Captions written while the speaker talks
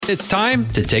It's time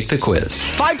to take the quiz.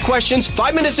 5 questions,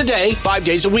 5 minutes a day, 5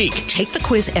 days a week. Take the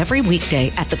quiz every weekday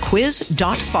at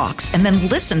thequiz.fox and then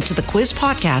listen to the quiz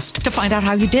podcast to find out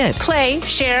how you did. Play,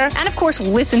 share, and of course,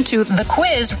 listen to the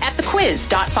quiz at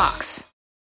thequiz.fox.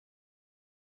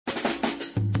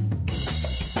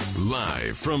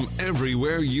 Live from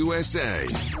everywhere USA,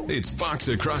 it's Fox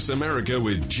Across America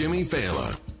with Jimmy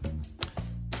Fallon.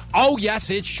 Oh, yes,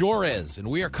 it sure is. And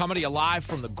we are coming to you live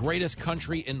from the greatest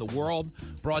country in the world,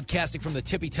 broadcasting from the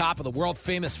tippy top of the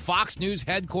world-famous Fox News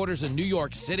headquarters in New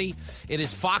York City. It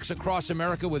is Fox Across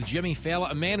America with Jimmy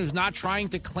Fallon. A man who's not trying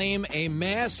to claim a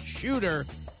mass shooter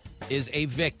is a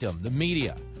victim. The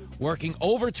media working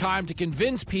overtime to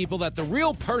convince people that the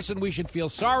real person we should feel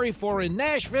sorry for in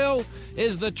Nashville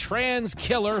is the trans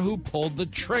killer who pulled the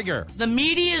trigger. The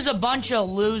media is a bunch of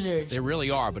losers. They really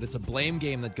are, but it's a blame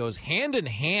game that goes hand in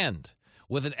hand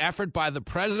with an effort by the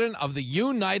president of the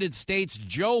United States,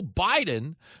 Joe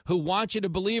Biden, who wants you to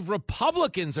believe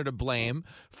Republicans are to blame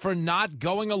for not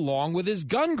going along with his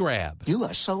gun grab. You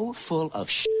are so full of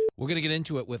shit. We're going to get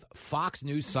into it with Fox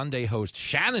News Sunday host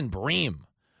Shannon Bream,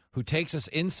 who takes us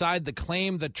inside the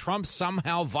claim that Trump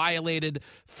somehow violated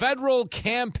federal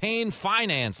campaign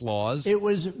finance laws. It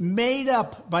was made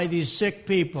up by these sick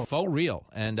people. Faux real.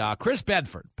 And Chris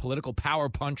Bedford, political power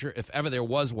puncher, if ever there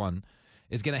was one,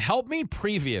 is going to help me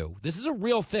preview. This is a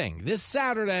real thing. This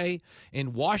Saturday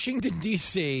in Washington,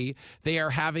 D.C., they are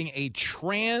having a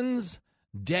trans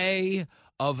day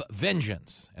of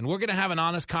vengeance. And we're going to have an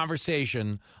honest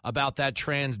conversation about that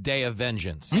trans day of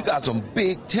vengeance. You got some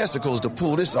big testicles to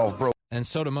pull this off, bro. And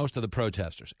so do most of the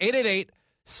protesters.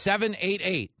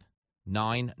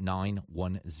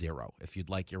 888-788-9910 if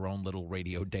you'd like your own little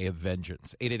radio day of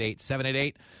vengeance.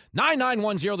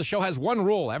 888-788-9910. The show has one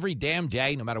rule every damn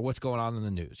day, no matter what's going on in the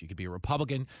news. You could be a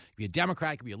Republican, you could be a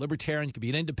Democrat, you could be a Libertarian, you could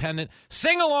be an independent.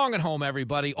 Sing along at home,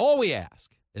 everybody. All we ask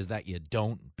is that you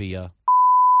don't be a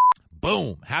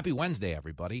boom. Happy Wednesday,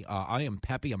 everybody. I am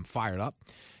peppy. I'm fired up.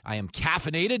 I am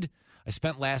caffeinated. I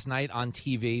spent last night on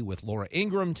TV with Laura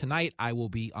Ingraham. Tonight, I will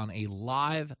be on a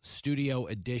live studio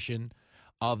edition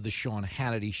of the Sean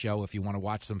Hannity Show. If you want to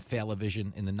watch some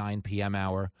Failavision in the 9 p.m.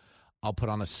 hour, I'll put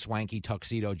on a swanky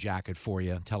tuxedo jacket for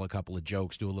you, tell a couple of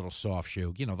jokes, do a little soft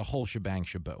shoe, you know, the whole shebang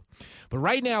shaboo. But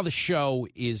right now, the show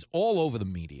is all over the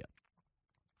media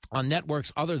on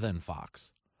networks other than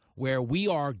Fox, where we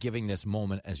are giving this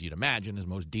moment, as you'd imagine, as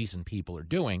most decent people are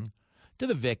doing, to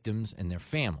the victims and their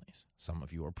families. Some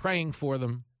of you are praying for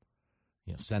them,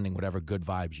 you know, sending whatever good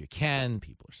vibes you can.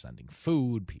 People are sending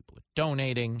food. People are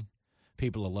donating.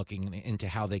 People are looking into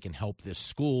how they can help this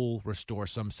school restore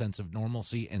some sense of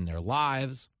normalcy in their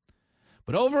lives.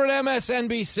 But over at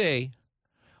MSNBC,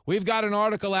 we've got an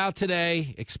article out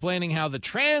today explaining how the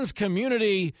trans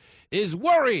community is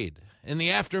worried in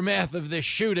the aftermath of this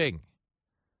shooting.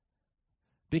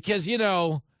 Because, you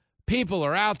know, people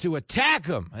are out to attack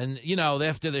them. And, you know,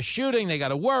 after the shooting, they got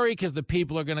to worry because the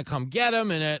people are going to come get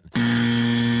them. And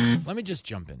let me just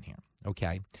jump in here,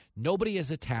 okay? Nobody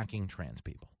is attacking trans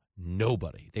people.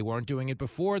 Nobody. They weren't doing it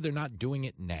before. They're not doing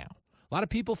it now. A lot of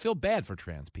people feel bad for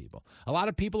trans people. A lot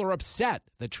of people are upset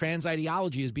that trans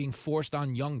ideology is being forced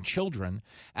on young children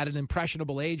at an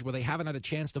impressionable age where they haven't had a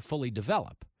chance to fully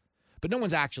develop. But no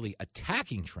one's actually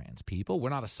attacking trans people. We're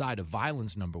not a side of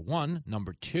violence, number one.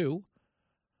 Number two,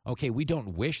 okay, we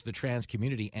don't wish the trans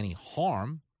community any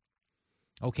harm.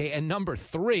 Okay, and number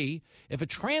three, if a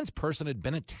trans person had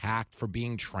been attacked for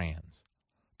being trans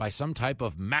by some type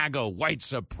of MAGA, white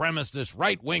supremacist,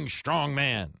 right-wing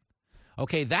strongman,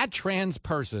 okay, that trans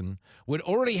person would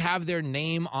already have their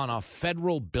name on a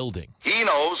federal building. He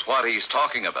knows what he's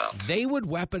talking about. They would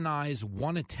weaponize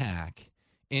one attack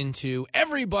into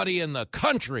everybody in the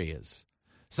country is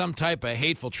some type of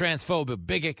hateful, transphobic,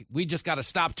 bigot. We just got to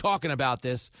stop talking about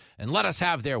this and let us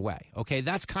have their way. Okay,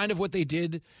 that's kind of what they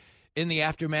did in the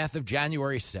aftermath of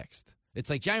January 6th. It's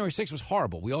like January 6th was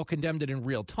horrible. We all condemned it in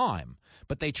real time.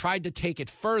 But they tried to take it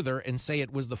further and say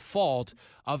it was the fault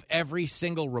of every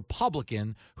single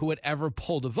Republican who had ever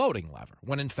pulled a voting lever,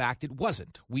 when in fact it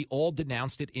wasn't. We all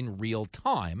denounced it in real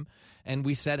time, and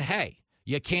we said, hey,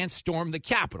 you can't storm the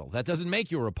Capitol. That doesn't make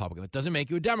you a Republican. That doesn't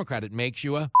make you a Democrat. It makes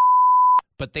you a...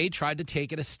 But they tried to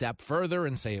take it a step further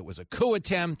and say it was a coup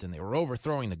attempt and they were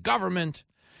overthrowing the government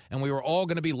and we were all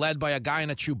going to be led by a guy in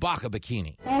a Chewbacca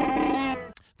bikini.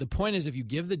 The point is, if you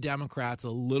give the Democrats a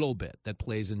little bit that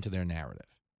plays into their narrative,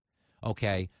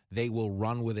 okay, they will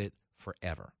run with it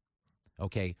forever.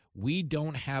 Okay, we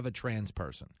don't have a trans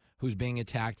person who's being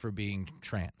attacked for being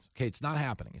trans. Okay, it's not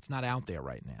happening. It's not out there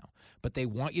right now. But they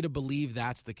want you to believe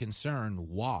that's the concern.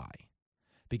 Why?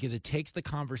 Because it takes the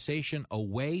conversation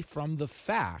away from the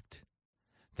fact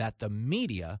that the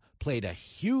media played a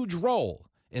huge role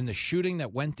in the shooting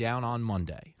that went down on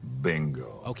Monday.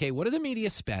 Bingo. Okay, what did the media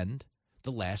spend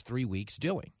the last 3 weeks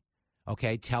doing?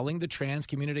 Okay, telling the trans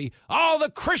community, oh, the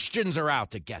Christians are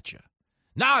out to get you.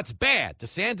 Now it's bad.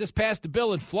 DeSantis passed a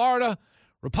bill in Florida.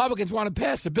 Republicans want to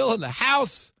pass a bill in the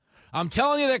House. I'm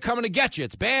telling you, they're coming to get you.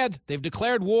 It's bad. They've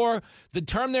declared war. The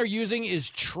term they're using is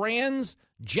trans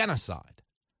genocide.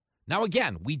 Now,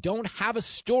 again, we don't have a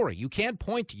story. You can't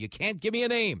point to, you can't give me a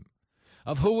name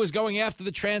of who was going after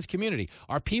the trans community.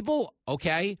 Are people,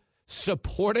 okay,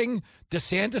 supporting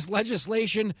DeSantis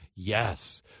legislation?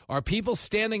 Yes. Are people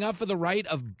standing up for the right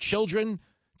of children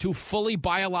to fully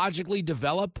biologically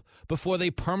develop before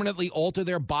they permanently alter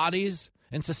their bodies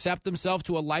and suscept themselves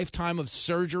to a lifetime of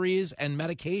surgeries and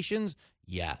medications?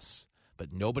 Yes.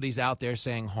 But nobody's out there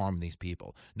saying harm these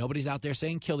people. Nobody's out there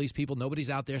saying kill these people. Nobody's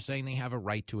out there saying they have a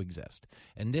right to exist.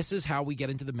 And this is how we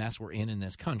get into the mess we're in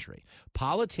this country.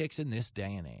 Politics in this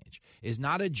day and age is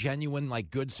not a genuine, like,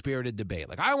 good-spirited debate.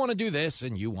 Like, I want to do this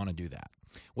and you want to do that.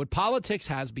 What politics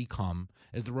has become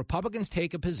is the Republicans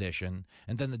take a position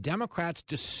and then the Democrats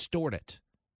distort it,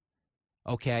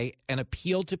 okay, and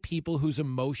appeal to people whose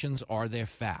emotions are their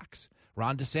facts.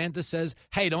 Ron DeSantis says,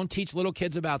 hey, don't teach little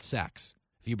kids about sex.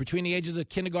 If you're between the ages of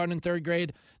kindergarten and third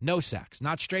grade, no sex.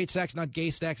 Not straight sex, not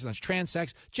gay sex, not trans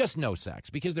sex, just no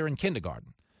sex because they're in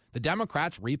kindergarten. The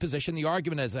Democrats reposition the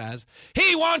argument as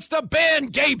he wants to ban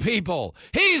gay people.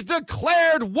 He's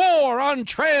declared war on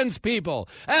trans people,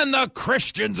 and the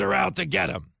Christians are out to get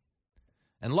him.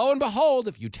 And lo and behold,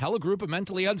 if you tell a group of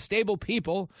mentally unstable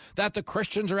people that the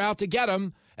Christians are out to get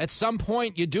them, at some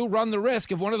point you do run the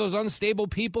risk of one of those unstable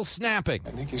people snapping. I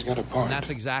think he's got a point. And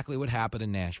that's exactly what happened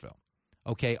in Nashville.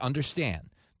 Okay,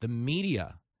 understand, the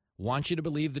media wants you to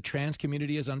believe the trans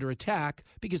community is under attack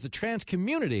because the trans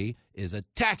community is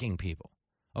attacking people.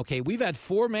 Okay, we've had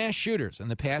 4 mass shooters in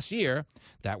the past year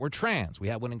that were trans. We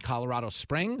had one in Colorado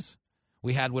Springs,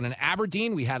 we had one in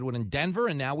Aberdeen, we had one in Denver,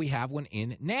 and now we have one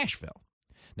in Nashville.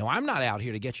 Now, I'm not out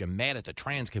here to get you mad at the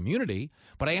trans community,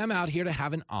 but I am out here to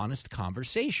have an honest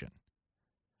conversation.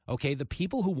 Okay, the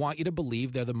people who want you to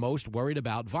believe they're the most worried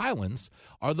about violence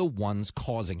are the ones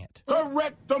causing it.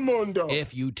 Correctamundo.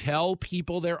 If you tell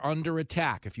people they're under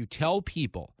attack, if you tell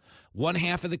people one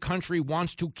half of the country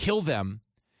wants to kill them,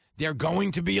 they're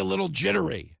going to be a little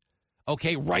jittery.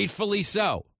 Okay, rightfully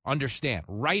so. Understand,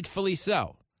 rightfully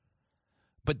so.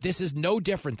 But this is no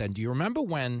different than, do you remember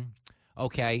when,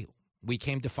 okay, we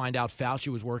came to find out Fauci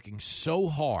was working so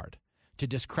hard to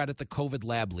discredit the COVID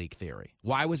lab leak theory?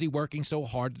 Why was he working so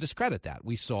hard to discredit that?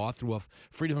 We saw through a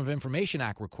Freedom of Information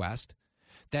Act request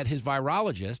that his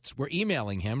virologists were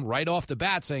emailing him right off the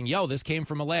bat saying, yo, this came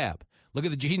from a lab. Look at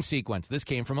the gene sequence. This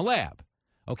came from a lab.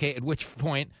 Okay, at which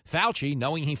point Fauci,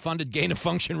 knowing he funded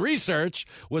gain-of-function research,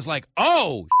 was like,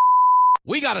 oh,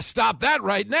 we got to stop that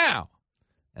right now.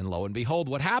 And lo and behold,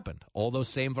 what happened? All those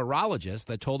same virologists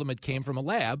that told him it came from a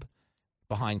lab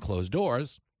behind closed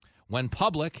doors went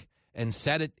public and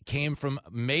said it came from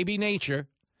maybe nature.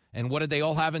 And what did they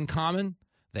all have in common?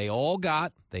 They all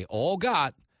got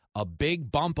a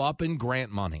big bump up in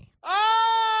grant money.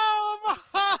 Oh,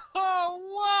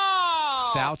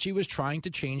 wow. Fauci was trying to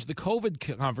change the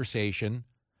COVID conversation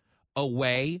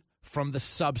away from the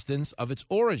substance of its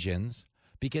origins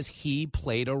because he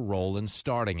played a role in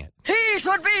starting it. He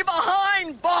should be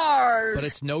behind bars! But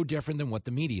it's no different than what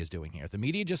the media is doing here. The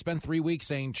media just spent 3 weeks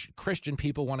saying Christian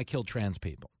people want to kill trans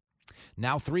people.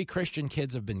 Now 3 Christian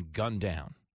kids have been gunned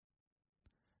down.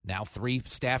 Now 3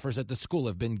 staffers at the school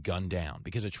have been gunned down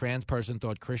because a trans person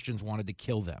thought Christians wanted to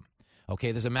kill them.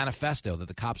 Okay, there's a manifesto that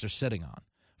the cops are sitting on.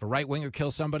 If a right-winger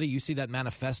kills somebody, you see that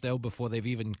manifesto before they've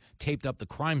even taped up the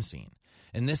crime scene.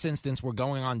 In this instance, we're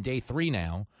going on day 3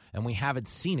 now, and we haven't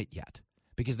seen it yet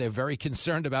because they're very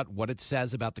concerned about what it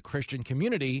says about the Christian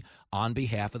community on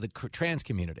behalf of the trans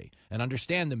community. And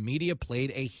understand the media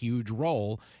played a huge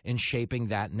role in shaping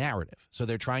that narrative. So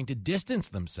they're trying to distance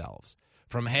themselves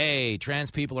from, hey, trans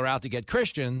people are out to get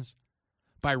Christians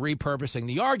by repurposing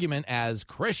the argument as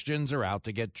Christians are out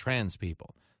to get trans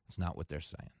people. That's not what they're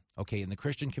saying. Okay, in the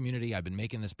Christian community, I've been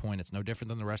making this point. It's no different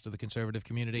than the rest of the conservative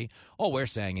community. All we're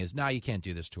saying is, you can't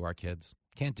do this to our kids.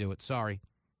 Can't do it. Sorry.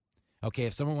 Okay,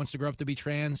 if someone wants to grow up to be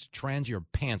trans your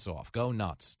pants off. Go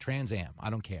nuts. Trans Am. I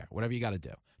don't care. Whatever you got to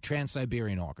do.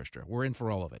 Trans-Siberian Orchestra. We're in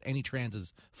for all of it. Any trans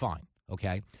is fine,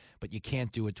 okay? But you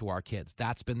can't do it to our kids.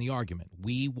 That's been the argument.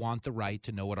 We want the right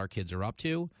to know what our kids are up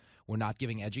to. We're not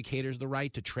giving educators the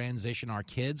right to transition our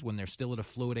kids when they're still at a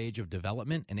fluid age of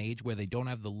development, an age where they don't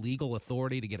have the legal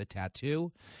authority to get a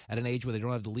tattoo, at an age where they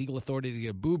don't have the legal authority to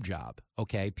get a boob job.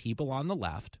 Okay, people on the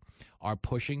left are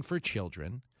pushing for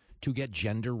children to get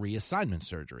gender reassignment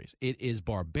surgeries. It is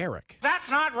barbaric. That's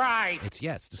not right.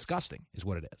 It's disgusting is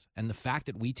what it is. And the fact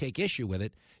that we take issue with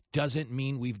it doesn't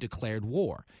mean we've declared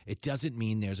war. It doesn't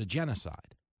mean there's a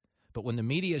genocide. But when the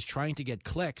media is trying to get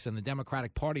clicks and the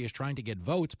Democratic Party is trying to get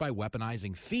votes by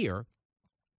weaponizing fear,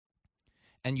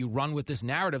 and you run with this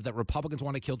narrative that Republicans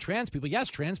want to kill trans people, yes,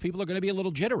 trans people are going to be a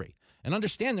little jittery. And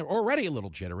understand they're already a little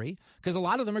jittery because a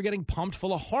lot of them are getting pumped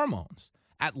full of hormones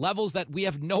at levels that we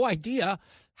have no idea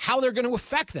how they're going to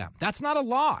affect them. That's not a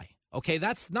lie. Okay,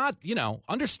 that's not,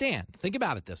 understand. Think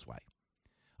about it this way.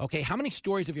 Okay, how many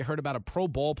stories have you heard about a pro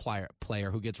ball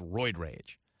player who gets roid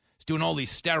rage? He's doing all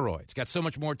these steroids, got so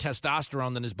much more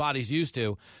testosterone than his body's used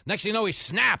to. Next thing you know, he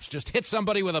snaps, just hits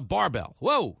somebody with a barbell.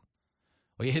 Whoa.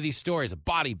 Well, you hear these stories of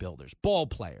bodybuilders, ball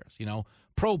players,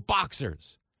 pro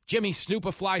boxers. Jimmy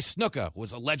Snoopafly Snuka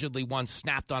was allegedly once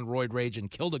snapped on roid rage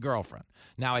and killed a girlfriend.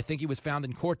 Now, I think he was found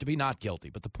in court to be not guilty.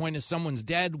 But the point is someone's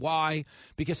dead. Why?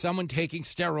 Because someone taking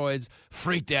steroids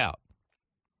freaked out.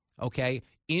 Okay?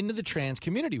 Into the trans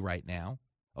community right now.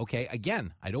 Okay?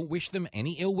 Again, I don't wish them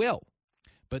any ill will.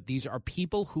 But these are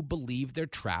people who believe they're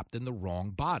trapped in the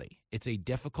wrong body. It's a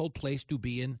difficult place to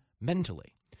be in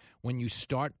mentally. When you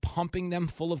start pumping them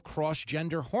full of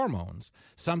cross-gender hormones,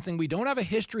 something we don't have a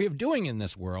history of doing in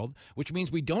this world, which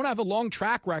means we don't have a long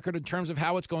track record in terms of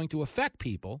how it's going to affect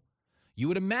people, you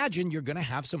would imagine you're going to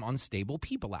have some unstable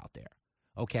people out there,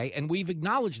 okay? And we've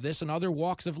acknowledged this in other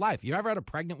walks of life. You ever had a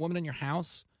pregnant woman in your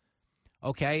house,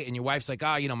 okay, and your wife's like,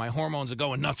 my hormones are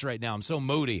going nuts right now. I'm so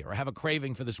moody, or I have a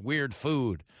craving for this weird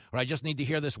food, or I just need to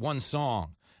hear this one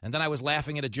song. And then I was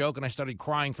laughing at a joke and I started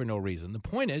crying for no reason. The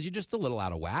point is you're just a little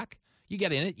out of whack. You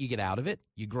get in it, you get out of it,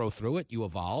 you grow through it, you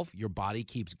evolve, your body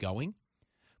keeps going.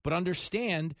 But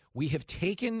understand, we have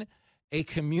taken a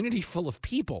community full of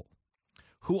people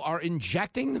who are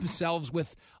injecting themselves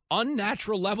with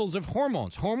unnatural levels of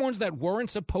hormones that weren't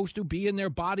supposed to be in their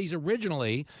bodies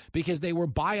originally because they were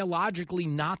biologically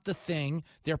not the thing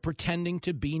they're pretending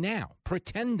to be now.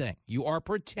 Pretending. You are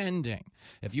pretending.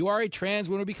 If you are a trans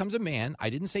woman who becomes a man, I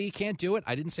didn't say you can't do it.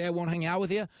 I didn't say I won't hang out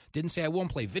with you. Didn't say I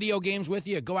won't play video games with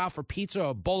you, go out for pizza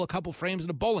or bowl a couple frames in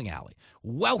a bowling alley.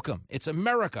 Welcome. It's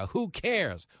America. Who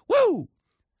cares? Woo!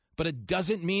 But it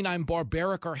doesn't mean I'm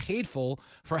barbaric or hateful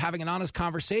for having an honest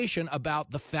conversation about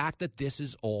the fact that this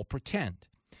is all pretend.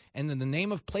 And in the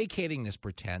name of placating this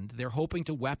pretend, they're hoping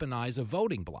to weaponize a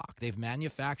voting bloc. They've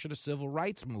manufactured a civil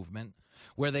rights movement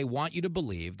where they want you to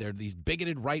believe they're these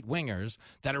bigoted right-wingers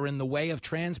that are in the way of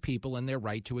trans people and their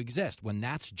right to exist, when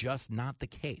that's just not the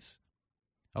case.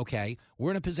 Okay,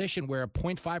 we're in a position where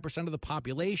 0.5% of the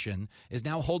population is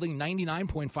now holding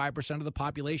 99.5% of the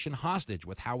population hostage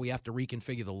with how we have to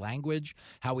reconfigure the language,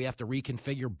 how we have to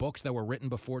reconfigure books that were written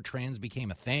before trans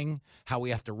became a thing, how we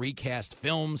have to recast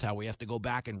films, how we have to go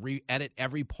back and re-edit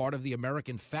every part of the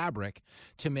American fabric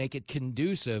to make it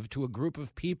conducive to a group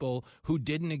of people who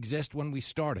didn't exist when we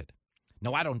started.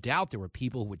 Now, I don't doubt there were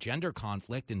people with gender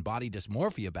conflict and body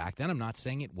dysmorphia back then. I'm not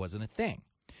saying it wasn't a thing.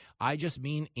 I just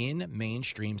mean in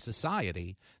mainstream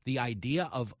society, the idea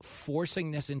of forcing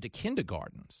this into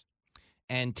kindergartens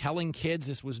and telling kids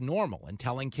this was normal and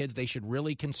telling kids they should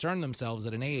really concern themselves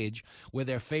at an age where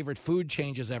their favorite food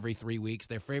changes every 3 weeks,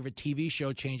 their favorite TV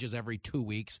show changes every 2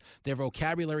 weeks, their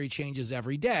vocabulary changes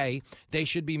every day. They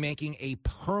should be making a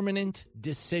permanent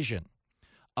decision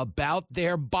about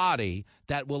their body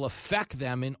that will affect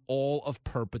them in all of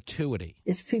perpetuity.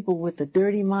 It's people with a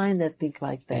dirty mind that think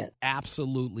like that. It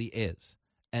absolutely is.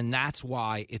 And that's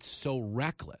why it's so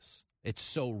reckless. It's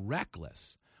so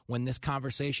reckless when this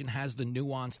conversation has the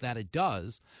nuance that it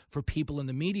does for people in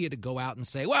the media to go out and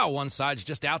say, well, one side's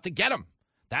just out to get them.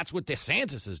 That's what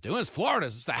DeSantis is doing. It's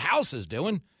Florida's. It's the House is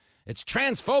doing. It's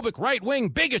transphobic right-wing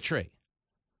bigotry.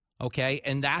 Okay?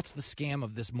 And that's the scam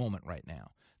of this moment right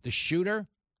now. The shooter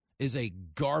is a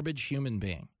garbage human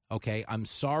being, okay? I'm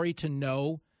sorry to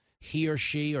know he or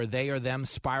she or they or them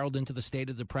spiraled into the state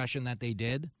of depression that they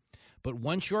did, but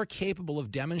once you're capable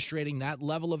of demonstrating that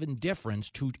level of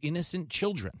indifference to innocent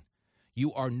children,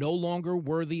 you are no longer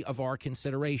worthy of our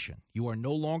consideration. You are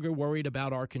no longer worried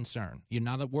about our concern. You're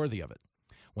not worthy of it.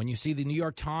 When you see the New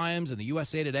York Times and the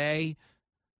USA Today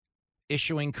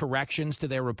issuing corrections to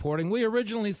their reporting, we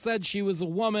originally said she was a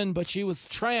woman, but she was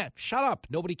trans. Shut up.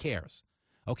 Nobody cares.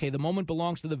 Okay, the moment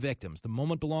belongs to the victims. The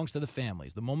moment belongs to the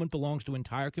families. The moment belongs to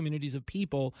entire communities of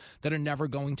people that are never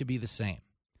going to be the same.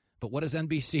 But what is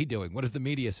NBC doing? What is the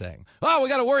media saying? Oh, we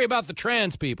got to worry about the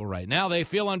trans people right now. They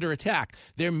feel under attack.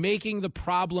 They're making the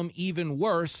problem even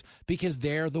worse because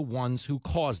they're the ones who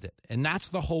caused it. And that's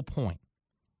the whole point.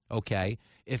 Okay?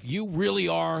 If you really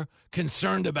are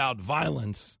concerned about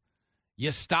violence, You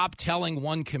stop telling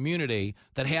one community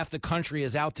that half the country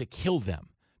is out to kill them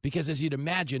because, as you'd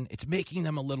imagine, it's making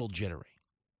them a little jittery.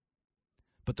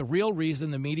 But the real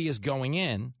reason the media is going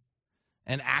in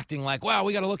and acting like, well,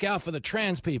 we got to look out for the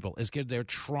trans people is because they're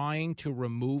trying to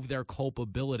remove their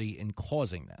culpability in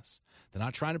causing this. They're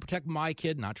not trying to protect my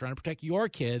kid, not trying to protect your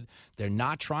kid. They're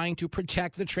not trying to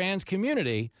protect the trans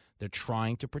community. They're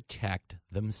trying to protect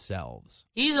themselves.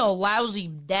 He's a lousy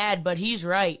dad, but he's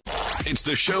right. It's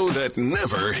the show that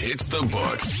never hits the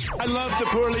books. I love the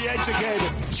poorly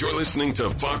educated. You're listening to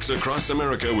Fox Across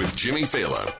America with Jimmy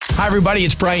Fallon. Hi, everybody.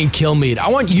 It's Brian Kilmeade. I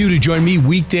want you to join me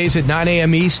weekdays at 9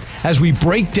 a.m. East as we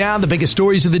break down the biggest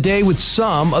stories of the day with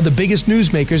some of the biggest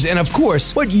newsmakers and, of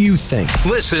course, what you think.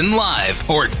 Listen live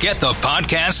or get the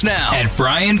podcast now at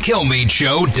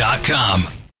BrianKilmeadeShow.com.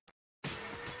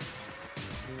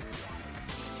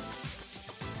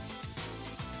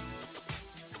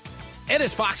 It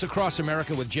is Fox Across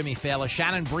America with Jimmy Fallon.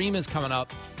 Shannon Bream is coming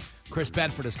up. Chris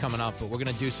Bedford is coming up, but we're going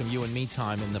to do some you and me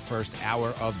time in the first hour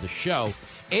of the show.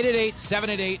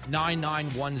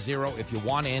 888-788-9910 if you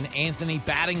want in. Anthony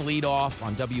batting leadoff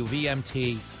on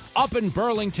WVMT up in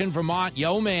Burlington, Vermont.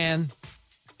 Yo, man.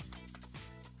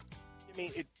 I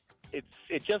mean,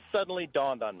 it just suddenly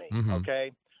dawned on me,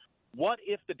 okay? What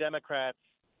if the Democrats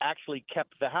actually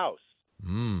kept the House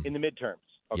in the midterms,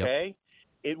 okay? Yep.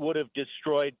 It would have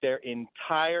destroyed their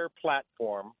entire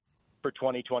platform for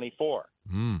 2024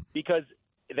 because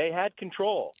they had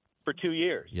control for 2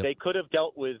 years. Yep. They could have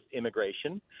dealt with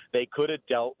immigration. They could have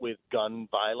dealt with gun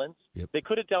violence. Yep. They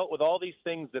could have dealt with all these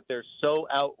things that they're so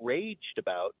outraged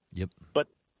about. Yep. But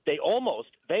they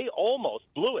almost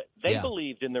blew it. They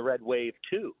believed in the red wave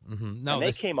too. No, and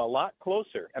they came a lot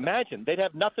closer. Imagine they'd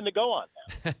have nothing to go on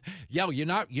now. Yeah, you're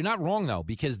not wrong though,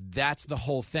 because that's the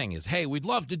whole thing is, hey, we'd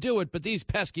love to do it, but these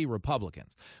pesky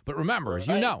Republicans. But remember, as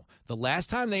you know, the last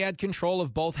time they had control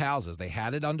of both houses, they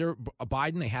had it under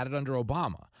Biden, they had it under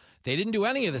Obama. They didn't do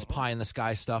any of this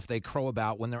pie-in-the-sky stuff they crow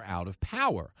about when they're out of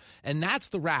power. And that's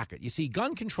the racket. You see,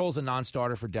 gun control is a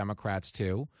non-starter for Democrats,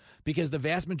 too, because the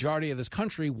vast majority of this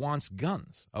country wants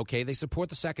guns, okay? They support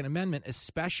the Second Amendment,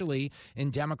 especially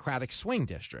in Democratic swing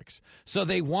districts. So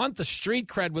they want the street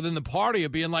cred within the party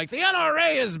of being like, the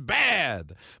NRA is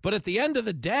bad. But at the end of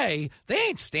the day, they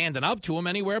ain't standing up to them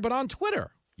anywhere but on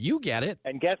Twitter. You get it.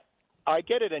 And I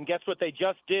get it, and guess what they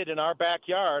just did in our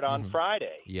backyard on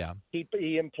Friday? Yeah.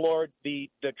 He implored the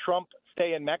Trump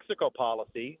stay in Mexico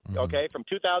policy, okay, from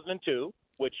 2002,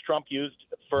 which Trump used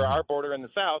for our border in the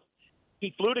South.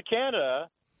 He flew to Canada,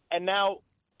 and now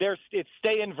it's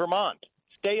stay in Vermont,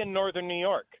 stay in northern New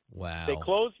York. Wow. They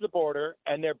closed the border,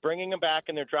 and they're bringing them back,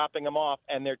 and they're dropping them off,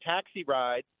 and their taxi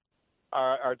rides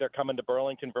they're coming to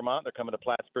Burlington, Vermont. They're coming to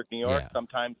Plattsburgh, New York. Yeah.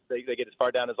 Sometimes they get as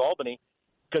far down as Albany,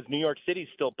 because New York City's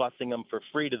still busing them for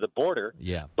free to the border.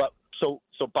 Yeah. But so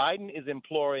Biden is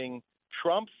employing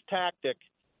Trump's tactic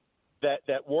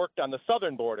that worked on the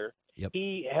southern border. Yep.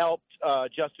 He helped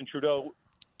Justin Trudeau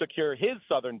secure his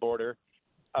southern border,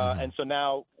 and so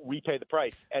now we pay the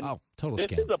price. And total this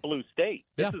scam. is a blue state.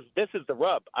 This is the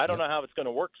rub. I don't know how it's going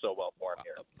to work so well for him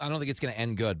here. I don't think it's going to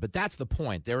end good, but that's the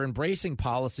point. They're embracing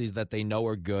policies that they know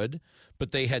are good,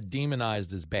 but they had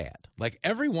demonized as bad. Like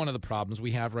every one of the problems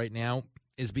we have right now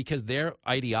is because their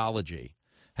ideology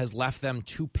has left them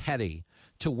too petty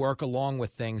to work along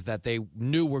with things that they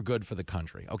knew were good for the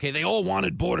country. Okay, they all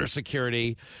wanted border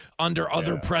security under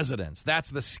other presidents. That's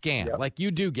the scam. Yep. Like,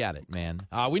 you do get it, man.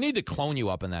 We need to clone you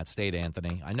up in that state,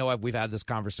 Anthony. I know we've had this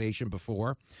conversation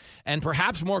before, and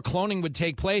perhaps more cloning would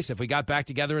take place if we got back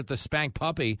together at the Spank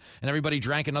Puppy and everybody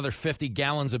drank another 50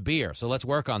 gallons of beer. So let's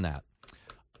work on that.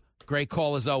 Great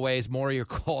call as always. More of your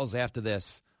calls after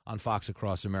this on Fox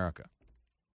Across America.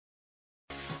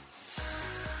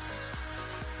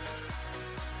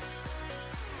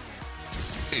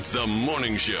 It's the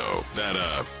morning show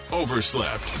that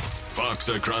overslept. Fox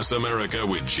Across America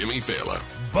with Jimmy Fallon.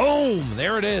 Boom!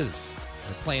 There it is.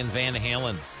 They're playing Van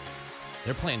Halen.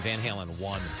 They're playing Van Halen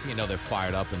 1. So you know they're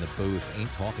fired up in the booth.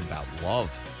 Ain't talking about love.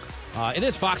 It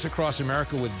is Fox Across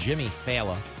America with Jimmy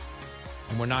Fallon.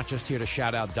 And we're not just here to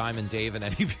shout out Diamond Dave and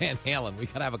Eddie Van Halen. We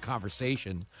got to have a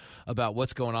conversation about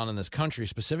what's going on in this country,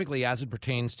 specifically as it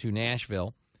pertains to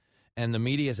Nashville and the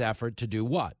media's effort to do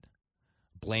what?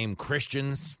 Blame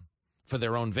Christians for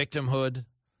their own victimhood,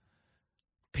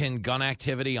 pin gun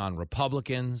activity on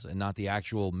Republicans and not the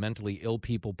actual mentally ill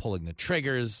people pulling the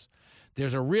triggers.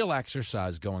 there's a real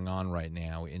exercise going on right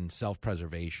now in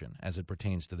self-preservation as it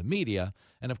pertains to the media.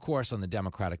 And, of course, on the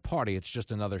Democratic Party, it's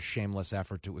just another shameless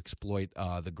effort to exploit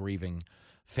the grieving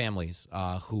families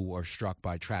who were struck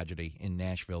by tragedy in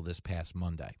Nashville this past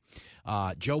Monday.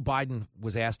 Joe Biden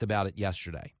was asked about it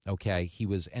yesterday, okay? He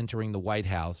was entering the White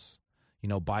House. You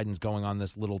know, Biden's going on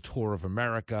this little tour of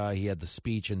America. He had the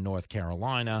speech in North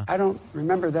Carolina. I don't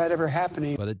remember that ever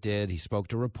happening. But it did. He spoke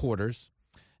to reporters,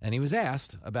 and he was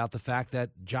asked about the fact that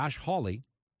Josh Hawley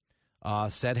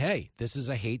said, hey, this is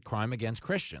a hate crime against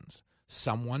Christians.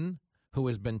 Someone who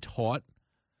has been taught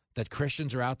that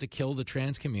Christians are out to kill the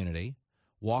trans community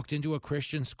walked into a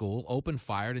Christian school, opened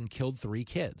fire, and killed 3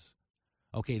 kids.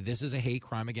 Okay, this is a hate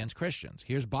crime against Christians.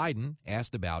 Here's Biden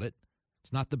asked about it.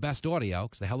 It's not the best audio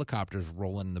because the helicopter's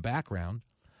rolling in the background,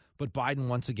 but Biden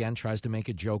once again tries to make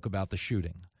a joke about the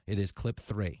shooting. It is clip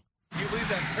 3. Do you believe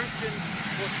that Christians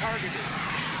were targeted?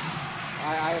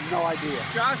 I have no idea.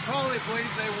 Josh Hawley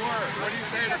believes they were. What do you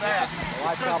say to that? Well,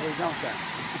 I probably don't then.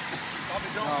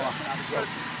 Probably don't.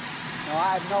 No,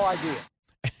 I have no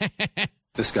idea.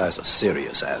 This guy's a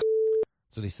serious ass.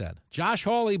 That's what he said. Josh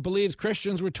Hawley believes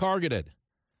Christians were targeted.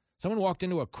 Someone walked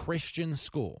into a Christian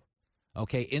school.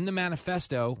 Okay, in the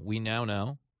manifesto, we now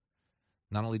know,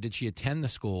 not only did she attend the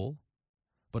school,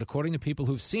 but according to people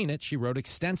who've seen it, she wrote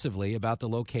extensively about the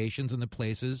locations and the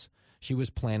places she was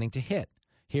planning to hit.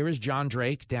 Here is John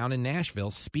Drake down in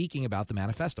Nashville speaking about the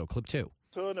manifesto. Clip 2.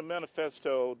 So in the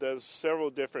manifesto, there's several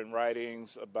different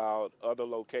writings about other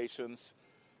locations.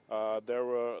 There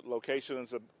were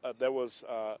locations, there was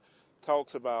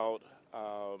talks about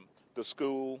the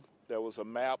school. There was a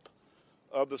map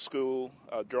of the school,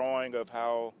 a drawing of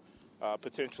how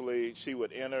potentially she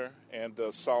would enter and the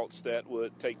assaults that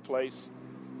would take place.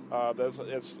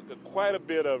 There's quite a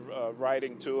bit of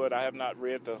writing to it. I have not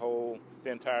read the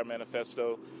entire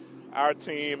manifesto. Our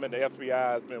team and the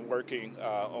FBI has been working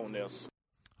on this.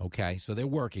 Okay, so they're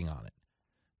working on it.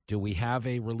 Do we have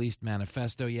a released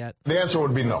manifesto yet? The answer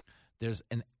would be no. There's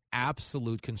an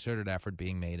absolute concerted effort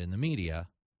being made in the media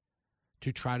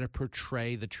to try to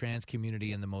portray the trans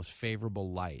community in the most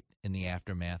favorable light in the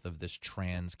aftermath of this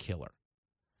trans killer.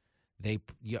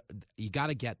 You got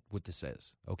to get what this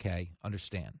is, okay?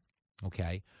 Understand,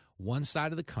 okay? One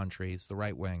side of the country is the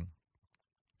right wing.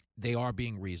 They are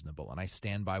being reasonable, and I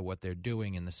stand by what they're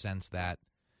doing in the sense that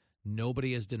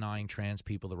nobody is denying trans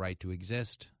people the right to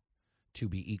exist, to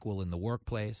be equal in the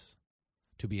workplace,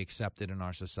 to be accepted in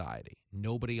our society.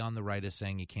 Nobody on the right is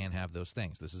saying you can't have those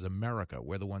things. This is America.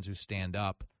 We're the ones who stand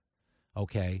up,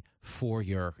 okay, for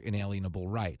your inalienable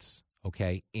rights,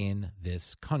 okay, in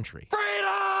this country.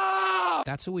 Freedom!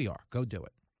 That's who we are. Go do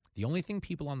it. The only thing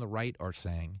people on the right are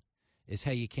saying is,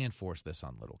 hey, you can't force this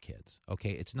on little kids,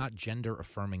 okay? It's not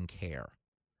gender-affirming care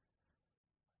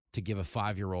to give a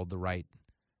 5-year-old the right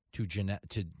to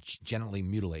genitally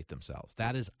mutilate themselves.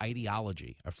 That is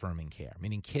ideology-affirming care,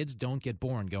 meaning kids don't get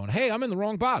born going, hey, I'm in the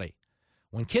wrong body.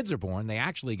 When kids are born, they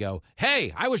actually go,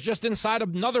 hey, I was just inside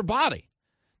another body.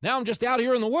 Now I'm just out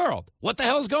here in the world. What the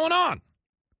hell is going on?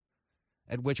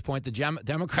 At which point the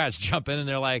Democrats jump in and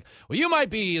they're like, well, you might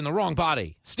be in the wrong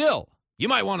body. Still, you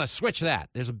might want to switch that.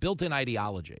 There's a built-in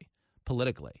ideology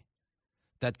politically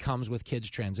that comes with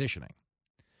kids transitioning.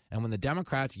 And when the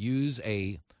Democrats use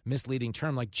a misleading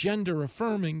term like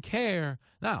gender-affirming care,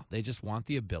 no, they just want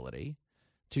the ability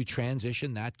to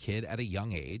transition that kid at a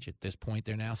young age. At this point,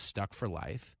 they're now stuck for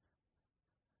life.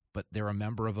 But they're a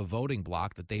member of a voting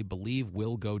bloc that they believe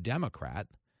will go Democrat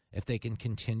if they can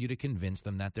continue to convince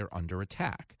them that they're under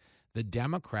attack. The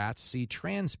Democrats see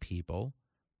trans people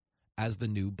as the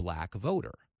new black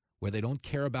voter, where they don't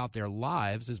care about their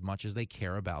lives as much as they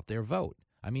care about their vote.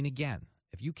 I mean, again,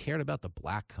 if you cared about the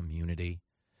black community,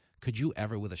 could you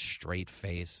ever with a straight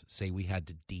face say we had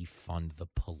to defund the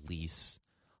police?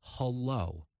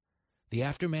 Hello. The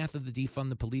aftermath of the defund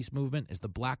the police movement is the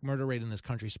black murder rate in this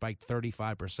country spiked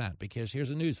 35%. Because here's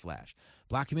a news flash.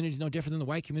 Black community is no different than the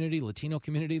white community, Latino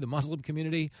community, the Muslim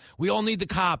community. We all need the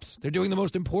cops. They're doing the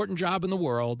most important job in the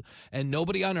world. And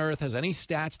nobody on earth has any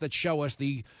stats that show us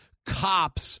the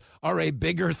cops are a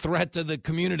bigger threat to the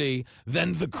community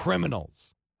than the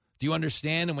criminals. Do you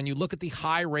understand? And when you look at the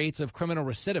high rates of criminal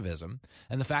recidivism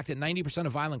and the fact that 90%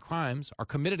 of violent crimes are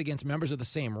committed against members of the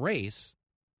same race,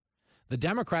 the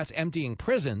Democrats emptying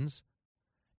prisons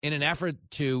in an effort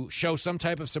to show some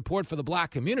type of support for the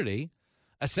black community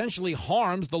essentially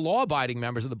harms the law-abiding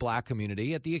members of the black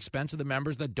community at the expense of the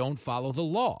members that don't follow the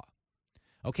law.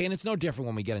 Okay, and it's no different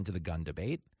when we get into the gun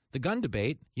debate. The gun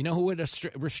debate, you know who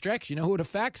it restricts? You know who it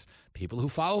affects? People who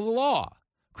follow the law.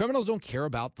 Criminals don't care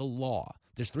about the law.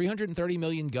 There's 330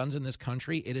 million guns in this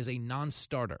country. It is a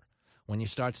non-starter when you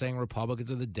start saying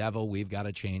Republicans are the devil, we've got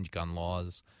to change gun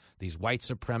laws. These white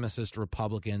supremacist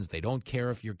Republicans, they don't care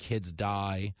if your kids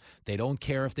die. They don't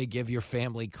care if they give your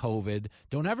family COVID.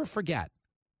 Don't ever forget,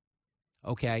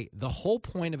 okay, the whole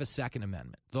point of a Second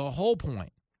Amendment, the whole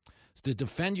point is to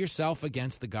defend yourself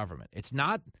against the government. It's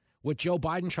not what Joe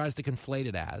Biden tries to conflate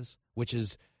it as, which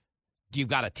is you've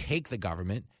got to take the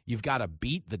government. You've got to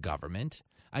beat the government.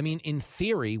 I mean, in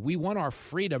theory, we won our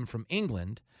freedom from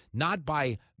England not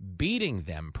by beating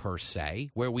them per se,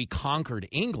 where we conquered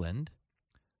England,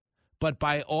 but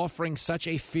by offering such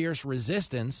a fierce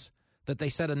resistance that they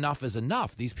said enough is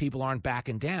enough. These people aren't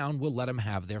backing down. We'll let them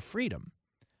have their freedom.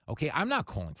 Okay, I'm not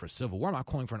calling for civil war. I'm not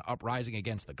calling for an uprising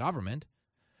against the government.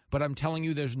 But I'm telling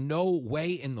you there's no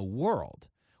way in the world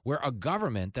where a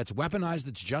government that's weaponized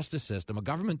its justice system, a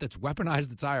government that's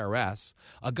weaponized its IRS,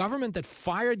 a government that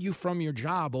fired you from your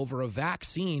job over a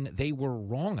vaccine they were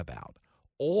wrong about,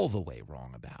 all the way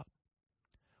wrong about,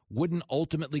 wouldn't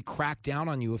ultimately crack down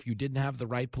on you if you didn't have the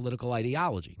right political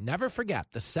ideology. Never forget,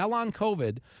 the sell on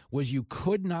COVID was you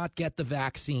could not get the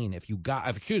vaccine if you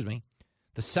got,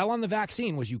 the sell on the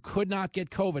vaccine was you could not get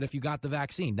COVID if you got the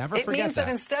vaccine. Never forget that. It means that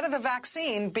instead of the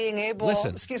vaccine being able,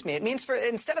 it means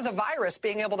instead of the virus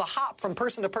being able to hop from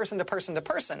person to person to person to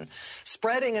person,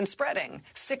 spreading and spreading,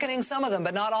 sickening some of them,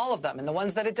 but not all of them. And the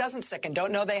ones that it doesn't sicken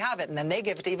don't know they have it. And then they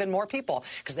give it to even more people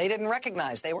because they didn't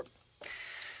recognize they were.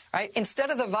 Right? Instead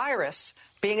of the virus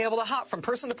being able to hop from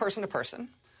person to person to person,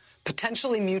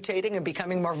 potentially mutating and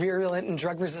becoming more virulent and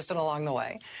drug-resistant along the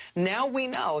way, now we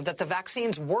know that the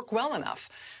vaccines work well enough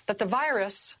that the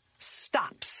virus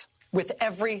stops with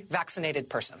every vaccinated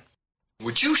person.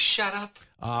 Would you shut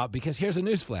up? Because here's a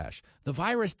newsflash. The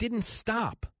virus didn't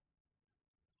stop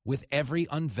with every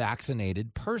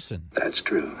unvaccinated person. That's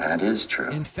true. That is true.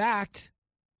 In fact,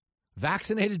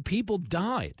 vaccinated people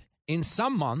died in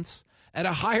some months at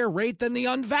a higher rate than the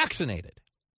unvaccinated.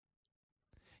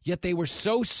 Yet they were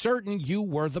so certain you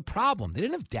were the problem. They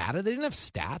didn't have data. They didn't have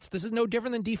stats. This is no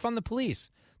different than defund the police.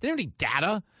 They didn't have any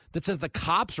data that says the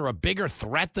cops are a bigger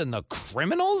threat than the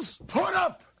criminals. Put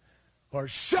up or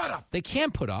shut up. They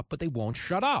can't put up, but they won't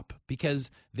shut up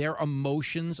because their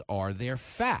emotions are their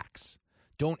facts.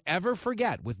 Don't ever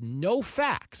forget, with no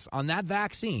facts on that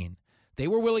vaccine, they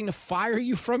were willing to fire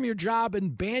you from your job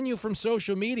and ban you from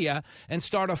social media and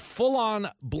start a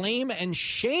full-on blame and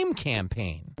shame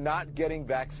campaign. Not getting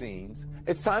vaccines,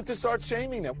 it's time to start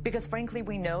shaming them. Because frankly,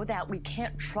 we know that we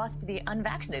can't trust the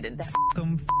unvaccinated. F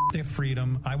them, f their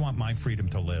freedom. I want my freedom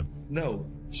to live. No,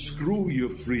 screw your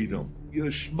freedom. You're a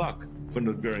schmuck for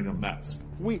not wearing a mask.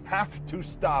 We have to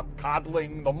stop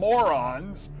coddling the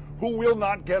morons who will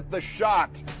not get the shot.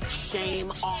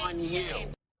 Shame on you.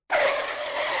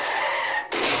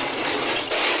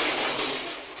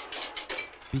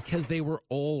 Because they were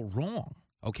all wrong.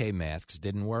 Okay, masks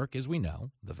didn't work, as we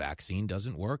know. The vaccine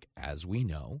doesn't work, as we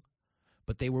know.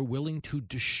 But they were willing to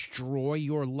destroy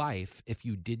your life if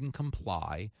you didn't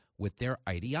comply with their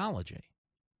ideology.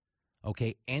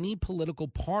 Okay, any political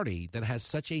party that has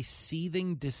such a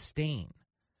seething disdain,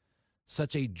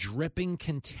 such a dripping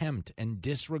contempt and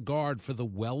disregard for the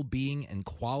well-being and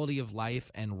quality of life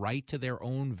and right to their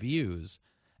own views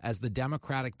as the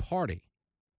Democratic Party,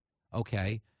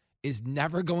 okay, is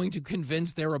never going to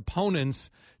convince their opponents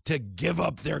to give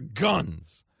up their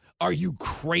guns. Are you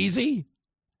crazy?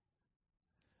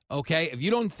 Okay, if you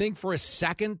don't think for a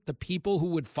second the people who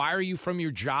would fire you from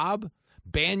your job,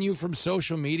 ban you from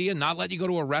social media, not let you go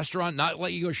to a restaurant, not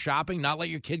let you go shopping, not let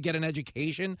your kid get an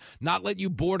education, not let you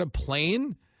board a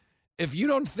plane, if you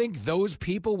don't think those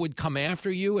people would come after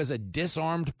you as a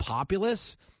disarmed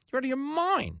populace, you're out of your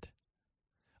mind.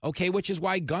 Okay, which is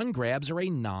why gun grabs are a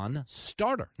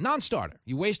non-starter. Non-starter.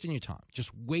 You're wasting your time.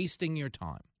 Just wasting your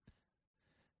time.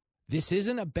 This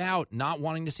isn't about not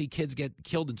wanting to see kids get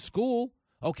killed in school.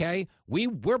 Okay,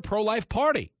 we're a pro-life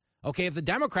party. Okay, if the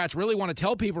Democrats really want to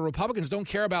tell people Republicans don't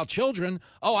care about children,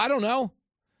 I don't know.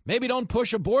 Maybe don't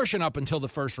push abortion up until the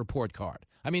first report card.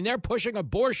 I mean, they're pushing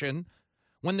abortion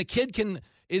when the kid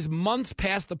is months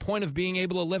past the point of being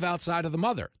able to live outside of the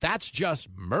mother. That's just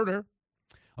murder.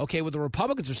 Okay, what the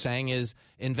Republicans are saying is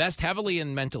invest heavily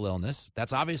in mental illness.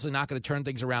 That's obviously not going to turn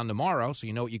things around tomorrow. So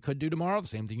you know what you could do tomorrow? The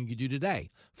same thing you could do today.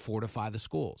 Fortify the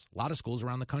schools. A lot of schools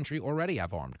around the country already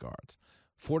have armed guards.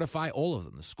 Fortify all of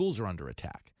them. The schools are under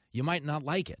attack. You might not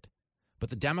like it, but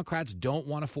the Democrats don't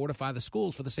want to fortify the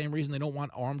schools for the same reason they don't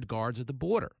want armed guards at the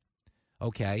border.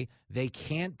 Okay? They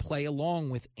can't play along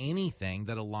with anything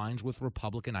that aligns with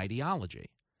Republican ideology.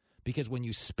 Because when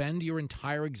you spend your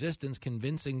entire existence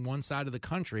convincing one side of the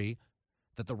country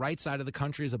That the right side of the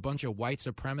country is a bunch of white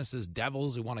supremacist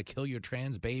devils who want to kill your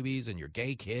trans babies and your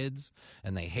gay kids,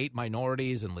 and they hate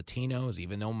minorities and Latinos,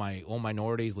 even though all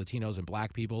minorities, Latinos, and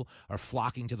black people are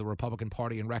flocking to the Republican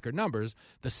Party in record numbers,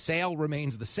 the sale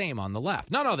remains the same on the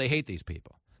left. No, they hate these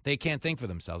people. They can't think for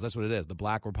themselves. That's what it is. The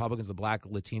black Republicans, the black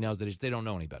Latinos, they don't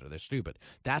know any better. They're stupid.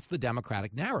 That's the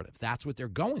Democratic narrative. That's what they're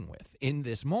going with in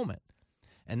this moment.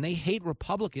 And they hate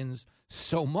Republicans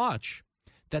so much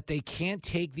that they can't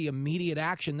take the immediate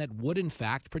action that would, in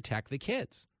fact, protect the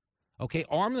kids. Okay,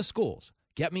 arm the schools.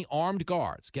 Get me armed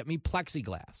guards. Get me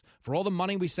plexiglass. For all the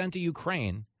money we sent to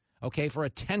Ukraine, okay, for a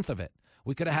tenth of it,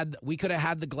 we could have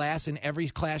had the glass in every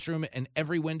classroom and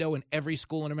every window in every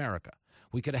school in America.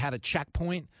 We could have had a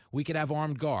checkpoint. We could have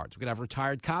armed guards. We could have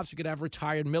retired cops. We could have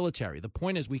retired military. The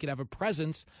point is we could have a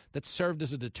presence that served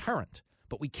as a deterrent.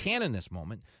 But we can't in this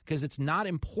moment because it's not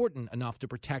important enough to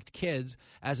protect kids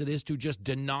as it is to just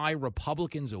deny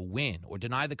Republicans a win or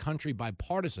deny the country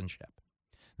bipartisanship.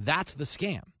 That's the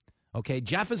scam. Okay,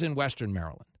 Jeff is in Western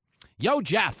Maryland. Yo,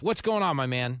 Jeff, what's going on, my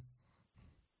man?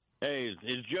 Hey,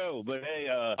 it's Joe, but hey,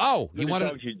 you want to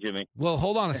talk to you, Jimmy? Well,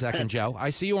 hold on a second, Joe. I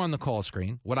see you on the call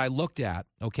screen. What I looked at,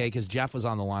 okay, because Jeff was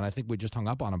on the line. I think we just hung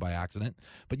up on him by accident.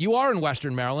 But you are in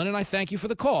Western Maryland, and I thank you for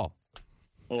the call.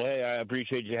 Well, hey, I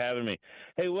appreciate you having me.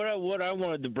 Hey, what I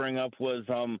wanted to bring up was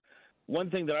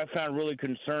one thing that I found really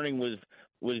concerning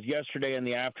was yesterday in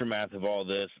the aftermath of all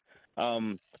this,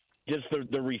 just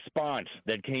the response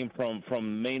that came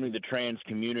from mainly the trans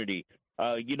community.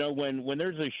 When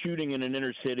there's a shooting in an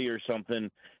inner city or something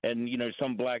and,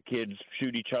 some black kids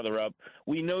shoot each other up,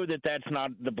 we know that that's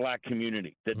not the black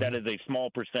community, that is a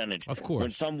small percentage. Of course. When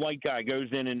some white guy goes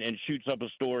in and shoots up a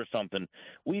store or something,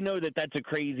 we know that that's a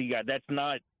crazy guy. That's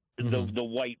not the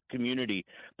white community.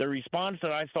 The response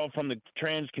that I saw from the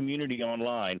trans community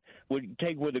online would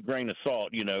take with a grain of salt,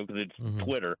 because it's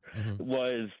Twitter,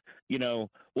 was,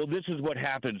 well, this is what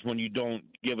happens when you don't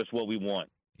give us what we want.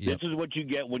 Yep. This is what you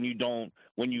get when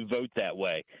you vote that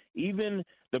way. Even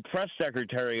the press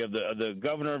secretary of the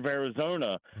governor of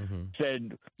Arizona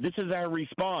said this is our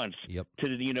response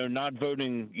to not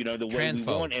voting the way we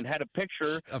want, and had a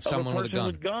picture of someone with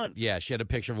a gun. Yeah, she had a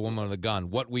picture of a woman with a gun.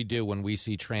 What we do when we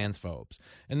see transphobes,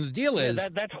 and the deal is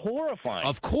that's horrifying.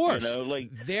 Of course,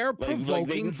 they're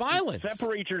provoking violence.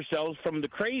 Separate yourselves from the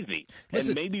crazy,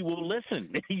 and maybe we'll listen.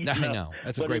 I know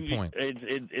that's a great point.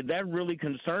 That really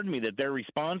concerned me that their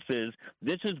response is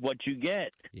this is what you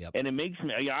get, and it makes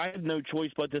me. I have no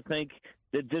choice but to think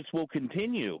that this will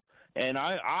continue, and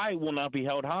I will not be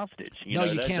held hostage.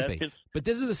 You can't be. But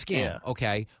this is the scam,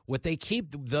 okay? What they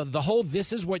keep, the whole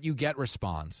this is what you get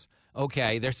response,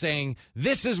 okay? They're saying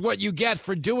this is what you get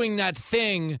for doing that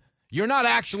thing you're not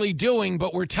actually doing,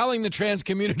 but we're telling the trans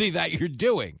community that you're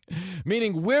doing.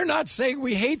 Meaning we're not saying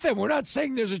we hate them. We're not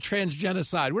saying there's a trans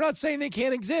genocide. We're not saying they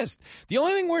can't exist. The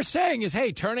only thing we're saying is,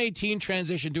 hey, turn 18,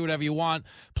 transition, do whatever you want.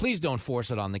 Please don't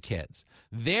force it on the kids.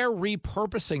 They're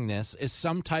repurposing this as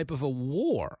some type of a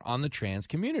war on the trans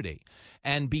community.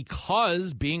 And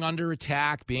because being under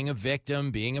attack, being a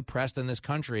victim, being oppressed in this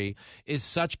country is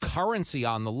such currency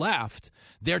on the left,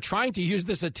 they're trying to use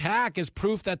this attack as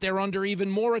proof that they're under even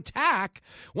more attack,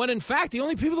 when in fact the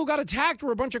only people who got attacked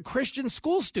were a bunch of Christian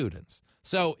school students.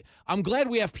 So I'm glad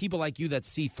we have people like you that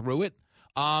see through it.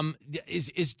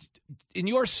 Is in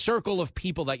your circle of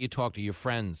people that you talk to, your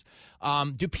friends,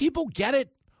 do people get it?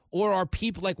 Or are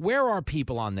people, where are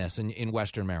people on this in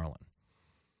Western Maryland?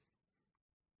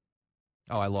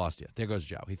 Oh, I lost you. There goes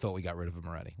Joe. He thought we got rid of him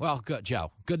already. Well, good,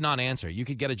 Joe. Good non-answer. You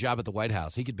could get a job at the White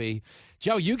House. He could be,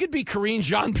 Joe, you could be Karine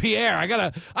Jean-Pierre. I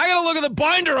gotta look at the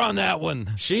binder on that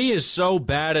one. She is so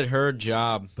bad at her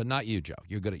job. But not you, Joe.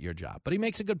 You're good at your job. But he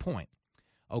makes a good point.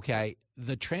 Okay,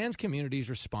 the trans community's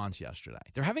response yesterday.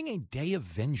 They're having a day of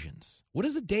vengeance. What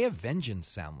does a day of vengeance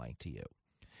sound like to you?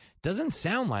 Doesn't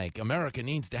sound like America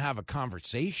needs to have a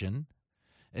conversation.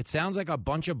 It sounds like a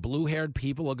bunch of blue-haired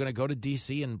people are going to go to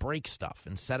D.C. and break stuff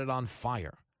and set it on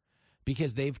fire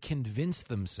because they've convinced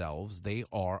themselves they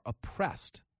are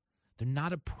oppressed. They're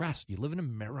not oppressed. You live in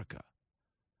America.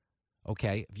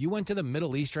 Okay, if you went to the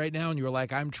Middle East right now and you were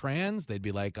like, I'm trans, they'd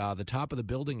be like, the top of the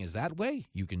building is that way.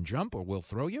 You can jump or we'll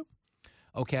throw you.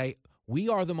 Okay, we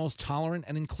are the most tolerant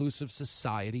and inclusive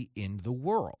society in the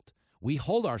world. We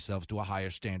hold ourselves to a higher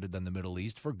standard than the Middle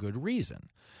East for good reason.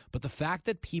 But the fact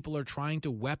that people are trying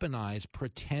to weaponize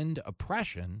pretend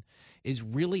oppression is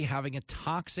really having a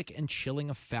toxic and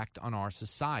chilling effect on our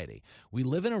society. We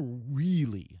live in a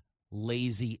really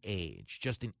lazy age,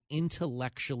 just an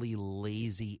intellectually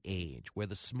lazy age, where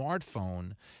the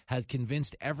smartphone has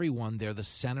convinced everyone they're the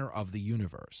center of the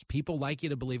universe. People like you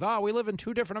to believe, we live in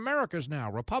two different Americas now,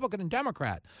 Republican and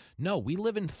Democrat. No, we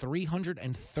live in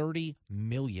 330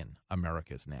 million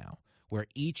Americas now, where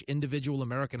each individual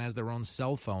American has their own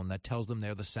cell phone that tells them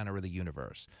they're the center of the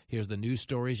universe. Here's the news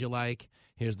stories you like.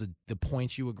 Here's the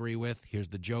points you agree with. Here's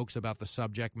the jokes about the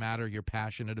subject matter you're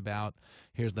passionate about.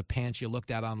 Here's the pants you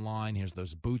looked at online. Here's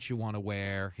those boots you want to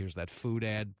wear. Here's that food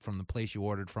ad from the place you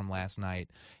ordered from last night.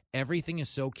 Everything is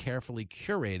so carefully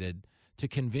curated to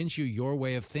convince you your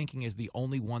way of thinking is the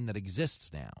only one that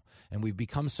exists now. And we've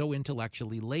become so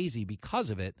intellectually lazy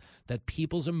because of it that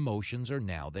people's emotions are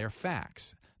now their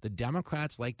facts. The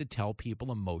Democrats like to tell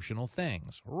people emotional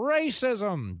things.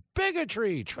 Racism,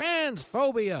 bigotry,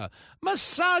 transphobia,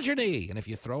 misogyny. And if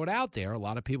you throw it out there, a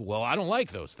lot of people, I don't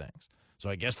like those things,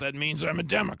 so I guess that means I'm a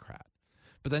Democrat.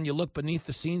 But then you look beneath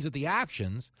the scenes at the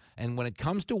actions, and when it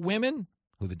comes to women,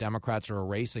 who the Democrats are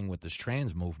erasing with this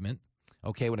trans movement,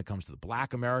 when it comes to the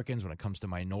black Americans, when it comes to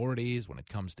minorities, when it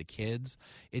comes to kids,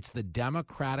 it's the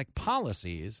Democratic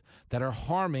policies that are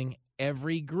harming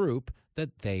every group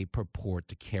that they purport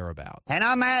to care about. And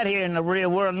I'm out here in the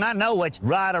real world, and I know what's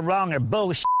right or wrong or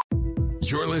bullshit.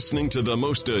 You're listening to the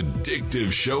most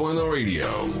addictive show on the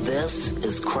radio. This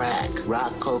is crack,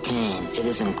 rock cocaine. It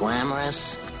isn't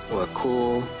glamorous or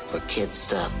cool or kid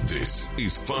stuff. This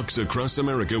is Fox Across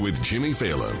America with Jimmy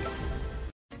Fallon.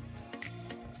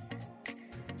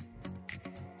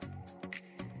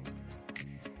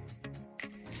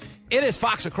 It is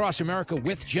Fox Across America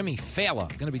with Jimmy Fallon.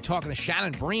 Going to be talking to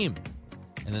Shannon Bream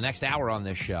in the next hour on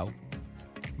this show.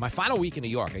 My final week in New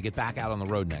York. I get back out on the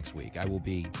road next week. I will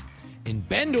be in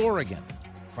Bend, Oregon,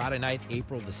 Friday night,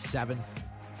 April the 7th.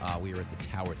 We are at the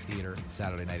Tower Theater.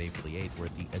 Saturday night, April the 8th. We're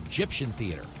at the Egyptian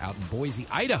Theater out in Boise,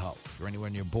 Idaho. If you're anywhere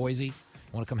near Boise,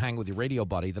 want to come hang with your radio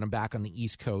buddy. Then I'm back on the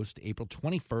East Coast, April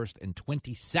 21st and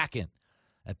 22nd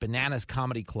at Bananas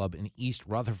Comedy Club in East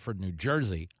Rutherford, New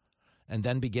Jersey. And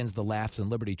then begins the Laughs and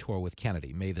Liberty Tour with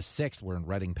Kennedy. May the 6th, we're in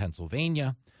Reading,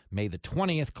 Pennsylvania. May the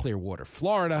 20th, Clearwater,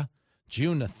 Florida.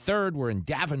 June the 3rd, we're in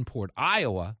Davenport,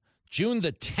 Iowa. June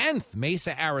the 10th,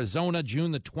 Mesa, Arizona.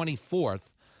 June the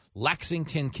 24th,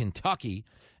 Lexington, Kentucky.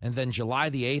 And then July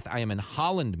the 8th, I am in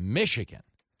Holland, Michigan.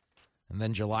 And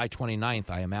then July 29th,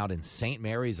 I am out in St.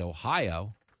 Mary's,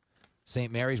 Ohio.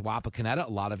 St. Mary's, Wapakoneta.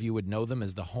 A lot of you would know them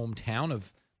as the hometown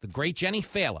of the great Jenny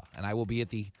Fallon. And I will be at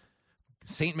the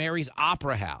St. Mary's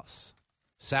Opera House,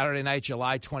 Saturday night,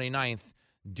 July 29th,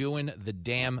 doing the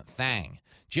damn thing.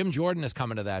 Jim Jordan is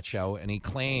coming to that show, and he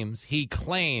claims he's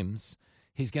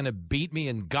going to beat me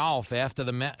in golf after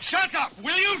the match. Shut up!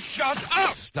 Will you shut up?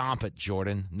 Stomp it,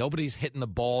 Jordan. Nobody's hitting the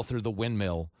ball through the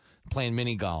windmill playing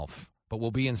mini golf, but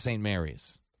we'll be in St.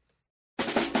 Mary's.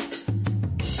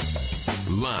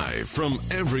 Live from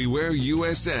everywhere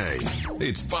USA,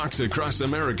 it's Fox Across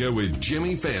America with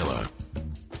Jimmy Fallon.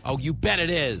 Oh, you bet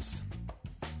it is.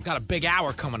 Got a big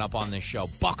hour coming up on this show.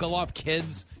 Buckle up,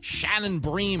 kids. Shannon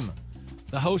Bream,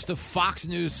 the host of Fox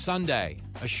News Sunday,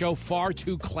 a show far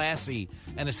too classy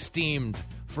and esteemed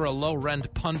for a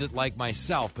low-rent pundit like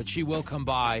myself, but she will come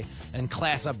by and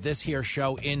class up this here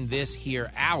show in this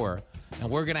here hour,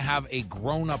 and we're going to have a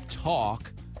grown-up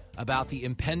talk about the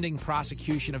impending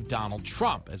prosecution of Donald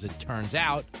Trump. As it turns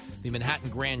out, the Manhattan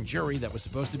grand jury that was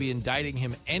supposed to be indicting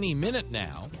him any minute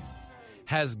now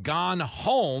has gone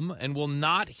home and will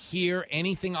not hear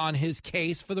anything on his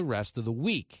case for the rest of the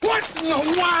week. What in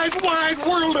the wide, wide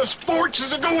world of sports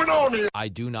is going on here? I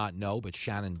do not know, but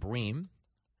Shannon Bream,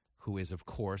 who is, of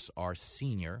course, our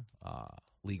senior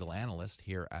legal analyst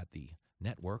here at the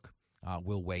network,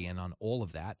 will weigh in on all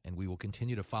of that, and we will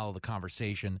continue to follow the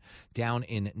conversation down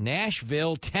in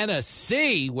Nashville,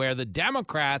 Tennessee, where the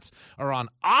Democrats are on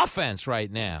offense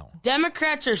right now.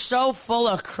 Democrats are so full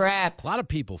of crap. A lot of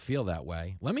people feel that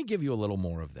way. Let me give you a little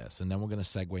more of this, and then we're going to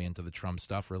segue into the Trump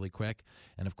stuff really quick.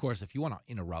 And, of course, if you want to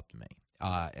interrupt me,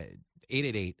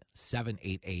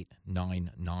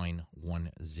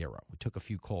 888-788-9910. We took a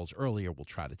few calls earlier. We'll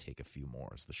try to take a few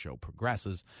more as the show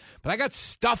progresses. But I got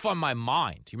stuff on my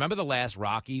mind. You remember the last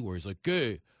Rocky where he's like,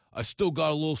 hey, I still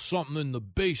got a little something in the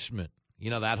basement.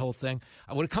 You know, that whole thing?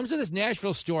 When it comes to this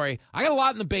Nashville story, I got a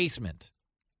lot in the basement.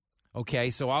 Okay,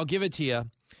 so I'll give it to you.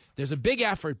 There's a big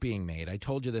effort being made. I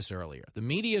told you this earlier. The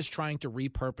media is trying to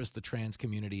repurpose the trans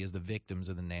community as the victims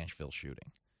of the Nashville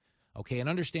shooting. Okay, and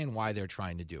understand why they're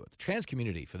trying to do it. The trans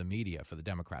community, for the media, for the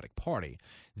Democratic Party,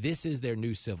 this is their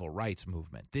new civil rights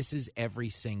movement. This is every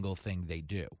single thing they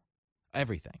do.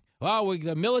 Everything. Well,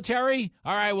 the military?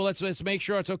 All right, well, let's make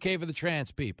sure it's okay for the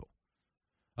trans people.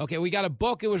 Okay, we got a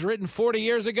book. It was written 40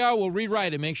 years ago. We'll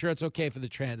rewrite it. Make sure it's okay for the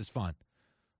trans. It's fun.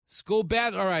 School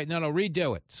bath. All right, no,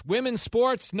 redo it. Women's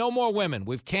sports, no more women.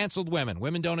 We've canceled women.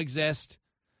 Women don't exist.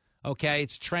 Okay,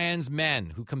 it's trans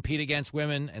men who compete against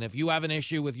women, and if you have an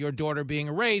issue with your daughter being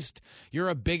erased, you're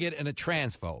a bigot and a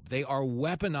transphobe. They are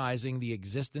weaponizing the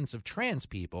existence of trans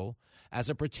people as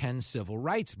a pretend civil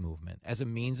rights movement, as a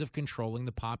means of controlling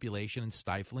the population and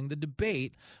stifling the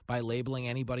debate by labeling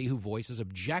anybody who voices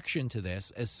objection to this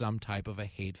as some type of a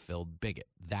hate-filled bigot.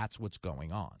 That's what's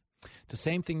going on. It's the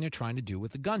same thing they're trying to do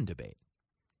with the gun debate.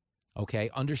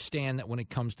 Okay, understand that when it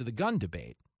comes to the gun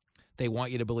debate, they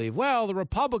want you to believe, well, the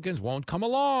Republicans won't come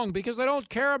along because they don't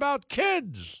care about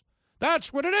kids.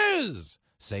 That's what it is.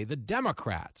 Say the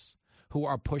Democrats, who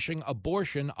are pushing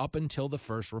abortion up until the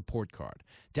first report card.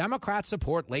 Democrats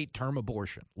support late-term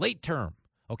abortion. Late term.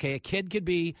 Okay, a kid could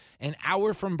be an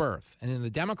hour from birth. And in the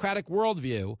Democratic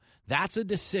worldview, that's a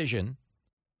decision.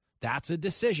 That's a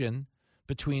decision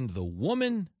between the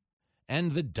woman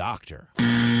and the doctor.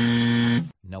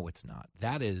 No, it's not.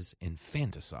 That is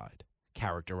infanticide.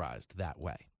 Characterized that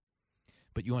way.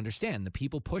 But you understand the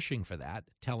people pushing for that,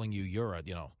 telling you you're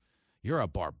a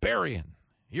barbarian,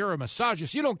 you're a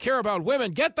misogynist, you don't care about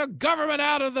women, get the government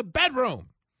out of the bedroom.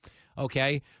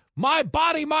 Okay? My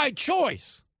body, my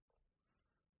choice.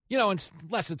 Unless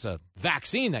it's a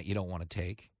vaccine that you don't want to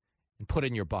take and put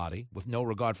in your body with no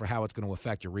regard for how it's going to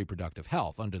affect your reproductive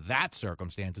health. Under that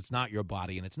circumstance, it's not your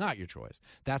body and it's not your choice.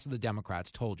 That's what the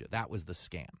Democrats told you. That was the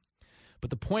scam. But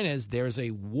the point is, there's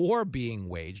a war being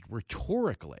waged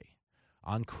rhetorically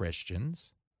on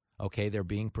Christians. Okay, they're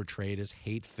being portrayed as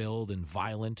hate-filled and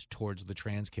violent towards the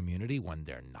trans community when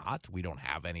they're not. We don't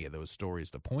have any of those stories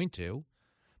to point to.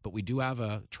 But we do have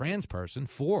a trans person,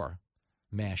 4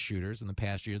 mass shooters in the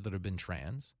past year that have been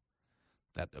trans,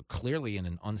 that are clearly in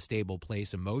an unstable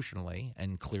place emotionally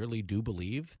and clearly do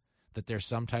believe that there's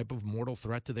some type of mortal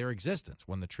threat to their existence,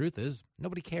 when the truth is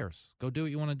nobody cares. Go do what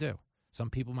you want to do. Some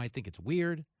people might think it's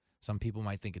weird. Some people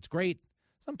might think it's great.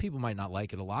 Some people might not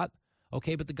like it a lot.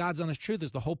 Okay, but the God's honest truth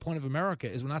is the whole point of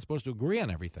America is we're not supposed to agree on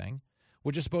everything.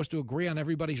 We're just supposed to agree on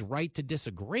everybody's right to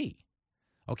disagree.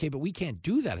 Okay, but we can't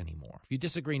do that anymore. If you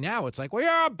disagree now, it's like, well,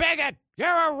 you're a bigot. You're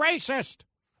a racist.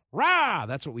 Rah!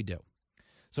 That's what we do.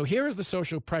 So here is the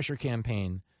social pressure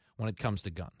campaign when it comes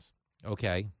to guns.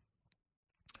 Okay?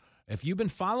 If you've been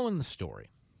following the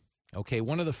story, okay,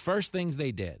 one of the first things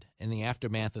they did in the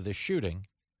aftermath of this shooting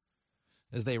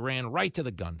is they ran right to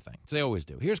the gun thing. So they always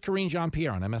do. Here's Karine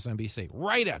Jean-Pierre on MSNBC.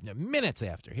 Right after, minutes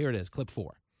after. Here it is, clip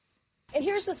 4. And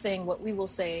here's the thing, what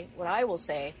I will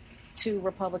say to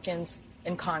Republicans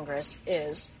in Congress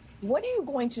is, what are you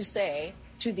going to say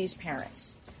to these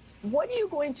parents? What are you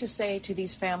going to say to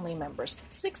these family members?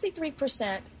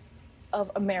 63%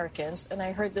 of Americans, and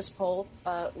I heard this poll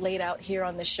laid out here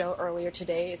on the show earlier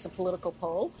today, it's a political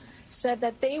poll, said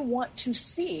that they want to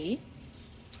see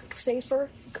safer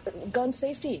gun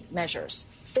safety measures.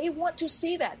 They want to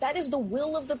see that. That is the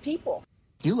will of the people.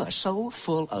 You are so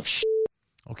full of shit.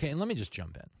 Okay, and let me just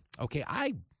jump in. Okay,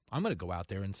 I'm going to go out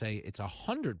there and say it's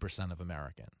 100% of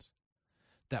Americans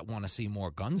that want to see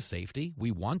more gun safety.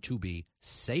 We want to be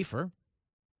safer.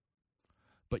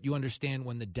 But you understand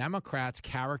when the Democrats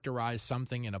characterize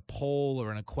something in a poll or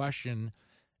in a question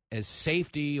as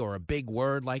safety or a big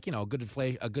word, like, a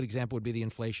good example would be the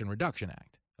Inflation Reduction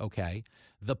Act, okay?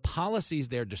 The policies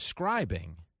they're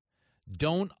describing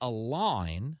don't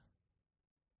align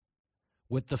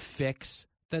with the fix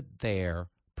that they're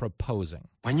proposing.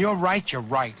 When you're right, you're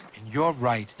right, and you're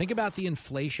right. Think about the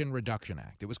Inflation Reduction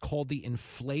Act. It was called the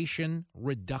Inflation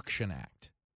Reduction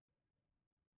Act,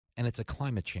 and it's a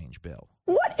climate change bill.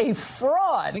 What a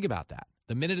fraud. Think about that.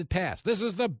 The minute it passed, this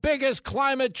is the biggest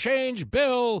climate change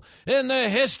bill in the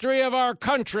history of our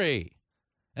country.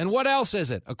 And what else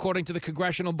is it, according to the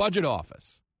Congressional Budget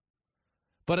Office?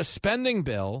 But a spending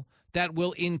bill that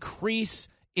will increase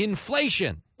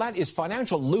inflation. That is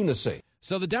financial lunacy.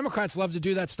 So the Democrats love to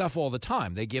do that stuff all the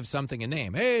time. They give something a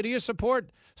name. Hey, do you support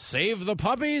Save the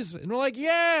Puppies? And we're like,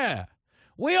 yeah,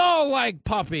 we all like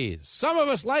puppies. Some of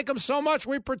us like them so much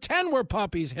we pretend we're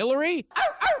puppies, Hillary.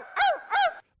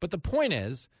 But the point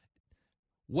is,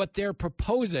 what they're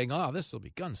proposing, this will be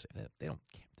gun safe. They don't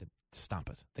stop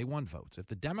it. They want votes. If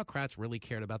the Democrats really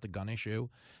cared about the gun issue,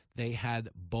 they had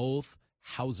both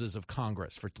houses of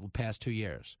Congress for the past 2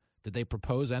 years. Did they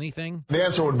propose anything? The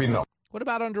answer would be no. What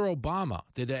about under Obama?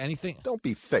 Did anything? Don't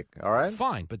be thick, all right?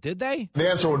 Fine, but did they? The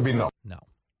answer would be no. No.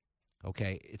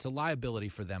 Okay, it's a liability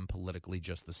for them politically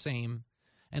just the same.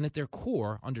 And at their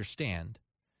core, understand,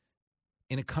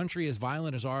 in a country as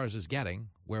violent as ours is getting,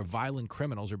 where violent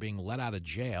criminals are being let out of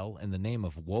jail in the name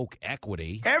of woke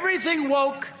equity. Everything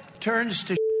woke turns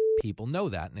to people know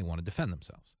that, and they want to defend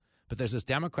themselves. But there's this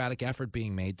Democratic effort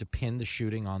being made to pin the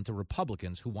shooting onto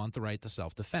Republicans who want the right to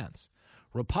self-defense.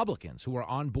 Republicans who are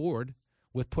on board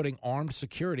with putting armed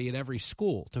security at every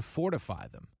school to fortify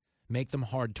them, make them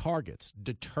hard targets,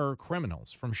 deter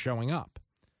criminals from showing up.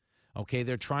 Okay,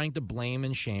 they're trying to blame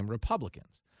and shame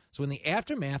Republicans. So in the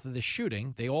aftermath of the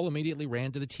shooting, they all immediately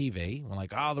ran to the TV, were like,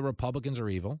 the Republicans are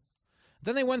evil.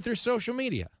 Then they went through social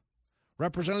media.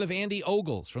 Representative Andy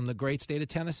Ogles from the great state of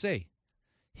Tennessee.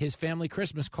 His family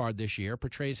Christmas card this year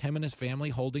portrays him and his family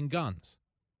holding guns.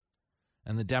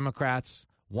 And the Democrats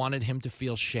wanted him to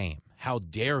feel shame. How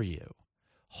dare you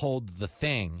hold the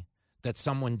thing that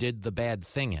someone did the bad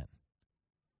thing in?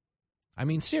 I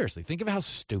mean, seriously, think of how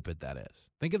stupid that is.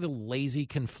 Think of the lazy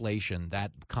conflation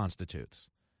that constitutes.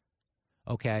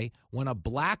 Okay, when a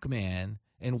black man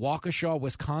in Waukesha,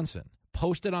 Wisconsin,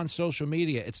 posted on social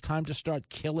media, it's time to start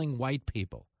killing white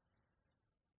people.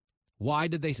 Why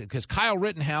did they say? Because Kyle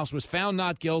Rittenhouse was found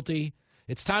not guilty.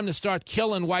 It's time to start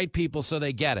killing white people so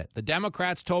they get it. The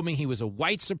Democrats told me he was a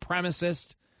white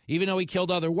supremacist, even though he killed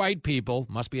other white people.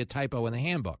 Must be a typo in the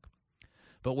handbook.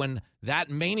 But when that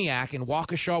maniac in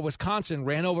Waukesha, Wisconsin,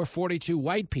 ran over 42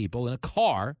 white people in a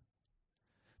car,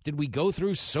 did we go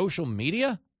through social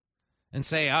media and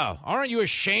say, aren't you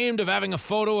ashamed of having a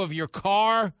photo of your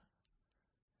car?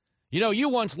 You know, you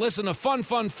once listened to Fun,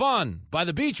 Fun, Fun by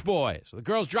the Beach Boys. The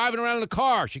girl's driving around in a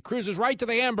car. She cruises right to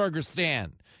the hamburger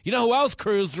stand. You know who else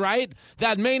cruised right?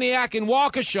 That maniac in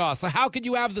Waukesha. So how could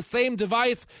you have the same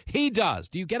device he does?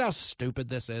 Do you get how stupid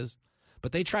this is?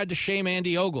 But they tried to shame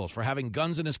Andy Ogles for having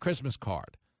guns in his Christmas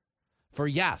card. For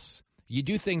yes, you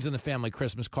do things in the family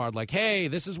Christmas card like, hey,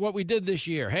 this is what we did this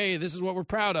year. Hey, this is what we're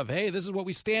proud of. Hey, this is what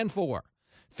we stand for.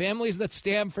 Families that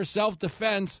stand for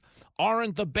self-defense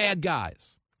aren't the bad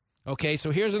guys. Okay, so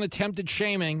here's an attempted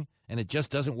shaming, and it just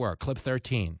doesn't work. Clip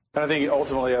 13. I think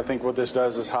ultimately, what this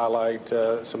does is highlight some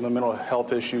of the mental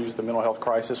health issues, the mental health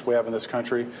crisis we have in this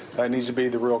country. That needs to be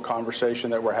the real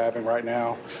conversation that we're having right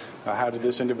now. How did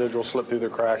this individual slip through the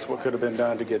cracks? What could have been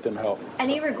done to get them help?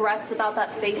 Any regrets about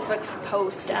that Facebook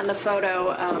post and the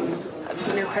photo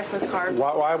from your Christmas card?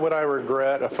 Why would I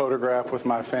regret a photograph with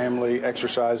my family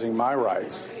exercising my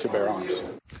rights to bear arms?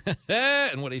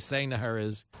 And what he's saying to her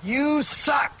is, you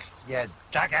suck, you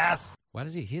jackass. Why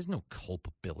does he has no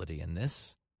culpability in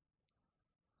this?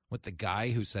 With the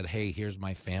guy who said, hey, here's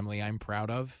my family I'm proud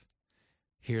of.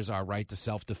 Here's our right to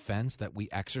self-defense that we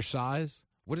exercise.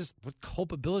 What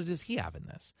culpability does he have in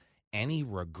this? Any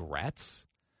regrets?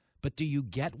 But do you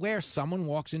get where someone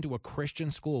walks into a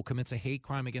Christian school, commits a hate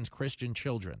crime against Christian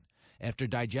children, after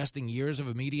digesting years of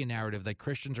a media narrative that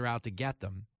Christians are out to get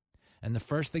them, and the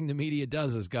first thing the media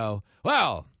does is go,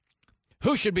 well,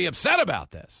 who should be upset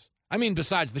about this? I mean,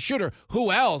 besides the shooter,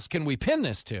 who else can we pin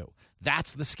this to?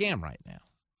 That's the scam right now.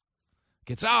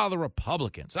 It's, the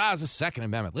Republicans. It's the Second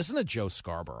Amendment. Listen to Joe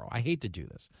Scarborough. I hate to do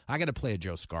this. I got to play a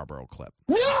Joe Scarborough clip.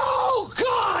 No,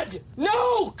 God!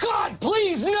 No, God,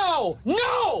 please, no!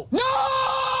 No!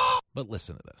 No! But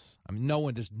listen to this. I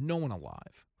mean, there's no one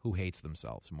alive who hates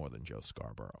themselves more than Joe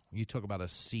Scarborough. You talk about a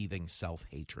seething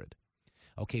self-hatred.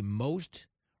 Okay, most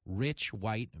rich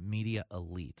white media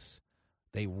elites,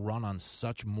 they run on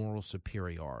such moral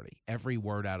superiority. Every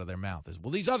word out of their mouth is,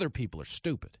 well, these other people are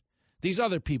stupid. These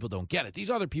other people don't get it. These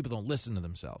other people don't listen to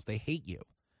themselves. They hate you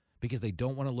because they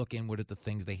don't want to look inward at the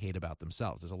things they hate about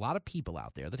themselves. There's a lot of people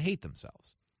out there that hate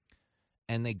themselves.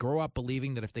 And they grow up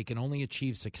believing that if they can only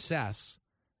achieve success,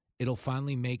 it'll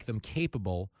finally make them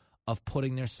capable of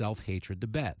putting their self-hatred to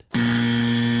bed.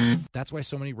 That's why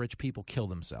so many rich people kill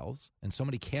themselves, and so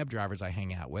many cab drivers I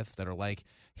hang out with that are like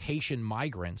Haitian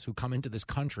migrants who come into this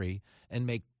country and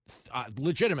make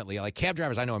legitimately, like cab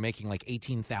drivers I know are making like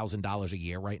 $18,000 a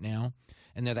year right now,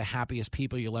 and they're the happiest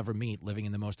people you'll ever meet living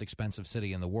in the most expensive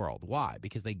city in the world. Why?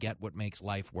 Because they get what makes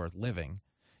life worth living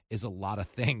is a lot of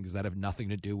things that have nothing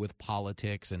to do with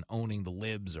politics and owning the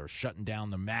libs or shutting down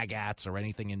the magats or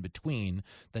anything in between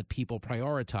that people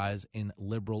prioritize in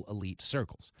liberal elite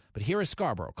circles. But here is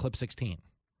Scarborough, clip 16.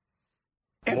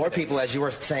 More people, as you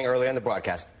were saying earlier in the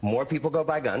broadcast, more people go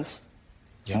buy guns.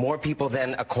 Yeah. More people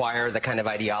then acquire the kind of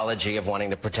ideology of wanting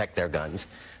to protect their guns.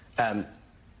 And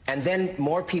then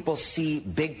more people see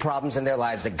big problems in their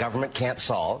lives that government can't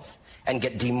solve and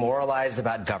get demoralized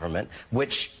about government,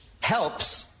 which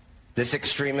helps this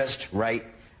extremist right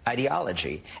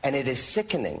ideology. And it is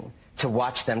sickening to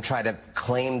watch them try to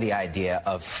claim the idea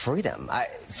of freedom.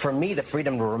 For me, the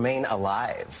freedom to remain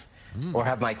alive or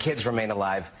have my kids remain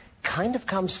alive kind of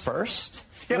comes first.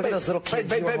 Yeah, Look at those little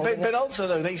kids. But also,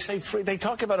 though, they say they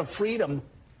talk about a freedom.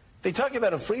 They talk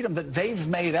about a freedom that they've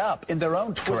made up in their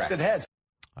own twisted heads.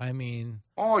 I mean...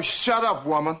 Oh, shut up,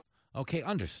 woman. Okay,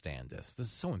 understand this. This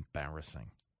is so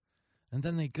embarrassing. And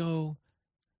then they go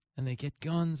and they get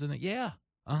guns and you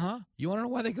want to know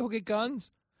why they go get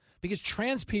guns? Because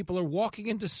trans people are walking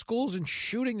into schools and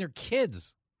shooting their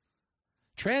kids.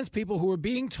 Trans people who are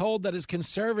being told that as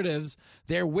conservatives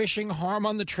they're wishing harm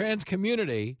on the trans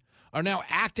community are now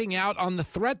acting out on the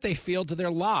threat they feel to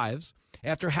their lives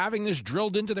after having this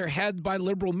drilled into their head by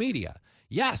liberal media.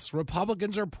 Yes,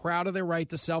 Republicans are proud of their right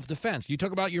to self-defense. You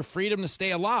talk about your freedom to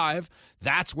stay alive,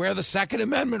 that's where the Second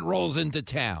Amendment rolls into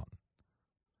town.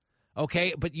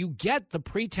 Okay, but you get the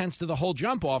pretense to the whole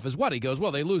jump off is what? He goes,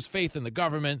 well, they lose faith in the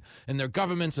government and their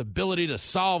government's ability to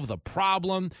solve the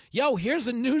problem. Yo, here's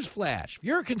a news flash. If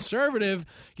you're a conservative,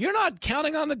 you're not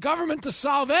counting on the government to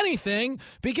solve anything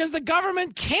because the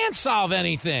government can't solve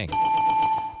anything.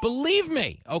 Believe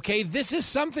me, okay, this is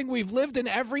something we've lived in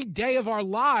every day of our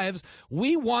lives.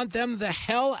 We want them the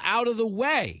hell out of the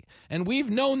way. And we've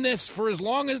known this for as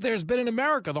long as there's been in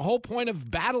America. The whole point of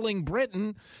battling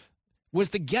Britain was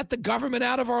to get the government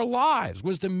out of our lives,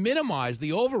 was to minimize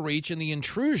the overreach and the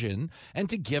intrusion and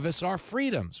to give us our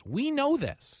freedoms. We know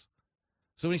this.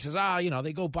 So when he says,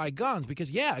 they go buy guns because,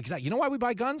 yeah, exactly. You know why we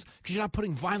buy guns? Because you're not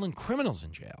putting violent criminals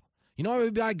in jail. You know why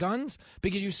we buy guns?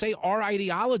 Because you say our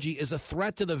ideology is a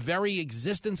threat to the very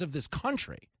existence of this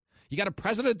country. You got a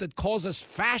president that calls us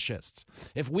fascists.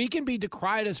 If we can be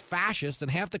decried as fascists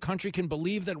and half the country can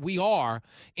believe that we are,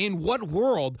 in what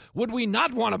world would we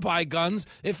not want to buy guns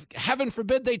if, heaven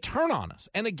forbid, they turn on us?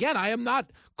 And again, I am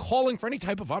not calling for any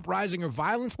type of uprising or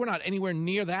violence. We're not anywhere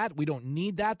near that. We don't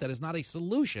need that. That is not a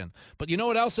solution. But you know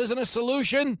what else isn't a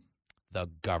solution? The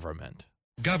government.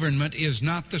 Government is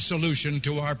not the solution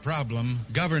to our problem.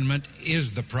 Government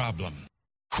is the problem.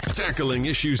 Tackling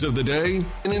issues of the day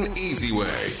in an easy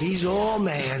way. He's all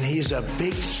man. He's a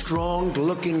big,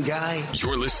 strong-looking guy.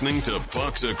 You're listening to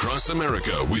Fox Across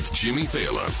America with Jimmy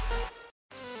Thaler.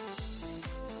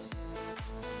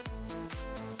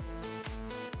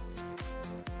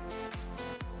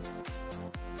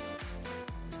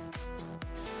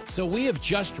 So we have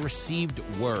just received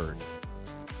word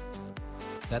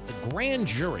that the grand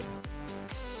jury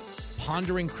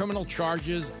pondering criminal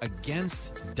charges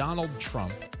against Donald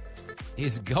Trump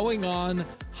is going on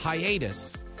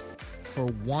hiatus for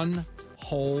 1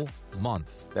 whole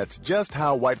month. That's just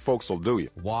how white folks will do you.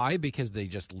 Why? Because they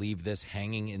just leave this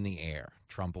hanging in the air.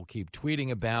 Trump will keep tweeting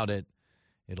about it.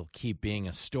 It'll keep being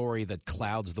a story that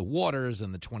clouds the waters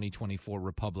in the 2024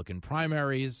 Republican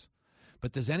primaries.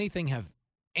 But does anything have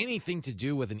anything to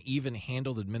do with an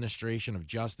even-handled administration of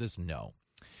justice? No.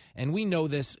 And we know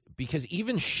this because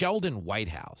even Sheldon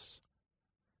Whitehouse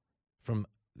from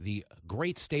the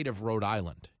great state of Rhode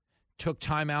Island took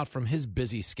time out from his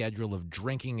busy schedule of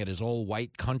drinking at his old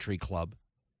white country club.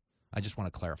 I just want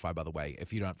to clarify, by the way,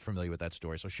 if you're not familiar with that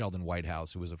story. So Sheldon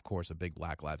Whitehouse, who was, of course, a big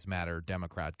Black Lives Matter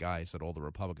Democrat guy, said all the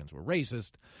Republicans were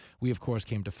racist. We, of course,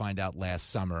 came to find out last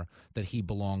summer that he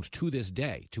belongs to this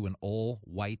day to an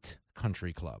all-white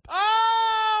country club.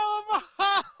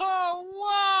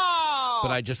 But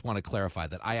I just want to clarify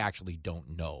that I actually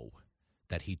don't know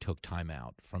that he took time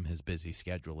out from his busy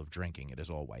schedule of drinking at his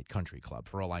all-white country club.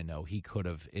 For all I know, he could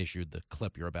have issued the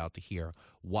clip you're about to hear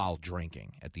while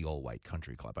drinking at the all-white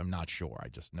country club. I'm not sure. I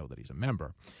just know that he's a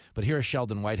member. But here's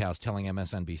Sheldon Whitehouse telling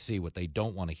MSNBC what they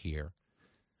don't want to hear,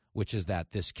 which is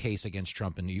that this case against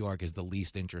Trump in New York is the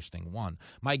least interesting one.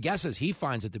 My guess is he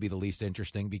finds it to be the least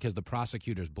interesting because the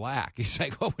prosecutor's black. He's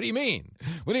like, well, what do you mean?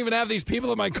 We don't even have these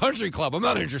people at my country club. I'm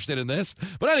not interested in this.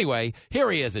 But anyway, here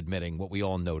he is admitting what we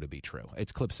all know to be true.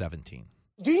 It's clip 17.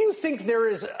 Do you think there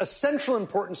is a central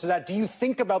importance to that? Do you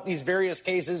think about these various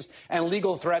cases and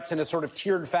legal threats in a sort of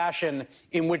tiered fashion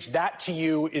in which that to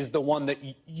you is the one that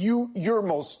you're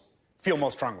feel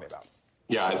most strongly about?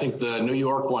 Yeah, I think the New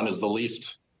York one is the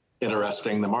least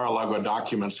interesting. The Mar-a-Lago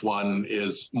documents one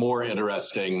is more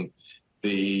interesting.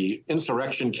 The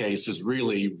insurrection case is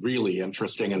really, really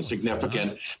interesting and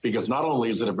significant because not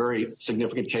only is it a very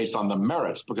significant case on the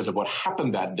merits because of what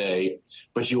happened that day,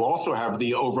 but you also have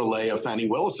the overlay of Fani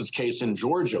Willis's case in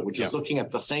Georgia, which is looking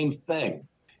at the same thing.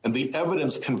 And the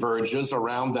evidence converges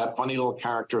around that funny little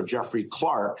character, Jeffrey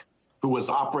Clark, who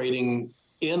was operating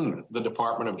in the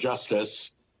Department of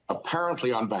Justice,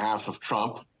 apparently on behalf of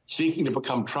Trump, seeking to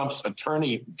become Trump's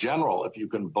attorney general, if you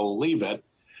can believe it,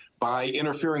 by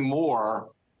interfering more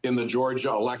in the Georgia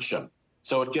election.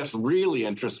 So it gets really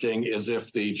interesting is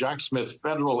if the Jack Smith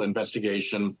federal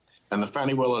investigation and the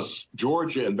Fani Willis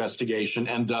Georgia investigation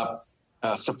end up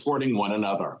supporting one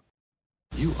another.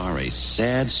 You are a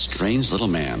sad, strange little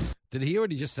man. Did he hear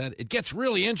what he just said? It gets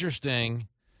really interesting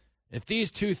if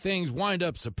these two things wind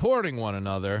up supporting one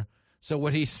another. So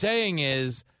what he's saying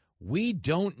is, we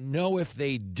don't know if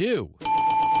they do,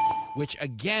 which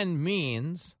again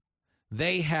means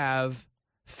they have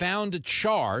found a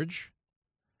charge,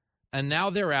 and now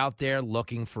they're out there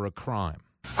looking for a crime.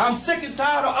 I'm sick and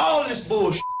tired of all this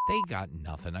bullshit. They got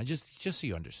nothing. Just so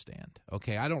you understand,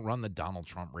 okay? I don't run the Donald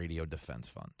Trump Radio Defense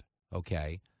Fund,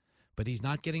 okay? But he's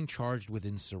not getting charged with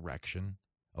insurrection,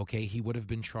 okay? He would have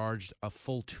been charged a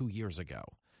full 2 years ago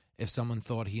if someone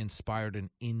thought he inspired an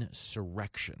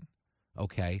insurrection,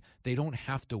 okay? They don't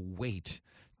have to wait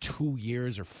 2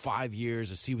 years or 5 years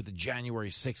to see what the January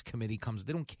 6th committee comes.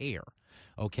 They don't care,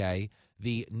 okay?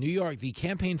 The the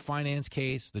campaign finance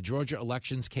case, the Georgia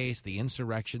elections case, the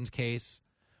insurrections case,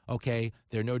 okay,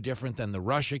 they're no different than the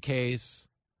Russia case,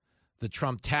 the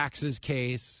Trump taxes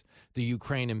case, the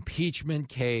Ukraine impeachment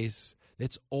case.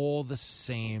 It's all the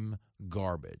same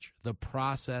garbage. The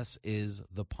process is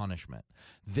the punishment.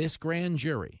 This grand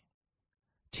jury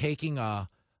taking a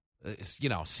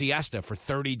siesta for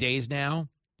 30 days now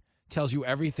tells you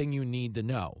everything you need to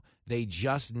know. They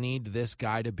just need this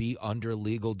guy to be under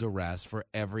legal duress for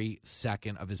every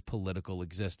second of his political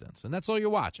existence. And that's all you're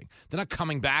watching. They're not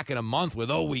coming back in a month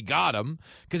with, oh, we got him.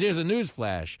 Because here's a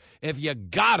newsflash. If you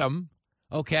got him,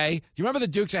 okay, do you remember the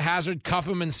Dukes of Hazzard, cuff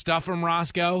him and stuff him,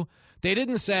 Roscoe? They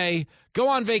didn't say, go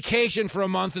on vacation for a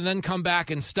month and then come back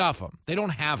and stuff him. They don't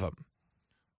have him.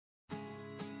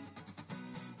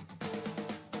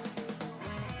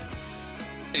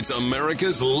 It's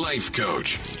America's Life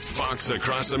Coach. Fox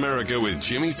Across America with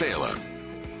Jimmy Fallon.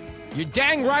 You're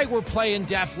dang right we're playing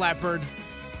Def Leppard,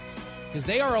 because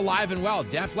they are alive and well.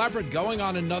 Def Leppard going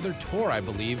on another tour, I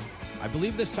believe. I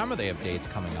believe this summer they have dates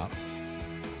coming up.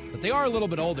 But they are a little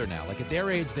bit older now. Like at their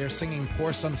age, they're singing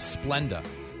Pour Some Splenda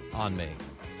on Me.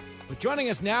 But joining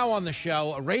us now on the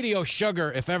show, a radio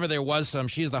sugar, if ever there was some.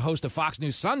 She is the host of Fox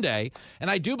News Sunday,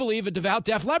 and I do believe a devout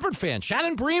Def Leppard fan.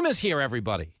 Shannon Bream is here,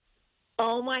 everybody.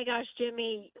 Oh, my gosh,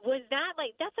 Jimmy.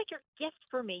 That's like your gift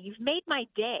for me. You've made my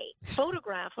day.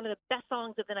 Photograph, one of the best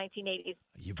songs of the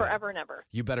 1980s, forever and ever.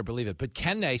 You better believe it. But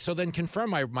can they? So then confirm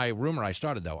my rumor I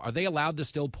started, though. Are they allowed to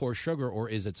still pour sugar, or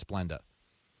is it Splenda?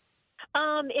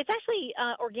 It's actually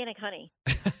organic honey.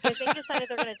 Because they decided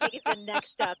they're going to take it to the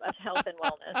next step of health and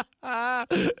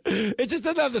wellness. It just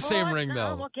doesn't have the same ring,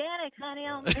 though. Organic honey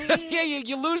on me. Yeah,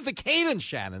 you lose the cadence,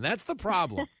 Shannon. That's the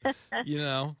problem. You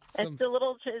know, it's a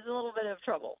little bit of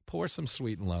trouble. Pour some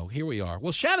sweet and low. Here we are.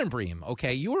 Well, Shannon Bream,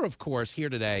 okay, you are, of course, here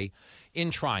today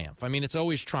in triumph. I mean, it's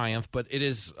always triumph, but it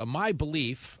is my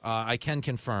belief, I can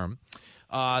confirm,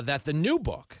 that the new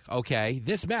book, okay,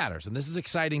 this matters, and this is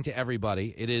exciting to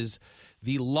everybody. It is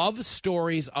The Love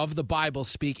Stories of the Bible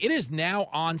Speak. It is now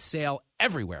on sale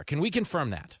everywhere. Can we confirm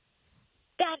that?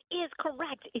 That is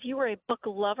correct. If you are a book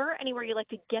lover, anywhere you like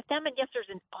to get them, and yes, there's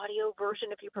an audio version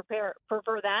if you prefer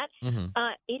that,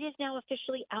 it is now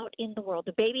officially out in the world.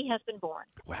 The baby has been born.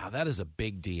 Wow, that is a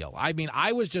big deal. I mean,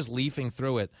 I was just leafing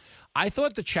through it. I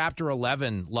thought the Chapter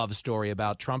 11 love story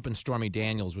about Trump and Stormy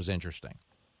Daniels was interesting.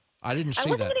 I didn't see that.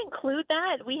 I wasn't going to include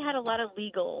that. We had a lot of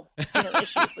legal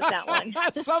issues with that one.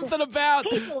 That's something about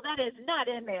people that is not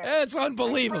in there. It's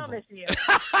unbelievable. I promise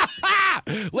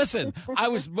you. Listen, I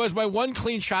was my one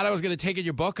clean shot I was going to take in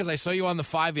your book because I saw you on the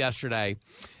 5 yesterday.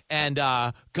 And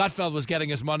Gutfeld was getting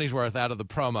his money's worth out of the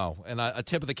promo. And a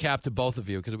tip of the cap to both of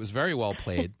you because it was very well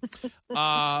played.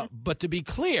 But to be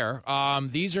clear,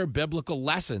 these are biblical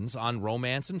lessons on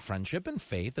romance and friendship and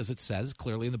faith, as it says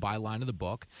clearly in the byline of the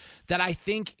book, that I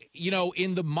think,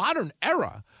 in the modern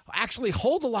era actually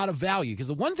hold a lot of value. Because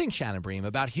the one thing, Shannon Bream,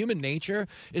 about human nature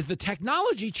is the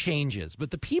technology changes,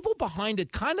 but the people behind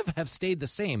it kind of have stayed the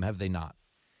same, have they not?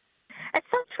 It's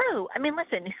so true. I mean,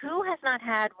 listen, who has not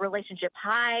had relationship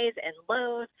highs and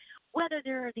lows, whether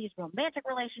there are these romantic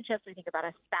relationships, we think about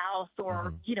a spouse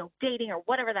or, dating or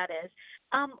whatever that is,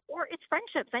 or it's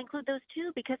friendships. I include those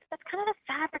too because that's kind of the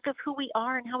fabric of who we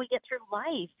are and how we get through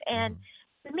life. And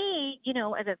to me,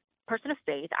 as a person of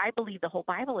faith, I believe the whole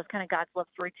Bible is kind of God's love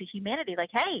story to humanity. Like,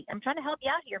 hey, I'm trying to help you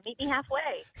out here. Meet me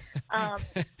halfway.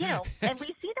 And we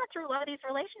see that through a lot of these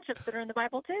relationships that are in the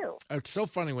Bible too. It's so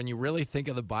funny when you really think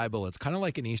of the Bible. It's kind of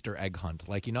like an Easter egg hunt.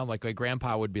 Like, like my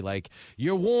grandpa would be like,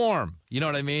 "You're warm." You know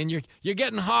what I mean? You're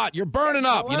getting hot. You're burning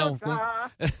up.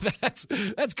 That's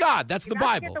God. That's the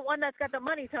Bible. Get the one that's got the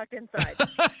money tucked inside.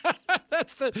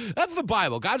 That's the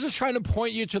Bible. God's just trying to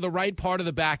point you to the right part of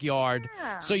the backyard,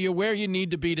 so you're where you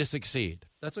need to be to succeed.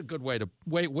 That's a good way to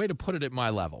put it at my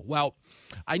level. Well,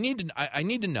 I need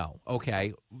to know.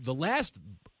 Okay, the last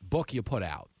book you put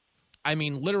out, I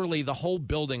mean, literally the whole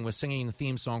building was singing the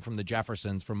theme song from the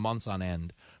Jeffersons for months on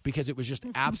end because it was just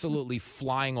absolutely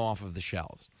flying off of the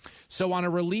shelves. So on a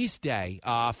release day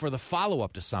for the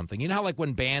follow-up to something, you know how like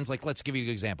when bands, like let's give you an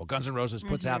example, Guns N' Roses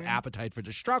puts out Appetite for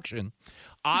Destruction.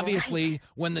 Obviously,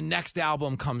 when the next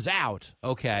album comes out,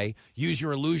 okay, Use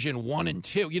Your Illusion 1 and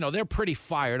 2, you know, they're pretty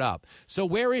fired up. So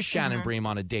where is Shannon Bream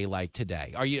on a day like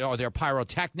today? Are there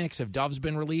pyrotechnics? Have doves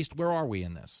been released? Where are we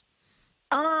in this?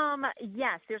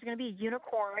 Yes, there's going to be a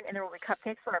unicorn, and there will be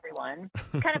cupcakes for everyone.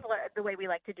 Kind of the way we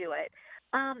like to do it.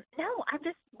 No, I'm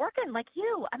just working like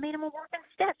you. I mean, I'm a working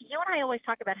stiff. You and I always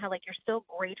talk about how, like, you're so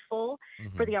grateful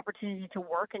for the opportunity to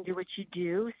work and do what you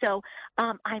do. So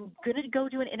I'm going to go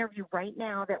do an interview right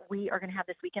now that we are going to have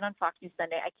this weekend on Fox News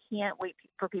Sunday. I can't wait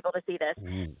for people to see this.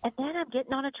 And then I'm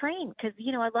getting on a train because,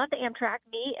 you know, I love the Amtrak.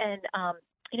 Me and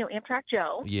Amtrak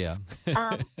Joe. Yeah.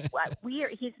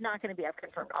 He's not going to be, I've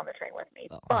confirmed, on the train with me.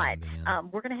 But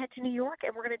we're going to head to New York,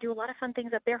 and we're going to do a lot of fun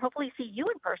things up there. Hopefully see you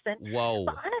in person. Whoa.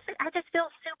 But honestly, I just feel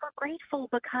super grateful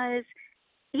because,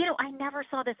 you know, I never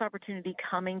saw this opportunity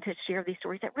coming to share these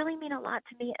stories that really mean a lot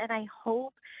to me, and I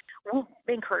hope will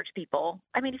encourage people.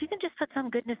 I mean, if you can just put some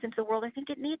goodness into the world, I think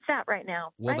it needs that right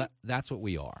now. Well, right? That's what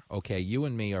we are. Okay, you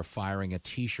and me are firing a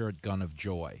T-shirt gun of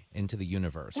joy into the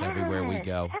universe everywhere we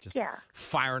go. Just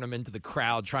firing them into the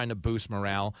crowd, trying to boost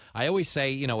morale. I always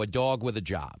say, you know, a dog with a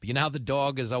job. You know how the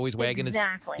dog is always wagging his...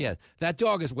 Yeah, that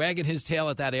dog is wagging his tail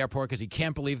at that airport because he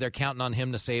can't believe they're counting on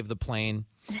him to save the plane.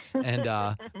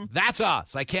 And that's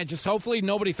us. I can't just, hopefully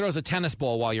nobody throws a tennis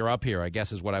ball while you're up here, I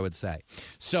guess is what I would say.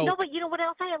 So no, but you know what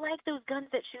else? I like those guns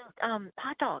that shoot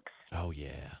hot dogs. Oh, yeah.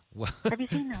 Well, have you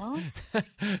seen those?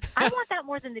 I want that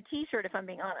more than the T-shirt, if I'm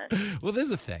being honest. Well, there's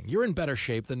the thing. You're in better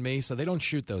shape than me, so they don't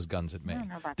shoot those guns at me. I don't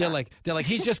know about they're that. like,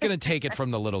 he's just going to take it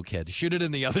from the little kid. Shoot it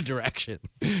in the other direction.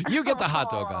 You get the hot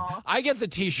dog gun. I get the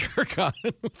T-shirt gun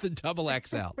with the double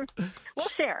XL. We'll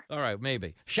share. All right,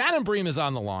 maybe. Shannon Bream is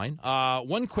on the line.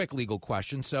 One quick legal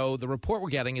question. So the report we're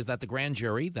getting is that the grand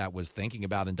jury that was thinking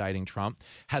about indicting Trump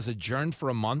has adjourned for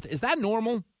a month. Is that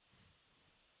normal?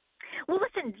 Well,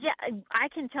 listen, yeah, I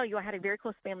can tell you I had a very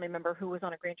close family member who was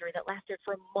on a grand jury that lasted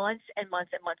for months and months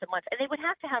and months and months. And they would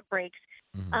have to have breaks,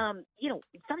 you know,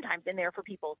 sometimes in there for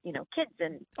people, you know, kids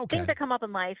and things that come up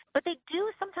in life. But they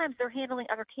do sometimes they're handling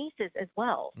other cases as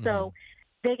well. So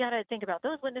they got to think about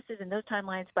those witnesses and those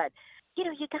timelines. But, you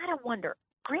know, you got to wonder.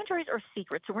 Grand juries are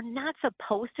secret, so we're not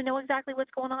supposed to know exactly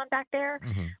what's going on back there.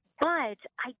 But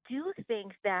I do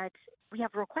think that we have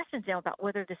real questions now about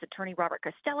whether this attorney, Robert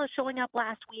Costello, showing up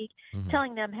last week,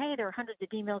 telling them, hey, there are hundreds of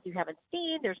emails you haven't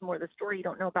seen. There's more of the story you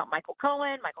don't know about Michael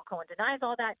Cohen. Michael Cohen denies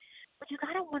all that. But you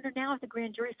got to wonder now if the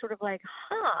grand jury is sort of like,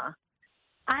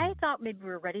 I thought maybe we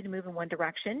were ready to move in one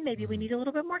direction. Maybe we need a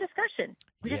little bit more discussion.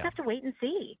 We just have to wait and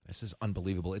see. This is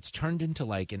unbelievable. It's turned into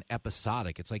like an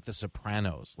episodic. It's like The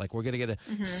Sopranos. Like we're going to get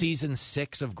a season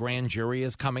 6 of Grand Jury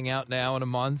is coming out now in a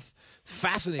month.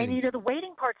 Fascinating. And, you know, the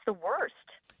waiting part's the worst.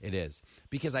 It is.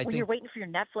 Because I when think you're waiting for your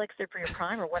Netflix or for your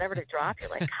Prime or whatever to drop, you're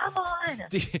like, come on.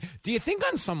 Do you think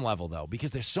on some level, though,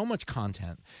 because there's so much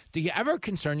content, do you ever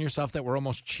concern yourself that we're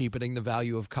almost cheapening the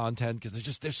value of content?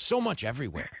 Because there's so much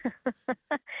everywhere.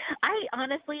 I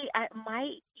honestly, my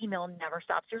email never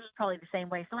stops. Yours is probably the same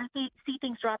way. So I see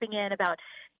things dropping in about,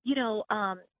 you know,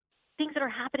 things that are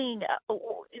happening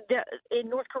in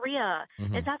North Korea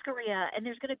and South Korea, and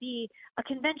there's going to be a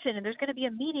convention, and there's going to be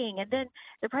a meeting, and then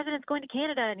the president's going to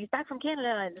Canada, and he's back from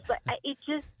Canada, and it's like, it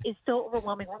just is so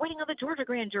overwhelming. We're waiting on the Georgia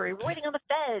grand jury. We're waiting on the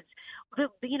feds.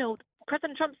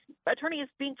 President Trump's attorney is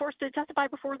being forced to testify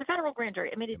before the federal grand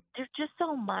jury. I mean, there's just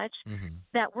so much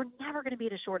that we're never going to be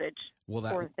at a shortage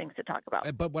for things to talk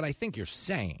about. But what I think you're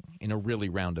saying in a really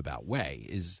roundabout way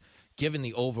is, given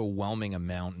the overwhelming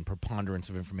amount and preponderance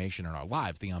of information in our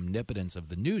lives, the omnipotence of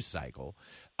the news cycle,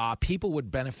 people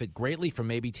would benefit greatly from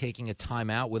maybe taking a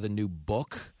time out with a new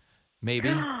book. Maybe.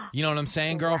 You know what I'm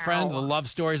saying, girlfriend? The love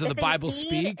stories of the Bible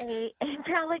speak. A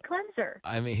palate cleanser.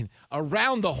 I mean,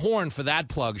 around the horn for that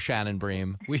plug, Shannon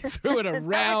Bream. We threw it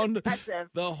around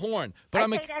the horn. But I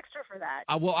paid extra for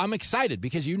that. Well, I'm excited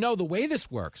because, you know, the way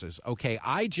this works is, okay,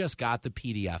 I just got the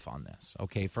PDF on this,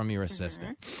 okay, from your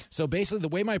assistant. So basically the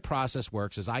way my process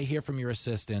works is I hear from your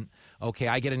assistant, okay,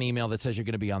 I get an email that says you're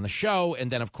going to be on the show,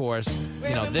 and then, of course,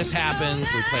 you know, this happens.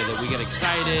 We play that. We get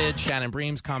excited. Shannon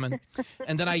Bream's coming.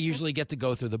 And then I usually get to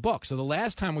go through the book. So the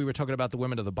last time we were talking about the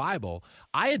women of the Bible,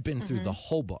 I had been through the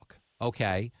whole book.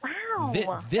 Okay.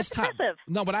 Wow. This time, impressive.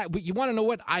 no, but you want to know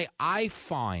what I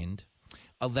find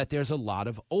that there's a lot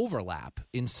of overlap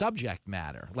in subject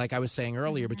matter, like I was saying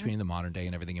earlier, between the modern day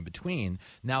and everything in between.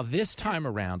 Now, this time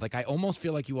around, like, I almost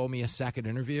feel like you owe me a second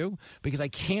interview, because I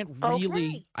can't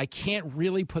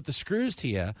really put the screws to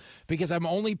you, because I'm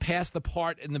only past the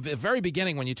part in the very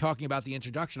beginning when you're talking about the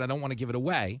introduction. I don't want to give it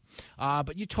away,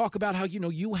 but you talk about how,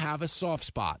 you have a soft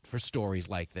spot for stories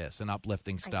like this and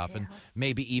uplifting stuff, and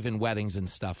maybe even weddings and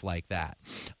stuff like that.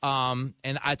 And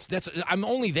I'm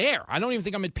only there. I don't even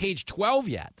think I'm at page 12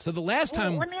 yet. So the last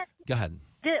time, go ahead.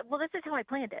 Well, this is how I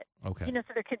planned it. Okay. So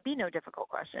there could be no difficult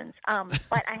questions.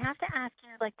 But I have to ask you,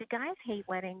 like, do guys hate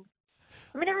weddings?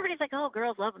 I mean, everybody's like, oh,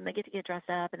 girls love them. They get to get dressed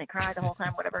up and they cry the whole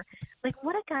time, whatever. Like,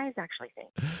 what do guys actually think?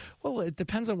 Well, it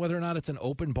depends on whether or not it's an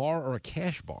open bar or a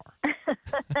cash bar.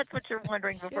 That's what you're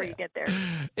wondering before you get there.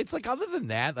 It's like, other than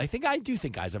that, I do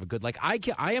think guys have a good, like, I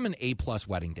am an A+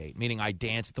 wedding date, meaning I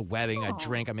dance at the wedding, I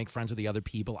drink, I make friends with the other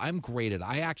people. I'm great at it.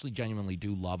 I actually genuinely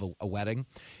do love a wedding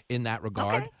in that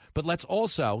regard. Okay. But let's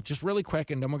also, just really quick,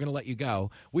 and then we're going to let you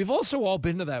go. We've also all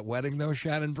been to that wedding, though,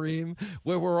 Shannon Bream,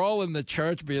 where we're all in the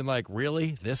church being like,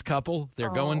 really? This couple? They're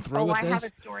going through with this? I have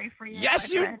a story for you. Yes,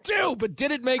 you do. But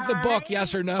did it make the book,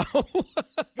 yes or no? Did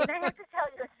I have to tell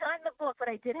you, it's not in the book, but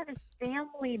I did have a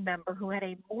family member who had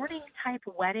a morning-type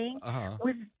wedding,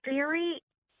 was very...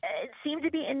 It seemed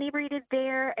to be inebriated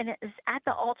there, and it was at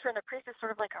the altar, and the priest is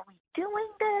sort of like, are we doing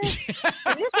this?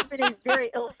 And this has been a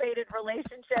very ill-fated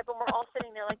relationship, and we're all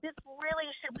sitting there like, this really,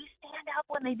 should we stand up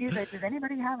when they do this? Does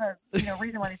anybody have a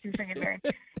reason why these two should get married?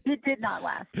 It did not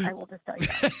last, I will just tell you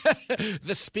that.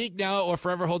 The speak now or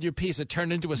forever hold your peace. It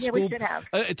turned into a school. We should have.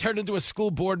 It turned into a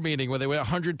school board meeting where there were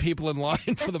 100 people in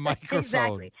line for the microphone.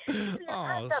 Exactly. We're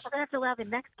going to have to allow the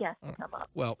next guest to come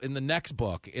up. Well, in the next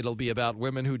book, it'll be about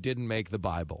women who didn't make the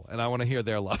Bible, and I want to hear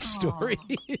their love stories.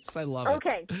 I love it.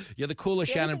 Okay. You're the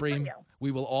coolest, Shannon Bream.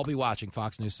 We will all be watching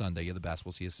Fox News Sunday. You're the best.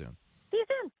 We'll see you soon. See you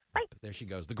soon. Bye. There she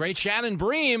goes. The great Shannon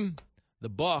Bream. The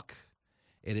book.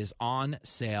 It is on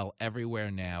sale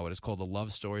everywhere now. It is called The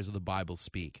Love Stories of the Bible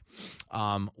Speak.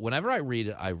 Whenever I read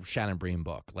a Shannon Bream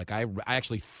book, like I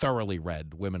actually thoroughly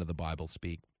read Women of the Bible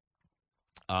Speak,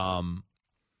 I'm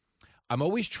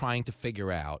always trying to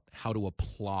figure out how to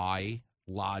apply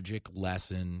logic,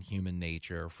 lesson, human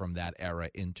nature from that era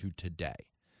into today.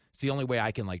 It's the only way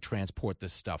I can, like, transport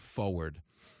this stuff forward,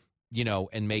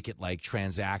 and make it, like,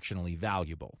 transactionally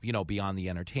valuable, beyond the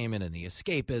entertainment and the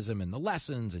escapism and the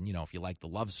lessons. And, if you like the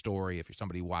love story, if you're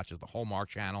somebody who watches the Hallmark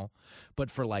Channel. But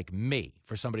for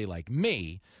somebody like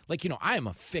me, like, I am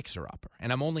a fixer-upper.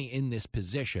 And I'm only in this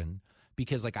position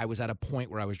because, like, I was at a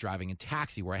point where I was driving a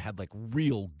taxi where I had, like,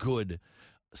 real good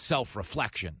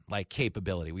self-reflection, like,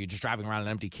 capability, where you're just driving around an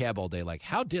empty cab all day, like,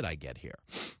 how did I get here?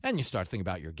 And you start thinking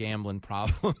about your gambling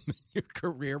problem, your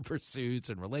career pursuits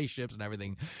and relationships and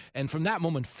everything. And from that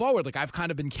moment forward, like, I've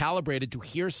kind of been calibrated to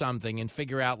hear something and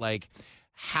figure out, like,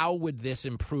 how would this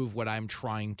improve what I'm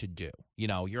trying to do?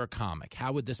 You're a comic.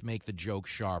 How would this make the joke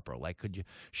sharper? Like,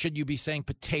 should you be saying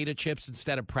potato chips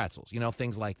instead of pretzels?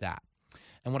 Things like that.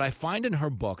 And what I find in her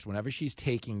books, whenever she's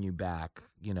taking you back,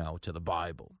 to the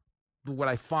Bible, what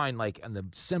I find, like, in the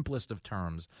simplest of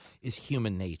terms, is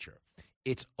human nature.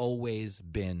 It's always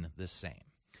been the same.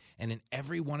 And in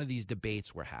every one of these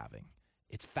debates we're having,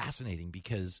 it's fascinating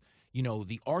because,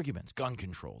 the arguments, gun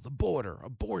control, the border,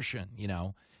 abortion,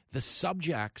 the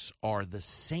subjects are the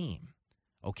same.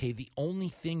 Okay, the only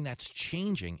thing that's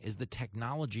changing is the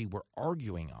technology we're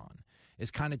arguing on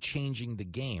is kind of changing the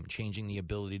game, changing the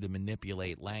ability to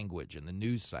manipulate language and the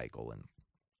news cycle and,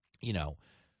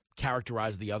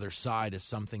 characterize the other side as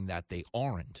something that they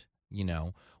aren't.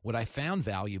 What I found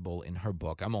valuable in her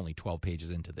book, I'm only 12 pages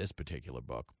into this particular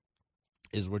book,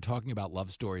 is we're talking about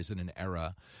love stories in an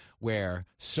era where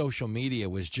social media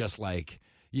was just like,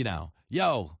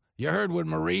 yo, you heard what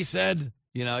Marie said?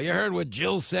 You heard what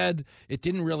Jill said? It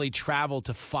didn't really travel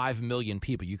to 5 million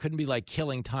people. You couldn't be, like,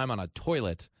 killing time on a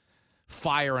toilet,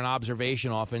 fire an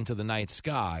observation off into the night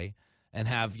sky, and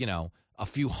have, a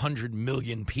few 100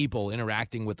 million people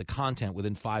interacting with the content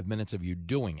within 5 minutes of you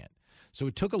doing it. So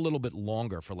it took a little bit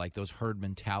longer for, like, those herd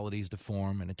mentalities to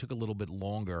form, and it took a little bit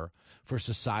longer for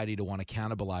society to want to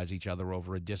cannibalize each other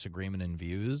over a disagreement in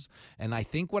views. And I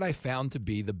think what I found to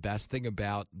be the best thing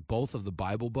about both of the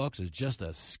Bible books is just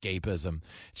escapism.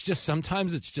 It's just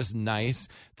sometimes it's just nice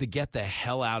to get the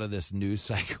hell out of this news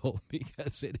cycle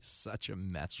because it is such a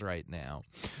mess right now.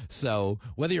 So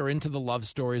whether you're into the love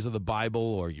stories of the Bible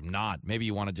or you're not, maybe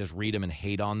you want to just read them and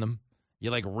hate on them.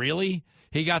 You're like, really?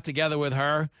 He got together with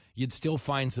her? You'd still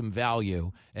find some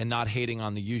value and not hating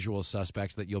on the usual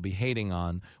suspects that you'll be hating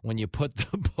on when you put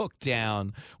the book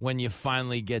down, when you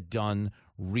finally get done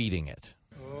reading it.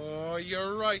 Oh,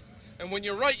 you're right. And when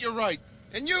you're right, you're right.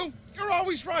 And you're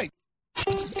always right.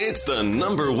 It's the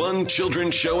 #1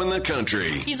 children's show in the country.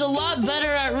 He's a lot better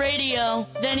at radio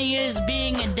than he is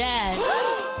being a dad.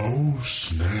 Oh,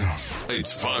 snap.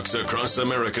 It's Fox Across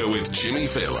America with Jimmy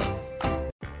Fallon.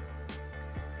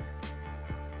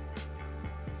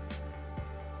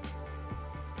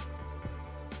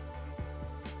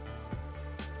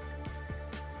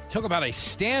 Talk about a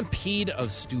stampede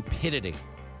of stupidity.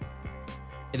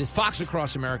 It is Fox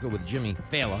Across America with Jimmy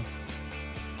Fallon,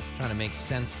 trying to make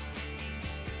sense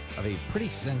of a pretty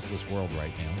senseless world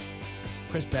right now.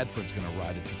 Chris Bedford's going to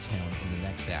ride into town in the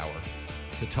next hour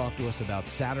to talk to us about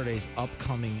Saturday's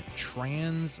upcoming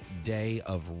Trans Day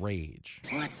of Rage.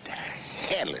 What the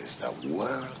hell is the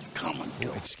world coming to?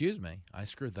 Oh, excuse me, I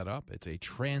screwed that up. It's a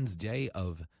Trans Day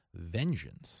of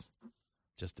Vengeance.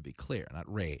 Just to be clear,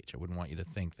 not rage. I wouldn't want you to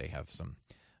think they have some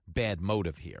bad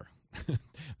motive here.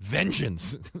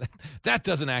 Vengeance. That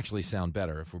doesn't actually sound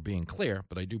better if we're being clear,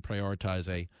 but I do prioritize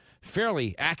a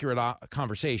fairly accurate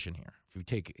conversation here. If you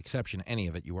take exception to any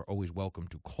of it, you are always welcome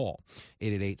to call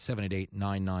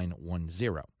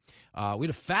 888-788-9910. We had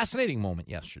a fascinating moment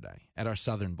yesterday at our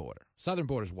southern border. Southern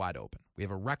border is wide open. We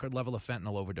have a record level of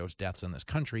fentanyl overdose deaths in this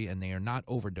country, and they are not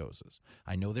overdoses.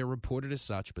 I know they're reported as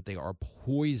such, but they are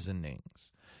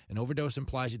poisonings. An overdose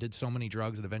implies you did so many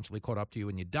drugs that eventually caught up to you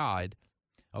and you died.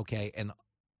 Okay, and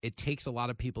it takes a lot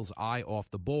of people's eye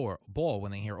off the ball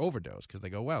when they hear overdose because they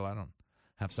go, well, I don't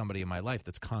have somebody in my life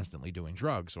that's constantly doing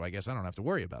drugs, so I guess I don't have to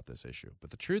worry about this issue. But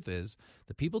the truth is,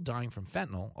 the people dying from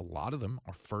fentanyl, a lot of them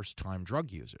are first-time drug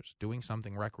users, doing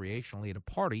something recreationally at a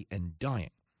party and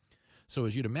dying. So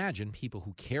as you'd imagine, people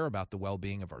who care about the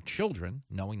well-being of our children,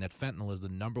 knowing that fentanyl is the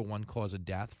 #1 cause of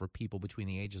death for people between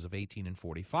the ages of 18 and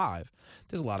 45,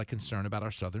 there's a lot of concern about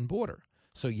our southern border.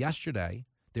 So yesterday,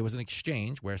 there was an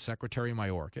exchange where Secretary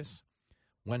Mayorkas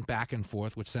went back and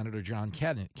forth with Senator John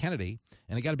Kennedy,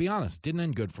 and I got to be honest, didn't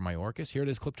end good for Mayorkas. Here it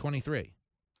is, clip 23.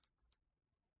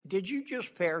 Did you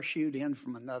just parachute in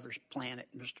from another planet,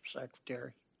 Mr.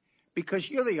 Secretary? Because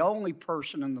you're the only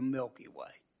person in the Milky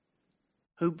Way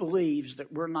who believes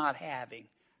that we're not having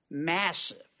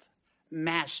massive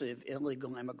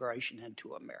illegal immigration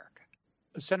into America.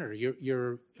 Senator,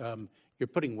 you're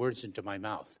putting words into my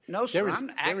mouth. No, sir,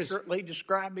 I'm accurately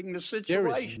describing the situation.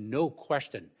 There is no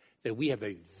question that we have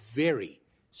a very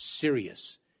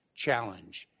serious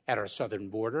challenge at our southern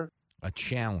border. A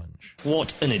challenge.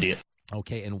 What an idiot.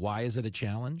 Okay, and why is it a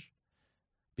challenge?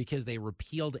 Because they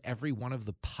repealed every one of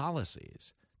the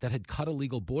policies that had cut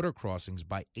illegal border crossings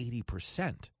by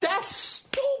 80%. That's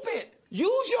stupid.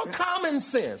 Use your common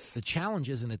sense. The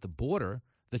challenge isn't at the border.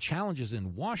 The challenge is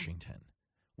in Washington,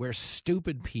 where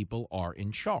stupid people are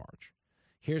in charge.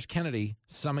 Here's Kennedy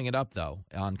summing it up, though,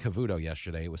 on Cavuto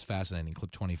yesterday. It was fascinating.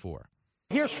 Clip 24.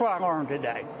 Here's what I learned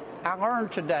today. I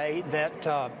learned today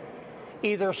that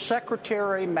either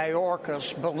Secretary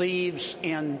Mayorkas believes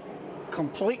in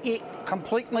completely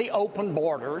open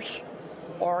borders,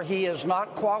 or he is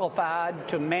not qualified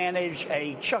to manage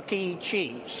a Chuck E.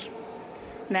 Cheese.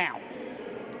 Now,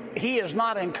 he is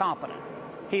not incompetent.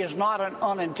 He is not an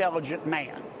unintelligent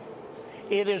man.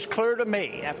 It is clear to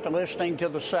me, after listening to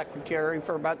the Secretary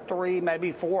for about 3,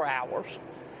 maybe 4 hours,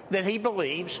 that he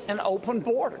believes in open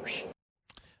borders.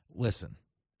 Listen,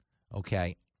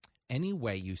 okay, any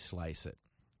way you slice it,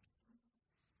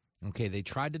 okay, they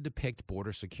tried to depict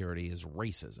border security as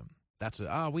racism. That's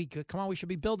we should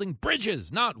be building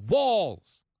bridges, not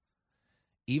walls.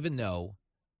 Even though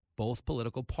both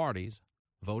political parties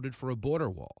voted for a border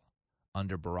wall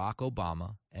under Barack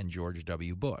Obama and George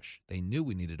W. Bush. They knew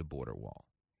we needed a border wall,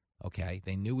 okay?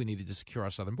 They knew we needed to secure our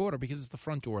southern border because it's the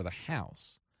front door of the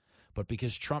house. But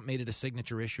because Trump made it a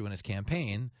signature issue in his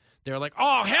campaign, they're like,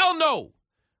 oh, hell no! What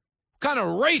kind of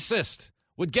racist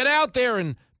would get out there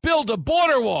and build a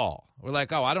border wall? We're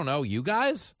like, oh, I don't know, you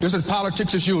guys? This is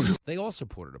politics as usual. They all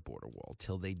supported a border wall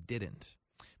till they didn't.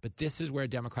 But this is where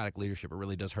Democratic leadership, it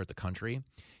really does hurt the country,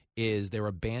 is they're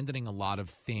abandoning a lot of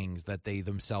things that they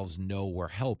themselves know were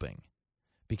helping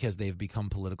because they've become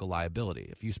political liability.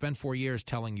 If you spend 4 years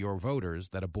telling your voters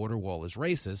that a border wall is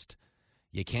racist,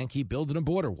 you can't keep building a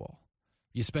border wall.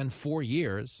 You spend 4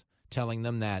 years telling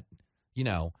them that, you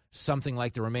know, something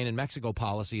like the Remain in Mexico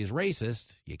policy is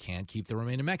racist, you can't keep the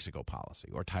Remain in Mexico policy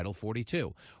or Title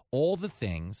 42. All the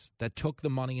things that took the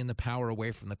money and the power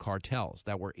away from the cartels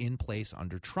that were in place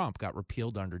under Trump got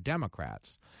repealed under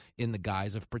Democrats in the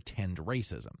guise of pretend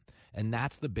racism. And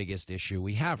that's the biggest issue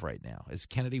we have right now. As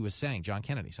Kennedy was saying, John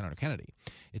Kennedy, Senator Kennedy,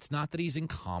 it's not that he's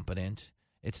incompetent.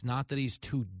 It's not that he's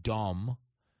too dumb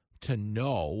to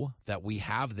know that we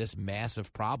have this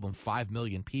massive problem. 5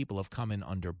 million people have come in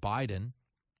under Biden.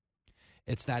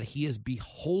 It's that he is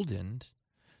beholden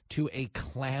to a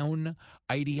clown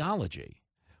ideology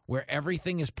where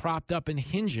everything is propped up and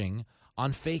hinging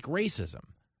on fake racism.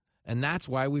 And that's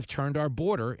why we've turned our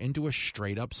border into a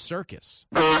straight-up circus.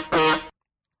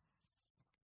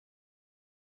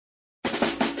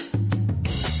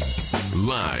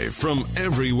 Live from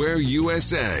everywhere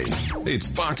USA, it's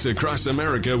Fox Across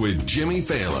America with Jimmy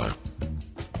Fallon.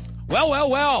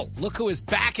 Well, look who is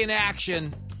back in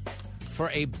action for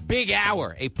a big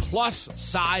hour, a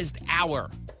plus-sized hour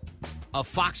of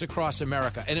Fox Across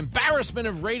America. An embarrassment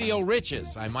of radio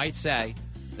riches, I might say.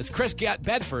 As Chris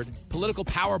Bedford, political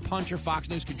power puncher, Fox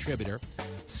News contributor,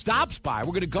 stops by. We're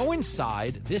going to go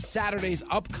inside this Saturday's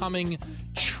upcoming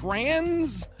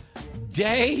Trans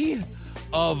Day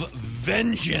of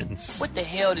Vengeance. What the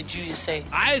hell did you just say?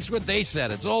 That's what they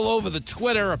said. It's all over the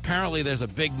Twitter. Apparently there's a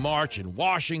big march in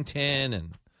Washington,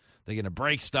 and they're going to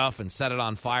break stuff and set it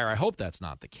on fire. I hope that's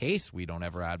not the case. We don't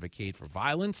ever advocate for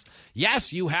violence.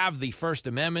 Yes, you have the First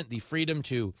Amendment, the freedom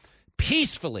to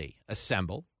peacefully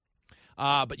assemble.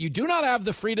 But you do not have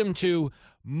the freedom to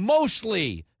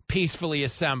mostly peacefully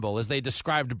assemble, as they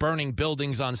described burning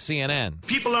buildings on CNN.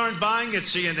 People aren't buying at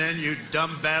CNN, you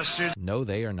dumb bastard. No,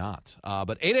 they are not.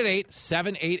 But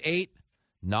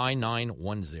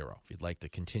 888-788-9910 if you'd like to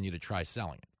continue to try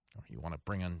selling it, or you want to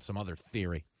bring in some other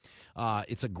theory.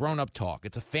 It's a grown-up talk.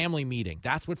 It's a family meeting.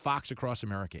 That's what Fox Across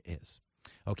America is.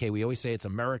 Okay, we always say it's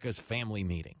America's family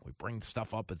meeting. We bring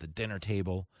stuff up at the dinner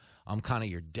table. I'm kind of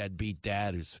your deadbeat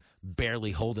dad who's barely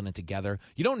holding it together.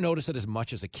 You don't notice it as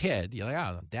much as a kid. You're like,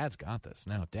 oh, Dad's got this.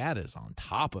 Now Dad is on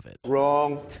top of it.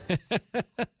 Wrong.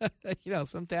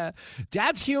 Some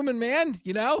Dad's human, man.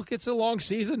 It's a long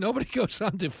season. Nobody goes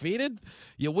undefeated.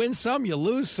 You win some, you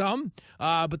lose some.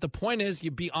 But the point is, you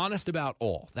be honest about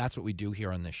all. That's what we do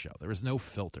here on this show. There is no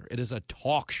filter. It is a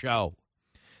talk show.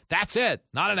 That's it.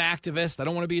 Not an activist. I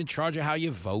don't want to be in charge of how you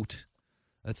vote.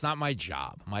 That's not my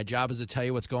job. My job is to tell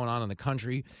you what's going on in the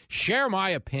country, share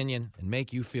my opinion, and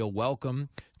make you feel welcome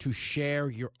to share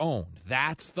your own.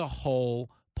 That's the whole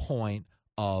point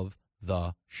of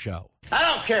the show. I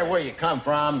don't care where you come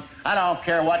from. I don't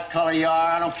care what color you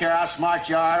are. I don't care how smart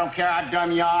you are. I don't care how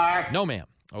dumb you are. No, ma'am.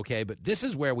 Okay, but this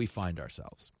is where we find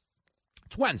ourselves.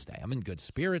 It's Wednesday. I'm in good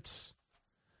spirits.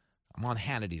 I'm on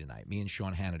Hannity tonight. Me and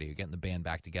Sean Hannity are getting the band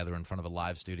back together in front of a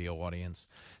live studio audience.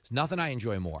 It's nothing I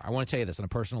enjoy more. I want to tell you this on a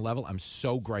personal level. I'm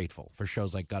so grateful for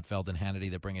shows like Gutfeld and Hannity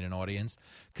that bring in an audience,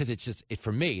 because it's just,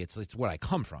 for me, it's what I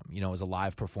come from, as a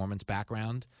live performance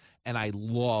background. And I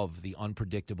love the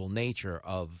unpredictable nature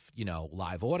of,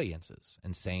 live audiences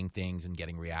and saying things and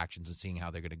getting reactions and seeing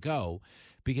how they're going to go.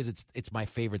 Because it's my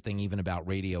favorite thing even about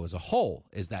radio as a whole,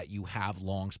 is that you have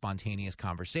long, spontaneous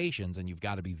conversations, and you've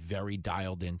got to be very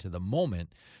dialed into the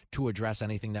moment to address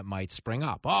anything that might spring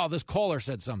up. Oh, this caller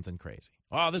said something crazy.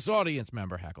 Oh, this audience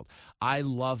member heckled. I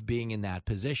love being in that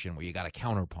position where you got a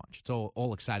counterpunch. It's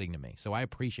all exciting to me. So I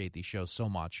appreciate these shows so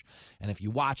much. And if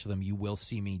you watch them, you will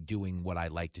see me doing what I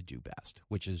like to do best,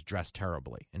 which is dress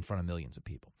terribly in front of millions of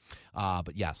people.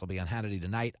 But yes, I'll be on Hannity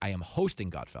tonight. I am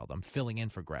hosting Gutfeld. I'm filling in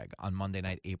for Greg on Monday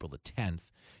night, April the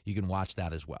 10th. You can watch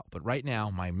that as well. But right now,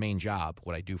 my main job,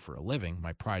 what I do for a living,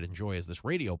 my pride and joy, is this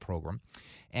radio program.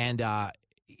 And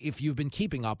if you've been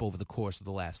keeping up over the course of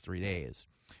the last 3 days,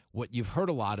 what you've heard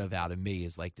a lot of out of me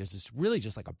is there's this really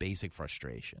just a basic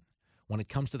frustration when it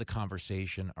comes to the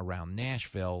conversation around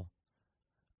Nashville,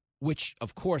 which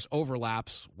of course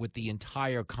overlaps with the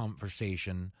entire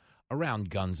conversation around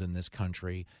guns in this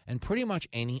country and pretty much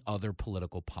any other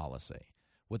political policy.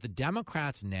 What the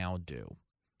Democrats now do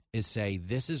is say,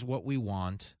 this is what we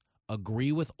want,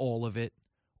 agree with all of it,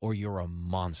 or you're a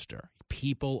monster.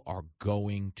 People are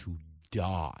going to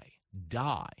die.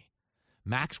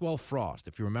 Maxwell Frost,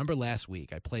 if you remember last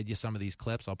week, I played you some of these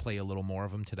clips. I'll play you a little more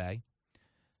of them today.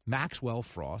 Maxwell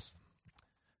Frost,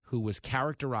 who was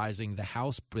characterizing the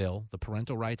House bill, the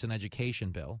Parental Rights and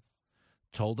Education bill,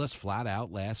 told us flat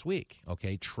out last week,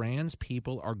 okay, trans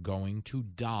people are going to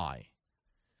die.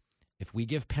 If we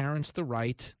give parents the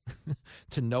right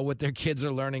to know what their kids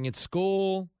are learning at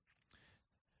school,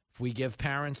 if we give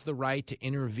parents the right to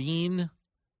intervene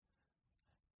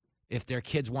if their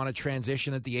kids want to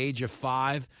transition at the age of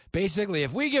 5. Basically,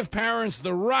 if we give parents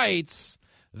the rights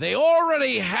they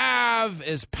already have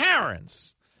as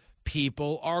parents,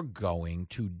 people are going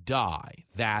to die.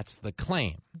 That's the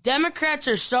claim. Democrats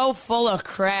are so full of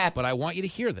crap. But I want you to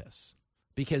hear this,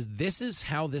 because this is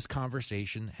how this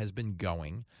conversation has been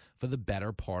going for the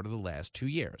better part of the last 2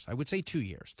 years. I would say 2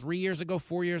 years. 3 years ago,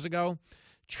 4 years ago,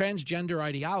 transgender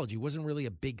ideology wasn't really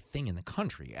a big thing in the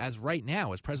country. As right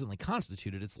now, as presently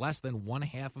constituted, it's less than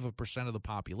 0.5% of the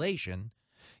population,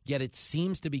 Yet it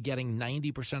seems to be getting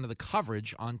 90% of the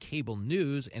coverage on cable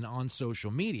news and on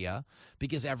social media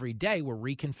because every day we're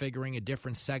reconfiguring a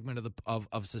different segment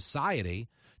of society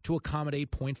to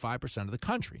accommodate 0.5% of the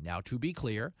country. Now, to be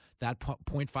clear, that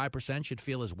 0.5% should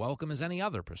feel as welcome as any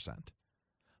other percent.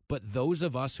 But those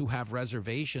of us who have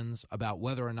reservations about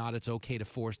whether or not it's okay to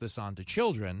force this onto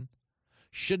children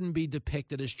shouldn't be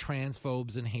depicted as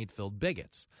transphobes and hate-filled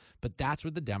bigots. But that's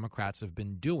what the Democrats have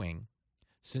been doing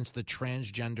since the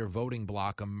transgender voting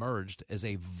bloc emerged as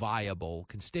a viable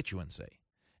constituency,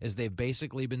 is they've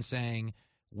basically been saying,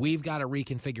 we've got to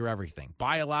reconfigure everything.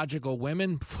 Biological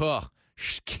women,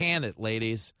 can it,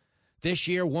 ladies. This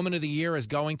year, Woman of the Year is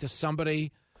going to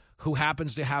somebody who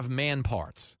happens to have man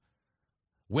parts.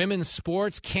 Women's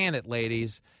sports, can it,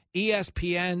 ladies.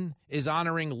 ESPN is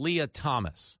honoring Leah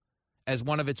Thomas as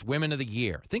one of its Women of the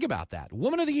Year. Think about that.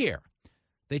 Woman of the Year.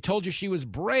 They told you she was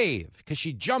brave because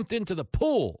she jumped into the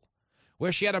pool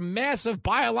where she had a massive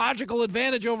biological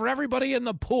advantage over everybody in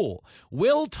the pool.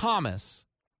 Will Thomas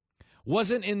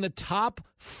wasn't in the top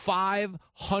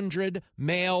 500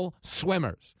 male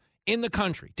swimmers in the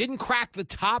country. Didn't crack the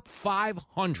top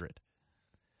 500.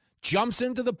 Jumps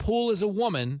into the pool as a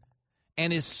woman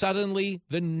and is suddenly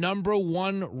the number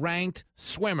one ranked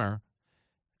swimmer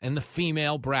in the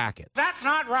female bracket. That's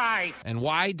not right. And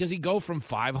why does he go from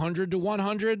 500 to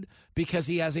 100? Because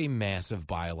he has a massive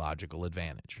biological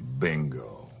advantage.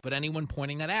 Bingo. But anyone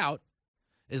pointing that out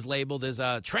is labeled as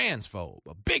a transphobe,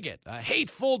 a bigot, a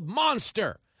hateful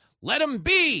monster. Let him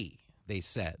be, they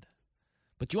said.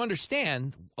 But you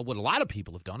understand what a lot of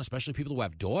people have done, especially people who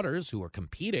have daughters who are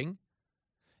competing,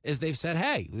 is they've said,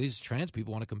 hey, these trans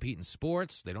people want to compete in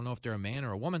sports. They don't know if they're a man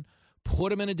or a woman. Put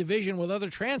them in a division with other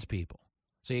trans people.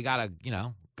 So you got a,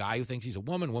 guy who thinks he's a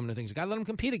woman who thinks he's a guy, let them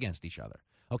compete against each other.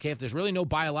 Okay, if there's really no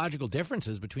biological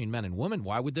differences between men and women,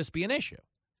 why would this be an issue?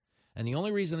 And the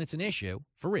only reason it's an issue,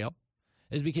 for real,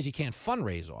 is because you can't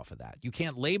fundraise off of that. You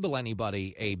can't label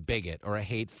anybody a bigot or a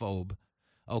hate-phobe,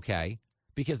 okay,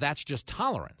 because that's just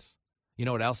tolerance. You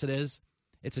know what else it is?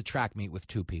 It's a track meet with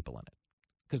two people in it.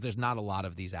 Because there's not a lot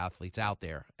of these athletes out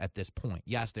there at this point.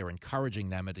 Yes, they're encouraging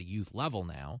them at a youth level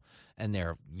now, and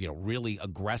they're really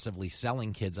aggressively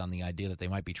selling kids on the idea that they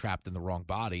might be trapped in the wrong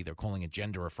body. They're calling it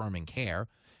gender-affirming care.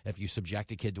 If you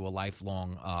subject a kid to a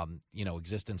lifelong,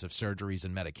 existence of surgeries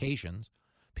and medications,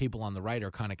 people on the right are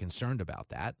kind of concerned about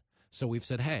that. So we've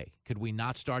said, hey, could we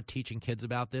not start teaching kids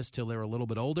about this till they're a little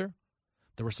bit older?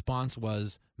 The response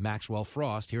was Maxwell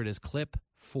Frost. Here it is, clip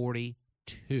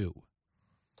 42.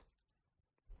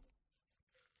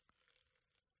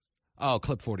 Oh,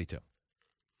 clip 42.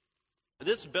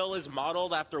 This bill is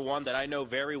modeled after one that I know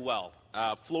very well,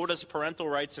 Florida's parental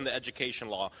rights in the education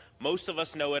law. Most of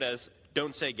us know it as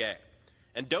Don't Say Gay.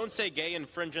 And Don't Say Gay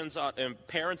infringes on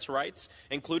parents' rights,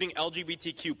 including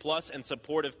LGBTQ+ and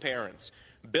supportive parents.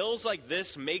 Bills like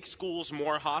this make schools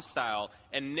more hostile,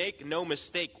 and make no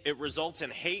mistake, it results in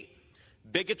hate,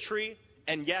 bigotry,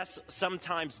 and yes,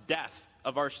 sometimes death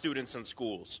of our students in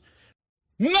schools.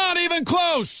 Not even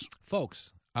close!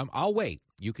 Folks, I'll wait.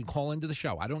 You can call into the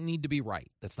show. I don't need to be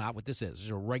right. That's not what this is. This is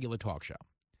a regular talk show.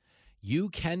 You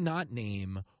cannot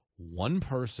name one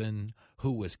person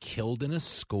who was killed in a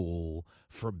school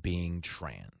for being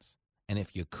trans. And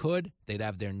if you could, they'd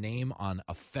have their name on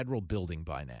a federal building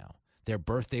by now. Their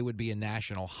birthday would be a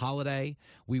national holiday.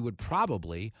 We would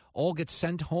probably all get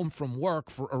sent home from work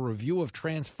for a review of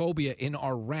transphobia in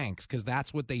our ranks, because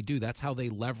that's what they do. That's how they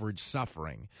leverage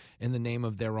suffering in the name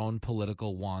of their own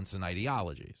political wants and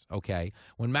ideologies, okay?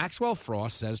 When Maxwell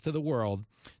Frost says to the world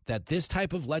that this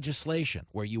type of legislation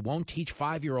where you won't teach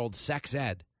 5-year-olds sex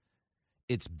ed,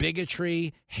 it's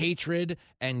bigotry, hatred,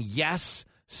 and yes,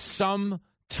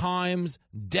 sometimes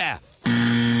death.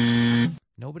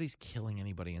 Nobody's killing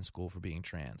anybody in school for being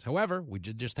trans. However, we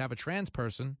did just have a trans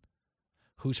person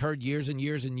who's heard years and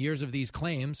years and years of these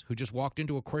claims, who just walked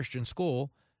into a Christian school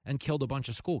and killed a bunch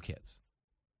of school kids.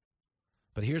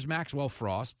 But here's Maxwell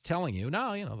Frost telling you,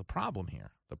 no, the problem here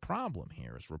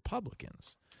is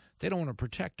Republicans. They don't want to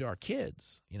protect our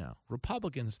kids.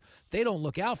 Republicans, they don't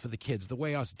look out for the kids the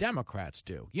way us Democrats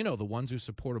do. The ones who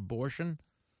support abortion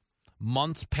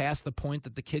months past the point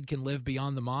that the kid can live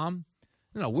beyond the mom.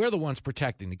 We're the ones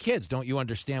protecting the kids. Don't you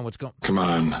understand what's going on? Come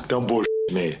on, don't bullshit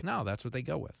me. No, that's what they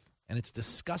go with. And it's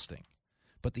disgusting.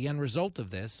 But the end result of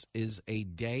this is a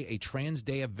trans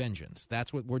day of vengeance.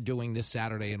 That's what we're doing this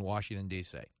Saturday in Washington,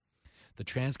 D.C. The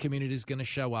trans community is going to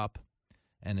show up,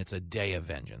 and it's a day of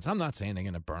vengeance. I'm not saying they're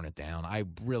going to burn it down. I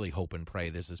really hope and pray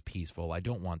this is peaceful. I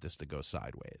don't want this to go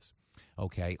sideways,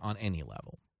 okay, on any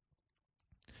level.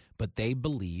 But they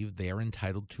believe they're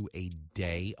entitled to a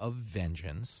day of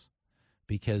vengeance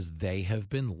because they have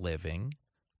been living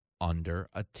under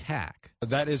attack.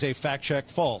 That is a fact check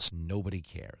false. Nobody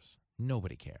cares.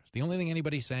 Nobody cares. The only thing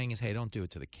anybody's saying is, hey, don't do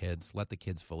it to the kids. Let the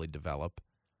kids fully develop.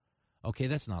 Okay,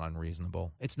 that's not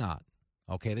unreasonable. It's not.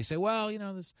 Okay, they say, well,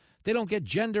 they don't get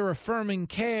gender-affirming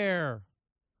care.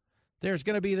 There's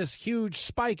going to be this huge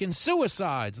spike in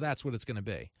suicides. That's what it's going to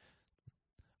be.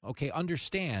 Okay,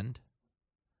 understand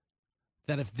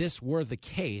that if this were the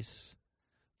case,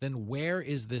 then where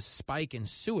is this spike in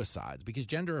suicides? Because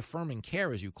gender-affirming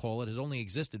care, as you call it, has only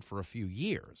existed for a few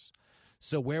years.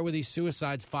 So where were these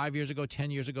suicides 5 years ago,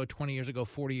 10 years ago, 20 years ago,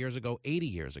 40 years ago, 80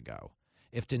 years ago?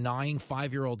 If denying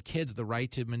 5-year-old kids the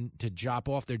right to chop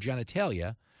off their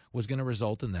genitalia was going to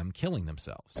result in them killing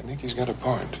themselves. I think he's got a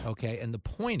point. Okay, and the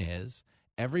point is,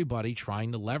 everybody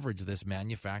trying to leverage this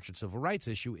manufactured civil rights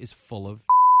issue is full of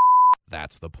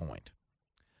That's the point.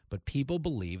 But people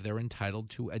believe they're entitled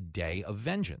to a day of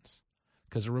vengeance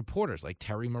because of reporters like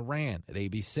Terry Moran at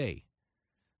ABC.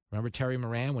 Remember Terry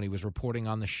Moran when he was reporting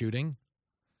on the shooting?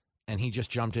 And he just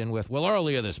jumped in with, well,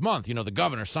 earlier this month, the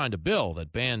governor signed a bill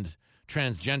that banned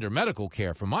transgender medical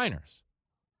care for minors.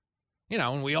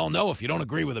 And we all know if you don't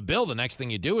agree with a bill, the next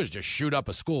thing you do is just shoot up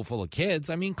a school full of kids.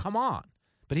 I mean, come on.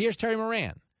 But here's Terry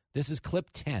Moran. This is clip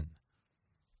 10.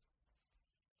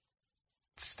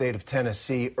 State of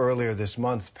Tennessee earlier this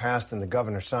month passed and the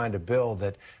governor signed a bill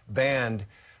that banned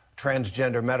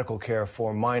transgender medical care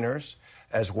for minors,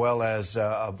 as well as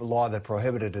a law that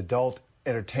prohibited adult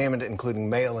entertainment, including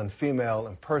male and female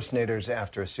impersonators,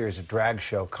 after a series of drag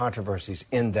show controversies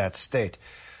in that state.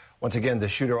 Once again, the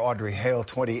shooter, Audrey Hale,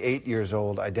 28 years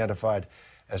old, identified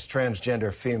as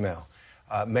transgender female.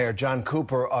 Mayor John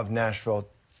Cooper of Nashville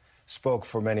spoke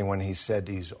for many when he said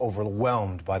he's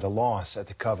overwhelmed by the loss at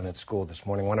the Covenant School this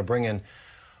morning. I want to bring in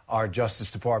our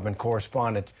Justice Department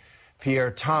correspondent,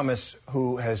 Pierre Thomas,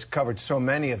 who has covered so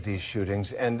many of these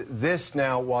shootings. And this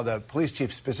now, while the police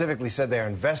chief specifically said they're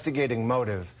investigating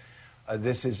motive,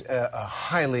 this is a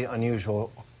highly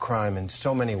unusual crime in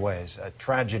so many ways, a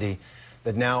tragedy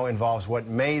that now involves what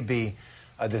may be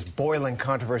this boiling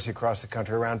controversy across the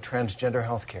country around transgender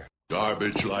health care.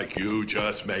 Garbage like you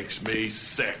just makes me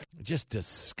sick. Just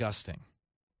disgusting.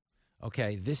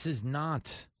 Okay, this is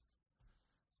not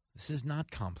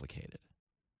complicated.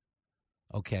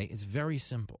 Okay, it's very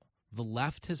simple. The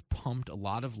left has pumped a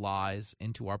lot of lies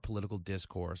into our political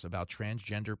discourse about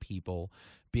transgender people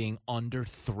being under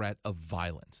threat of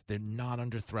violence. They're not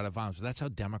under threat of violence. That's how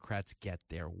Democrats get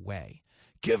their way.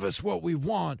 Give us what we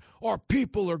want, or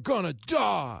people are going to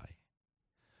die.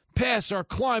 Pass our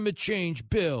climate change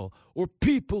bill, or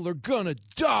people are going to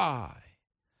die.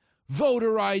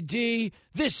 Voter ID,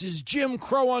 this is Jim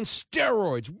Crow on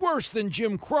steroids, worse than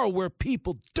Jim Crow where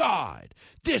people died.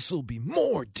 This'll be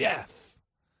more death.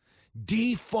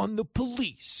 Defund the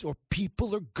police or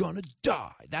people are gonna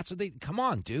die. That's what come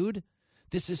on, dude.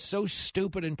 This is so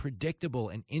stupid and predictable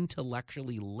and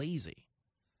intellectually lazy.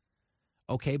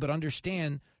 Okay, but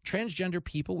understand, transgender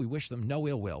people, we wish them no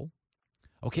ill will.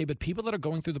 Okay, but people that are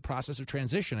going through the process of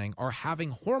transitioning are having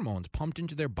hormones pumped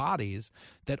into their bodies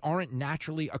that aren't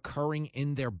naturally occurring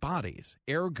in their bodies.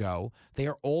 Ergo, they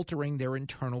are altering their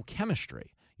internal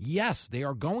chemistry. Yes, they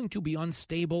are going to be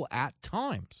unstable at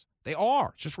times. They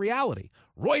are. It's just reality.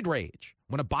 Roid rage.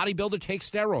 When a bodybuilder takes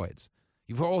steroids,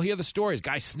 you all hear the stories.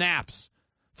 Guy snaps,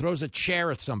 throws a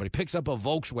chair at somebody, picks up a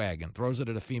Volkswagen, throws it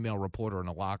at a female reporter in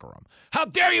a locker room. How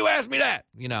dare you ask me that?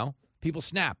 People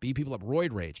snap, beat people up,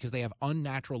 roid rage, because they have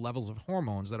unnatural levels of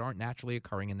hormones that aren't naturally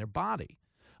occurring in their body.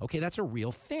 Okay, that's a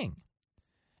real thing.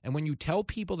 And when you tell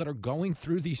people that are going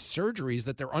through these surgeries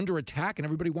that they're under attack and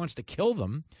everybody wants to kill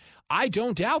them, I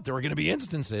don't doubt there are going to be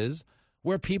instances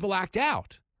where people act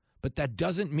out. But that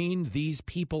doesn't mean these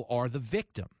people are the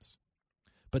victims.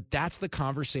 But that's the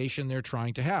conversation they're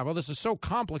trying to have. Oh, this is so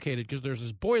complicated because there's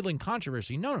this boiling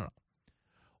controversy. No.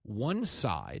 One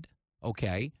side,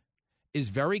 okay, is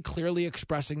very clearly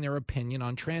expressing their opinion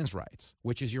on trans rights,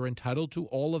 which is you're entitled to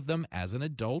all of them as an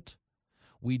adult.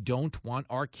 We don't want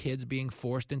our kids being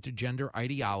forced into gender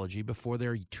ideology before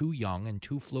they're too young and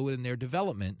too fluid in their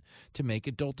development to make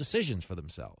adult decisions for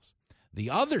themselves. The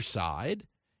other side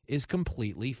is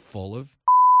completely full of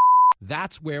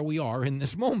That's where we are in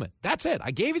this moment. That's it.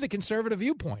 I gave you the conservative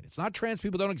viewpoint. It's not trans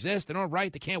people don't exist. They don't have a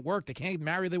right. They can't work. They can't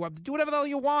marry. They do whatever the hell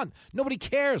you want. Nobody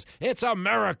cares. It's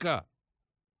America.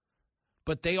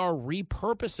 But they are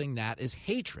repurposing that as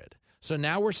hatred. So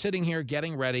now we're sitting here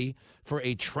getting ready for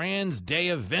a trans day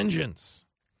of vengeance.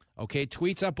 Okay,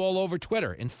 tweets up all over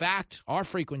Twitter. In fact, our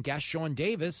frequent guest, Sean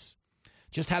Davis,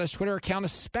 just had his Twitter account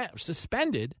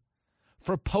suspended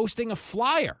for posting a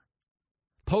flyer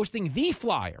posting the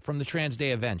flyer from the Trans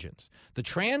Day of Vengeance. The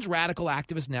Trans Radical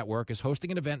Activist Network is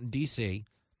hosting an event in D.C.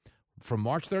 from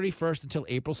March 31st until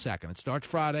April 2nd. It starts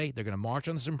Friday. They're going to march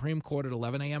on the Supreme Court at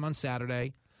 11 a.m. on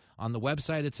Saturday. On the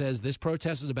website, it says, this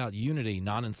protest is about unity,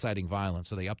 not inciting violence.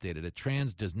 So they updated it.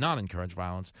 Trans does not encourage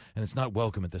violence, and it's not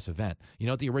welcome at this event. You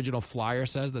know what the original flyer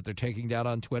says that they're taking down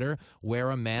on Twitter?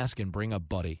 Wear a mask and bring a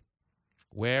buddy.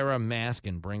 Wear a mask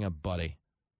and bring a buddy.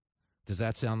 Does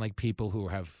that sound like people who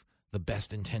have the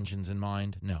best intentions in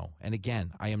mind? No. And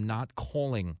again, I am not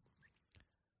calling,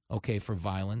 for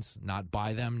violence, not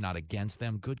by them, not against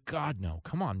them. Good God, no.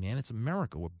 Come on, man. It's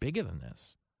America. We're bigger than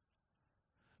this.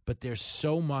 But there's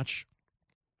so much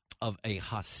of a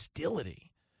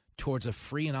hostility towards a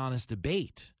free and honest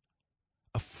debate.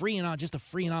 Just a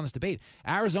free and honest debate.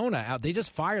 Arizona, they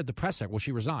just fired the press secretary. Well,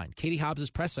 she resigned. Katie Hobbs'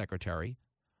 press secretary.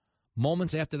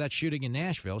 Moments after that shooting in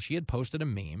Nashville, she had posted a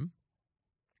meme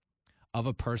of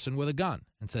a person with a gun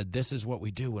and said, this is what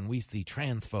we do when we see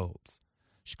transphobes.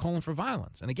 She's calling for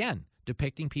violence. And again,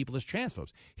 depicting people as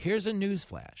transphobes. Here's a news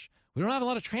flash. We don't have a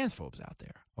lot of transphobes out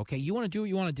there. Okay, you want to do what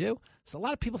you want to do? So a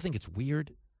lot of people think it's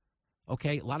weird.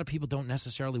 Okay, a lot of people don't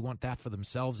necessarily want that for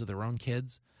themselves or their own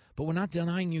kids. But we're not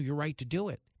denying you your right to do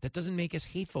it. That doesn't make us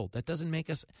hateful. That doesn't make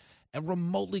us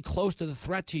remotely close to the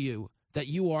threat to you that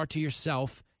you are to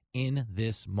yourself in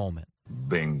this moment.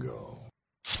 Bingo.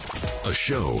 A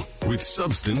show with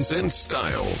substance and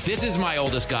style. This is my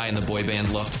oldest guy in the boy band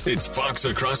look. It's Fox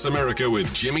Across America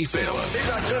with Jimmy Fallon. He's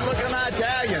a good-looking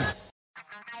Italian.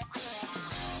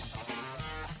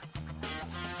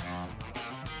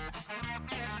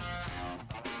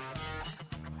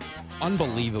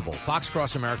 Unbelievable. Fox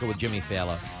Across America with Jimmy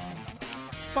Fallon.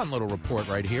 Fun little report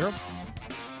right here.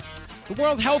 The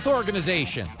World Health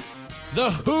Organization. The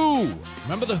WHO.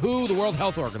 Remember the WHO, the World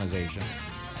Health Organization?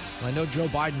 Well, I know Joe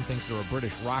Biden thinks they're a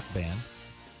British rock band,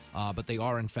 but they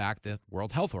are, in fact, the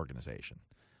World Health Organization,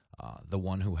 the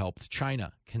one who helped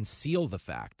China conceal the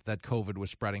fact that COVID was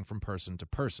spreading from person to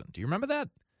person. Do you remember that?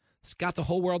 It's got the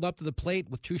whole world up to the plate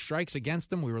with 2 strikes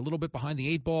against them. We were a little bit behind the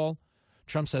 8 ball.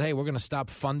 Trump said, hey, we're going to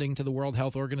stop funding to the World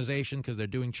Health Organization because they're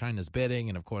doing China's bidding.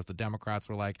 And, of course, the Democrats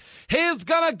were like, he's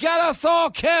going to get us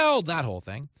all killed, that whole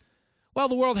thing. Well,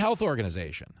 the World Health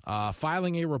Organization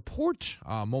filing a report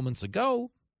moments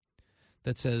ago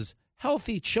that says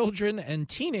healthy children and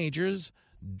teenagers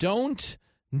don't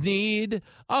need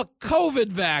a COVID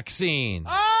vaccine.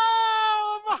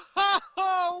 Oh,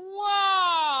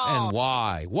 wow. And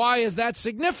why? Why is that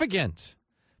significant?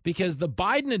 Because the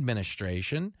Biden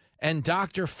administration and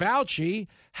Dr. Fauci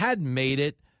had made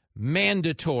it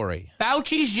mandatory.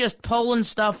 Fauci's just pulling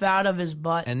stuff out of his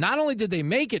butt. And not only did they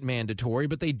make it mandatory,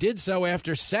 but they did so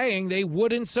after saying they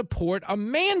wouldn't support a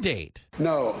mandate.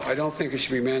 No, I don't think it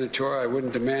should be mandatory. I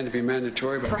wouldn't demand to be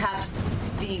mandatory. But perhaps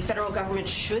the federal government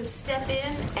should step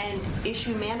in and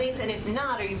issue mandates? And if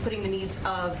not, are you putting the needs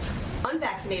of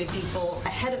unvaccinated people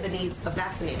ahead of the needs of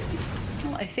vaccinated people?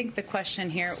 Well, I think the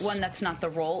question here, one, that's not the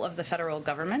role of the federal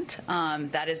government.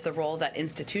 That is the role that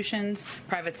institutions,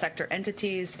 private sector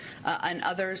entities, and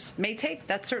others may take.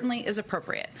 That certainly is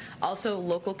appropriate. Also,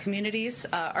 local communities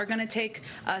are going to take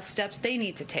steps they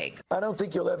need to take. I don't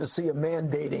think you'll ever see a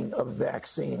mandating of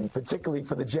vaccine, particularly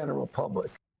for the general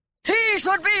public. He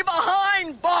should be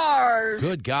behind bars.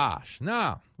 Good gosh.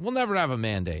 No, we'll never have a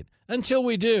mandate until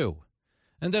we do.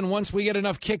 And then once we get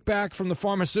enough kickback from the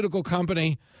pharmaceutical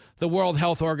company, the World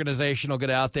Health Organization will get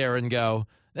out there and go,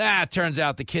 it turns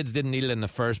out the kids didn't need it in the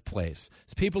first place.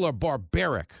 These people are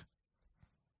barbaric.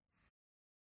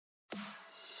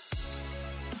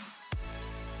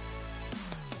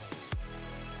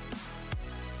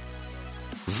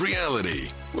 Reality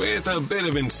with a bit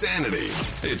of insanity.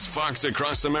 It's Fox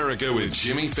Across America with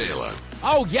Jimmy Fallon.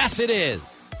 Oh, yes, it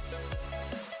is.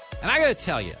 And I got to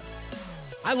tell you,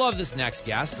 I love this next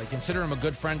guest. I consider him a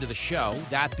good friend of the show.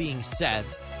 That being said,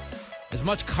 as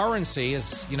much currency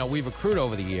as, we've accrued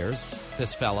over the years,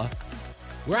 this fella,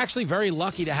 we're actually very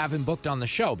lucky to have him booked on the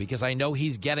show because I know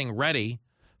he's getting ready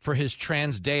for his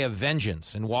Trans Day of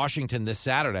Vengeance in Washington this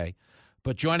Saturday.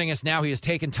 But joining us now, he has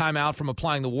taken time out from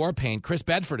applying the war paint. Chris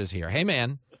Bedford is here. Hey,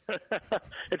 man.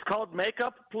 It's called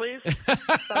makeup, please.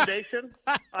 Foundation,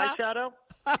 eyeshadow.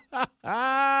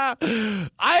 I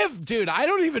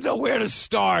don't even know where to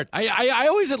start. I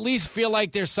always at least feel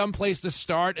like there's some place to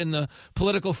start in the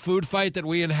political food fight that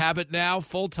we inhabit now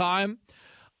full time.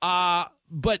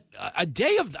 But a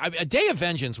day of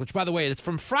vengeance, which, by the way, it's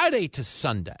from Friday to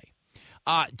Sunday.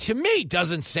 To me,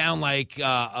 doesn't sound like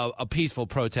a peaceful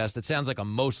protest. It sounds like a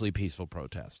mostly peaceful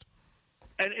protest.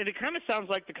 And it kind of sounds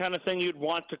like the kind of thing you'd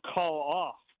want to call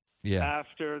off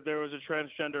after there was a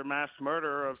transgender mass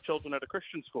murder of children at a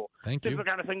Christian school. Thank This you. is the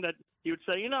kind of thing that you would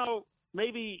say,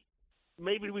 maybe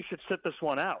we should sit this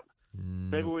one out.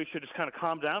 Maybe we should just kind of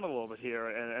calm down a little bit here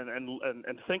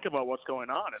and think about what's going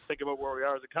on and think about where we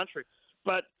are as a country.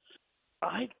 But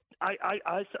I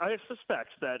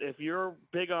suspect that if you're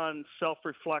big on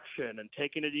self-reflection and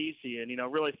taking it easy and,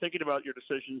 really thinking about your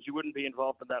decisions, you wouldn't be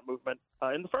involved in that movement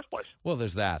in the first place. Well,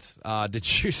 there's that.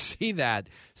 Did you see that?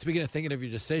 Speaking of thinking of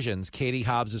your decisions, Katie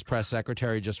Hobbs' press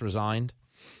secretary just resigned.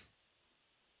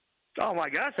 Oh, my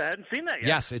gosh, I hadn't seen that yet.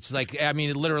 Yes, it's it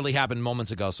literally happened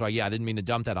moments ago. So, I didn't mean to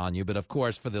dump that on you. But, of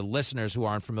course, for the listeners who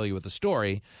aren't familiar with the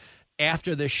story,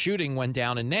 after the shooting went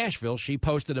down in Nashville, she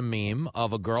posted a meme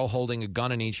of a girl holding a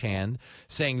gun in each hand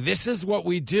saying, "This is what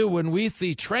we do when we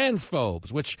see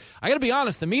transphobes," which I got to be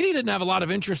honest, the media didn't have a lot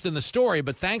of interest in the story,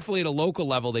 but thankfully at a local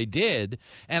level they did.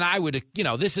 And I would,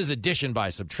 this is addition by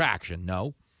subtraction,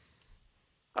 no?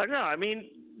 No, I mean,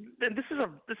 this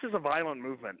is a violent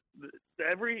movement.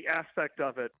 Every aspect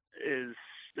of it is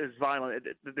violent.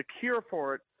 The cure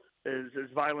for it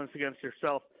is violence against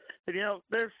yourself. And,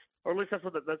 or at least that's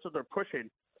what they're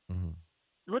pushing.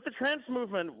 Mm-hmm. With the trans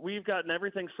movement, we've gotten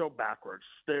everything so backwards.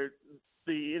 The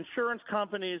insurance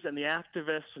companies and the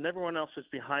activists and everyone else that's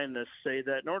behind this say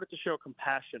that in order to show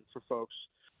compassion for folks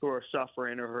who are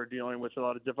suffering or who are dealing with a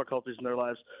lot of difficulties in their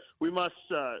lives, we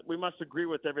must agree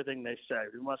with everything they say.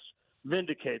 We must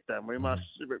vindicate them. We must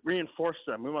reinforce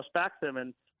them. We must back them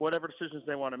in whatever decisions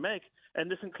they want to make, and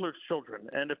this includes children.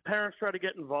 And if parents try to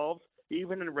get involved,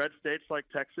 even in red states like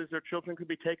Texas, their children could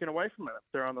be taken away from them if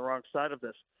they're on the wrong side of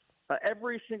this.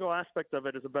 Every single aspect of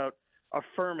it is about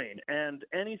affirming, and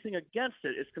anything against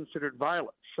it is considered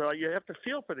violence. So you have to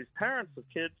feel for these parents of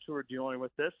kids who are dealing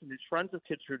with this and these friends of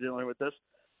kids who are dealing with this,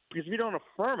 because if you don't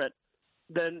affirm it,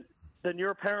 then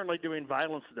you're apparently doing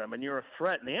violence to them, and you're a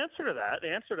threat. And the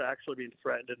answer to actually being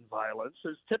threatened in violence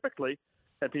is typically,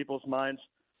 in people's minds,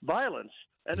 violence.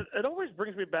 And it always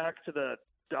brings me back to the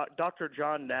Dr.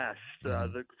 John Nash,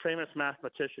 the famous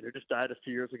mathematician who just died a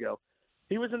few years ago.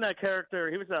 He was in that character.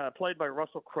 He was played by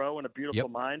Russell Crowe in A Beautiful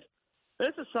Mind.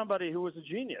 This is somebody who was a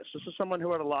genius. This is someone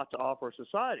who had a lot to offer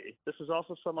society. This is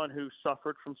also someone who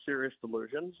suffered from serious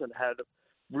delusions and had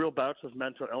real bouts of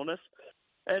mental illness.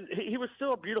 And he was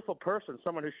still a beautiful person,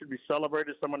 someone who should be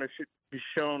celebrated, someone who should be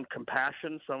shown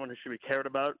compassion, someone who should be cared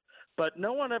about. But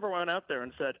no one ever went out there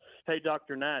and said, "Hey,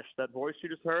 Dr. Nash, that voice you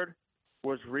just heard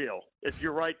was real." If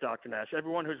you're right, Dr. Nash,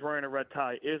 everyone who's wearing a red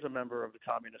tie is a member of the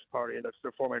Communist Party, and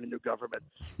they're forming a new government.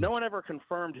 No one ever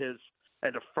confirmed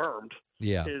and affirmed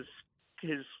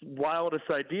his wildest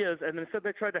ideas, and instead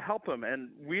they tried to help him,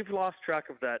 and we've lost track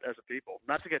of that as a people.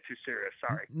 Not to get too serious,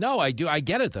 sorry. No, I do. I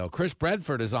get it, though. Chris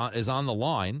Bradford is on the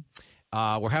line.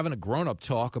 We're having a grown-up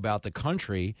talk about the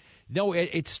country. No,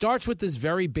 it starts with this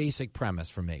very basic premise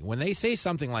for me. When they say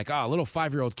something like, a little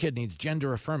 5-year-old kid needs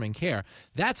gender-affirming care,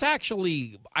 that's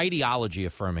actually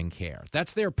ideology-affirming care.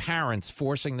 That's their parents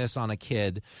forcing this on a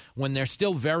kid when they're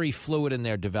still very fluid in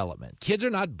their development. Kids are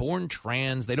not born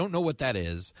trans. They don't know what that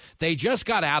is. They just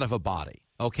got out of a body.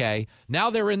 Okay, now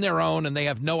they're in their own and they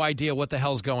have no idea what the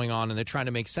hell's going on and they're trying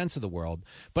to make sense of the world.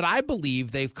 But I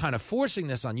believe they've kind of forcing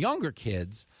this on younger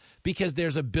kids because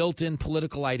there's a built-in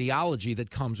political ideology that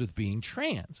comes with being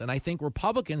trans. And I think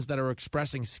Republicans that are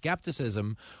expressing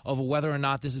skepticism over whether or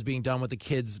not this is being done with the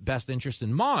kids' best interest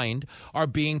in mind are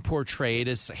being portrayed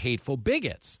as hateful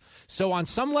bigots. So on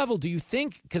some level, do you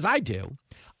think, because I do,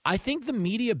 I think the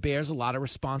media bears a lot of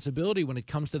responsibility when it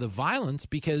comes to the violence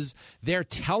because they're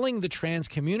telling the trans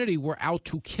community we're out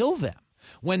to kill them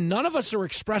when none of us are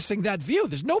expressing that view.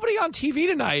 There's nobody on TV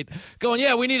tonight going,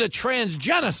 we need a trans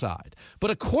genocide. But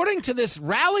according to this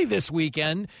rally this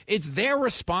weekend, it's their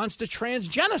response to trans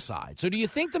genocide. So do you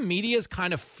think the media is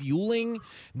kind of fueling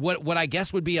what I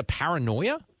guess would be a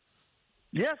paranoia?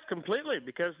 Yes, completely,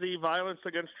 because the violence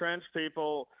against trans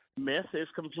people myth is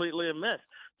completely a myth.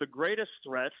 The greatest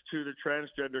threats to the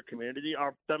transgender community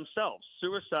are themselves.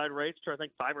 Suicide rates are, I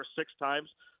think, 5 or 6 times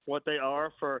what they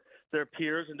are for their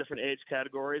peers in different age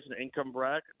categories and income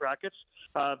brackets.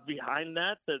 Behind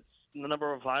that, the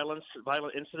number of violent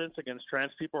incidents against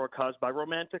trans people are caused by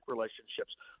romantic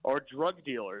relationships or drug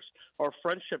dealers or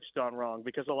friendships gone wrong,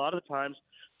 because a lot of times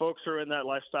folks who are in that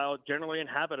lifestyle generally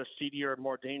inhabit a seedier and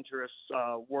more dangerous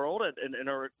world and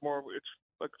are more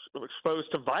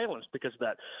exposed to violence because of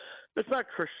that. It's not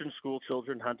Christian school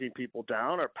children hunting people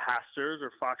down or pastors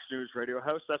or Fox News radio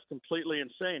hosts. That's completely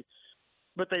insane.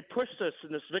 but they push this,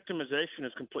 and this victimization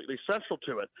is completely central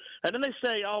to it. And then they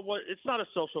say, oh, well, it's not a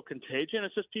social contagion.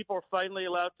 It's just people are finally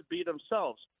allowed to be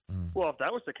themselves. Well, if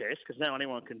that was the case, because now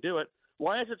anyone can do it,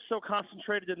 why is it so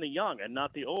concentrated in the young and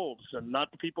not the olds and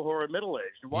not the people who are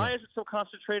middle-aged? And why is it so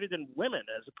concentrated in women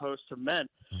as opposed to men?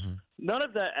 None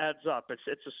of that adds up.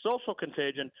 It's a social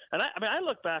contagion. And I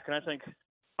look back and I think,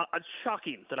 it's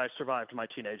shocking that I survived my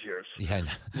teenage years. Yeah.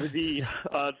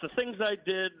 The things I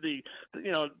did,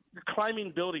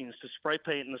 climbing buildings to spray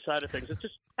paint and the side of things. It's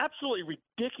just absolutely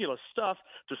ridiculous stuff,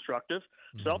 destructive,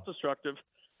 self-destructive,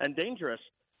 and dangerous.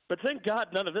 But thank God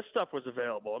none of this stuff was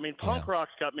available. I mean, punk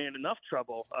rock's got me in enough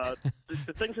trouble.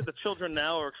 The things that the children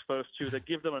now are exposed to that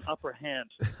give them an upper hand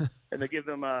and they give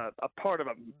them a part of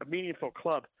a meaningful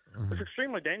club. It's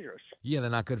extremely dangerous. Yeah, they're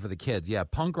not good for the kids. Yeah,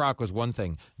 punk rock was one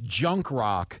thing. Junk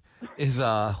rock is,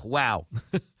 wow.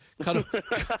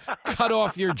 Cut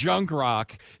off your junk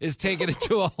rock is taking it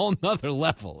to a whole nother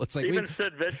level. It's like even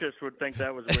Sid Vicious would think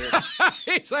that was weird.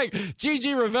 It's like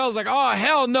Gigi Revelle's like, oh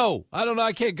hell no, I don't know,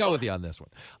 I can't go with you on this one.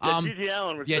 Gigi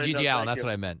Allen would say Gigi no, Allen, thank that's you.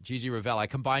 what I meant. Gigi Revelle. I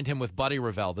combined him with Buddy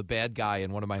Revelle, the bad guy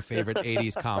in one of my favorite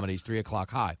 '80s comedies, 3 O'clock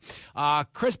High.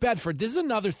 Chris Bedford. This is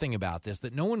another thing about this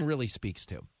that no one really speaks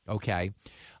to. Okay,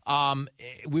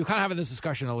 we were kind of having this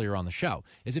discussion earlier on the show.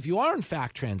 Is if you are in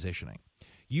fact transitioning,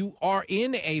 you are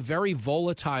in a very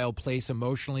volatile place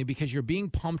emotionally because you're being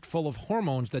pumped full of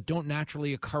hormones that don't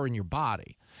naturally occur in your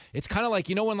body. It's kind of like,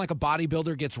 when like a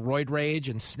bodybuilder gets roid rage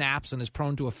and snaps and is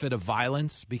prone to a fit of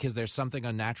violence because there's something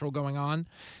unnatural going on.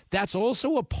 That's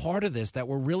also a part of this that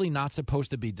we're really not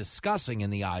supposed to be discussing in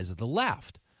the eyes of the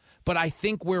left. But I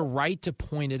think we're right to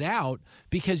point it out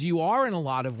because you are in a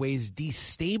lot of ways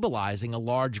destabilizing a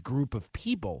large group of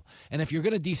people. And if you're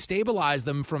going to destabilize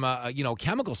them from a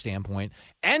chemical standpoint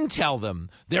and tell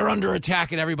them they're under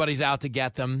attack and everybody's out to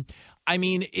get them, I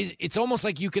mean, it's almost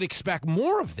like you could expect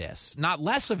more of this, not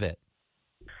less of it.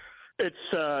 It's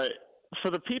for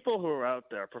the people who are out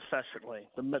there professionally,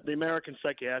 the American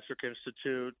Psychiatric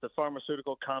Institute, the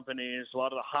pharmaceutical companies, a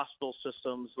lot of the hospital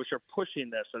systems, which are pushing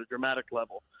this at a dramatic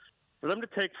level. For them to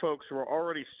take folks who are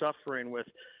already suffering with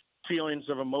feelings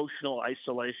of emotional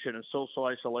isolation and social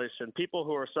isolation, people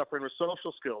who are suffering with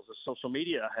social skills as social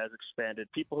media has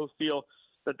expanded, people who feel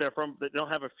that they don't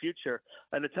have a future,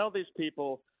 and to tell these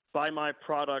people, buy my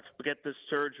product, get this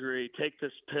surgery, take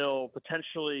this pill,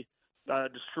 potentially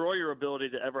destroy your ability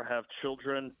to ever have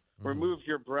children, remove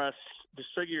your breasts,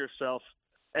 disfigure yourself,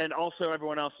 and also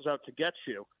everyone else is out to get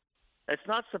you. It's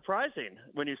not surprising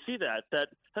when you see that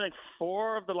I think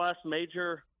 4 of the last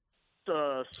major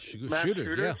mass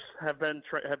shooters have been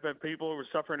people who were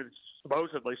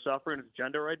supposedly suffering with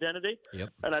gender identity. Yep.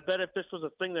 And I bet if this was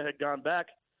a thing that had gone back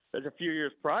as a few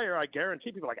years prior, I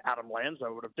guarantee people like Adam Lanza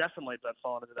would have definitely been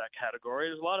fallen into that category.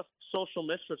 There's a lot of social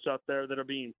misfits out there that are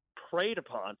being preyed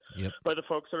upon by the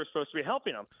folks that are supposed to be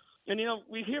helping them. And,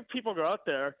 we hear people go out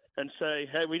there and say,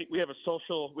 hey, we have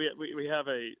we have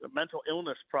a mental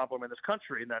illness problem in this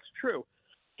country, and that's true.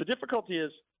 The difficulty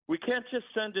is we can't just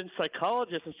send in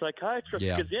psychologists and psychiatrists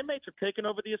because the inmates are taking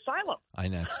over the asylum. I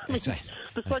know.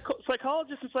 The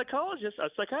psychologists and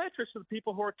psychiatrists are the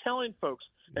people who are telling folks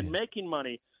and making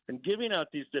money and giving out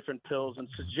these different pills and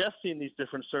suggesting these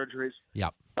different surgeries.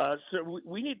 Yep. So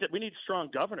we need strong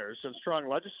governors and strong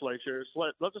legislators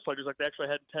like they actually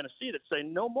had in Tennessee that say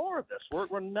no more of this.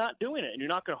 We're not doing it, and you're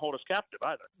not going to hold us captive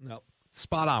either. No.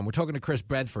 Spot on. We're talking to Chris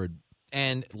Bedford,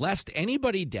 and lest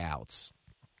anybody doubts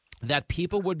that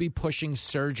people would be pushing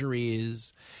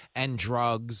surgeries and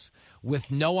drugs with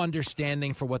no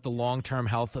understanding for what the long-term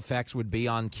health effects would be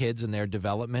on kids and their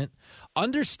development.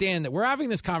 Understand that we're having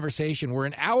this conversation. We're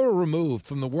an hour removed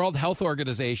from the World Health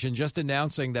Organization just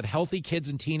announcing that healthy kids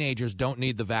and teenagers don't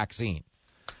need the vaccine.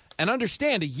 And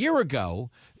understand, a year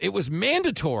ago, it was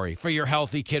mandatory for your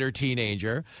healthy kid or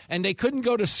teenager, and they couldn't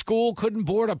go to school, couldn't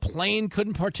board a plane,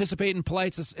 couldn't participate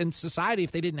in society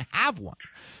if they didn't have one.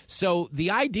 So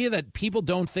the idea that people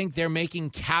don't think they're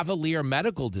making cavalier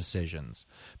medical decisions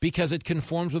because it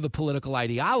conforms with a political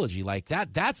ideology like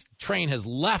that train has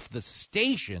left the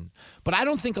station. But I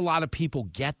don't think a lot of people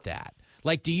get that.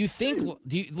 Like, do you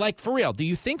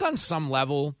think on some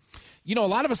level, a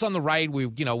lot of us on the right, we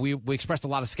expressed a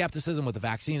lot of skepticism with the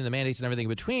vaccine and the mandates and everything in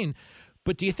between.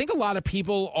 But do you think a lot of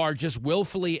people are just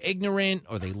willfully ignorant,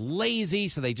 or they lazy,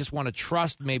 so they just want to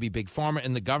trust maybe Big Pharma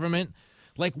and the government?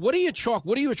 Like, what do you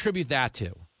attribute that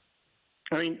to?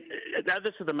 I mean,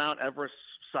 this is the Mount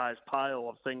Everest-sized pile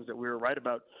of things that we were right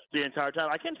about the entire time.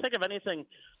 I can't think of anything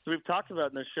So we've talked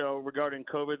about in this show regarding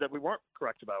COVID that we weren't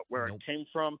correct about, where it came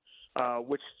from,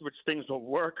 which things will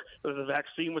work, whether the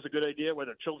vaccine was a good idea,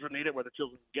 whether children need it, whether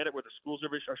children get it, whether schools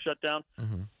are shut down.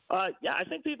 Yeah, I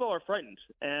think people are frightened,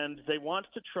 and they want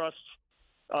to trust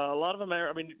a lot of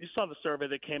America. I mean, you saw the survey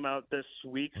that came out this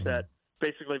week that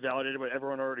basically validated what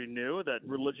everyone already knew, that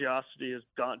religiosity has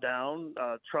gone down,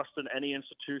 trust in any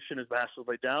institution is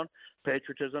massively down,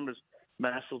 patriotism is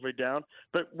massively down.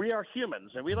 But we are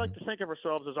humans, and we like to think of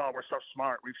ourselves as, oh, we're so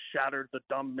smart. We've shattered the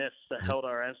dumb myths that held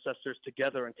our ancestors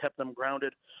together and kept them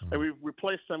grounded, and we've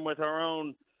replaced them with our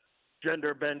own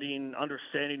gender-bending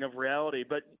understanding of reality.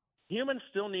 But humans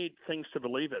still need things to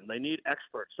believe in. They need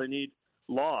experts. They need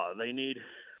law. They need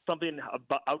something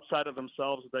outside of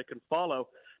themselves that they can follow,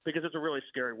 because it's a really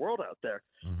scary world out there.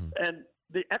 And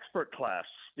the expert class,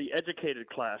 the educated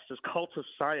class, this cult of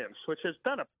science, which has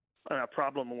been a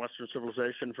problem in Western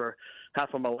civilization for half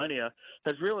a millennia,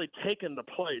 has really taken the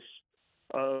place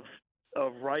of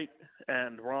right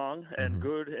and wrong and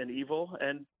good and evil.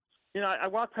 And, you know, I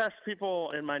walk past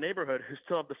people in my neighborhood who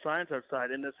still have the signs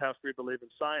outside, "In this house we believe in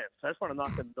science." I just want to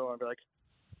knock on the door and be like,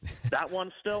 that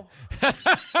one still?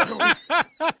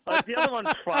 Like, the other one's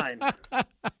fine.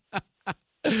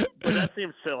 But that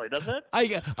seems silly, doesn't it?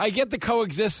 I get the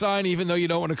coexist sign, even though you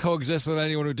don't want to coexist with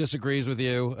anyone who disagrees with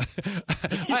you.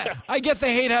 I get the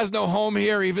hate has no home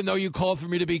here, even though you called for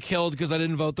me to be killed because I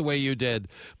didn't vote the way you did.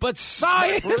 But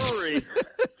science!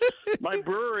 My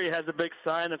brewery has a big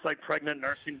sign that's like, "Pregnant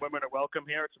nursing women are welcome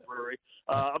here." It's a brewery.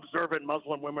 Observant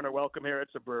Muslim women are welcome here.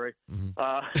 It's a brewery.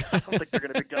 I don't think they're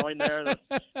going to be going there.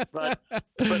 But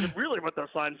really what those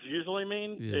signs usually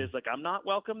mean is, like, I'm not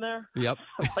welcome there. Yep.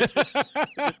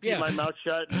 Just keep my mouth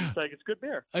shut and it's like, it's good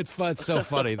beer. It's fun. It's so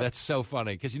funny. That's so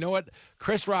funny. Because you know what?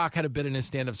 Chris Rock had a bit in his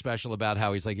stand-up special about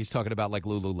how he's talking about like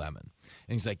Lululemon.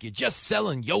 And he's like, "You're just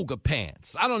selling yoga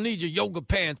pants. I don't need your yoga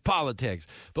pants politics."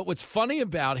 But what's funny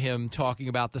about him talking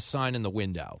about the sign in the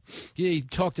window, he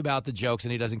talked about the jokes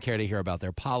and he doesn't care to hear about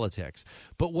their politics.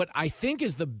 But what I think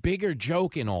is the bigger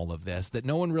joke in all of this that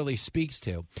no one really speaks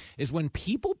to is when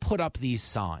people put up these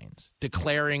signs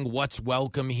declaring what's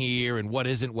welcome here and what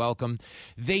isn't welcome,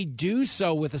 they do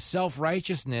so with a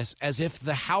self-righteousness as if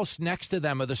the house next to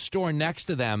them or the store next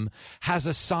to them has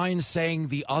a sign saying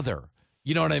the other.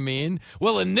 You know what I mean?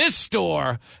 Well, in this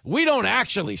store, we don't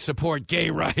actually support gay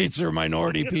rights or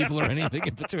minority people or anything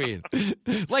in between.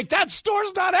 Like, that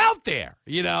store's not out there,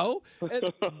 you know?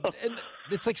 And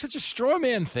it's like such a straw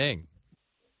man thing.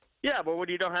 Yeah, but when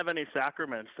you don't have any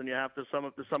sacraments, and you have to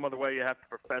some other way you have to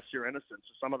profess your innocence,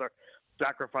 or some other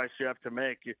sacrifice you have to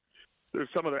make. There's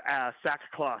some other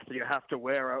sackcloth that you have to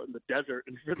wear out in the desert.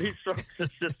 And for these folks,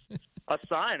 it's just a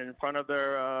sign in front of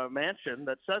their mansion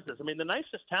that says this. I mean, the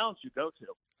nicest towns you go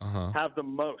to have the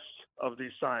most of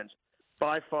these signs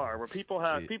by far, where people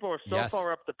are so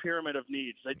far up the pyramid of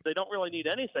needs. They don't really need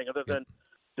anything other than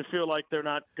to feel like they're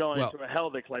not going to a hell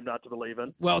they claim not to believe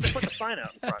in. Well, they put the sign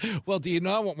out in front. Well, do you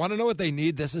want to know what they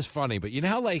need? This is funny, but you know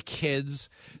how like kids,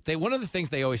 one of the things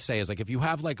they always say is like, if you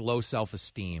have like low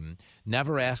self-esteem,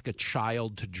 never ask a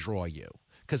child to draw you.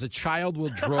 Because a child will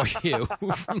draw you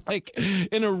from like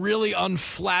in a really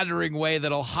unflattering way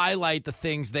that'll highlight the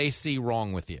things they see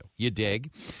wrong with you. You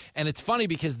dig? And it's funny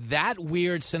because that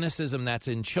weird cynicism that's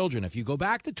in children, if you go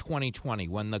back to 2020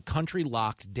 when the country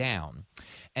locked down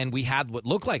and we had what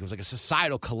looked like it was like a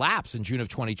societal collapse in June of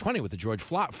 2020 with the George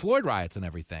Floyd riots and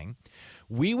everything,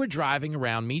 we were driving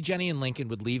around. Me, Jenny, and Lincoln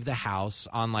would leave the house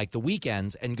on like the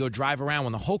weekends and go drive around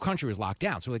when the whole country was locked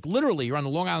down. So like literally you're on the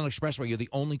Long Island Expressway, you're the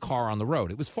only car on the road.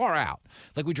 It was far out.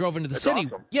 Like we drove into the city.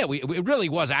 Awesome. Yeah, it really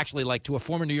was actually like to a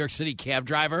former New York City cab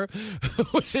driver who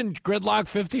was in gridlock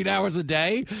 15 hours a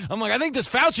day. I'm like, I think this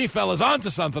Fauci fella's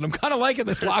onto something. I'm kind of liking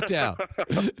this lockdown.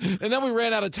 And then we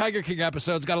ran out of Tiger King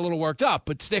episodes, got a little worked up.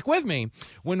 But stick with me.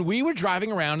 When we were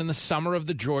driving around in the summer of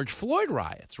the George Floyd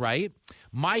riots, right?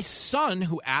 My son,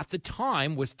 who at the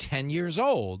time was 10 years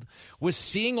old, was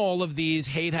seeing all of these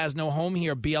hate has no home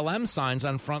here BLM signs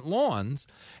on front lawns,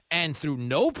 and through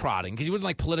no prodding, because he wasn't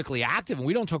like politically active and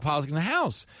we don't talk politics in the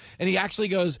house. And he actually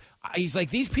goes, he's like,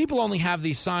 these people only have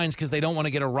these signs because they don't want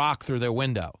to get a rock through their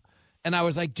window. And I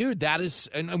was like, dude, that is,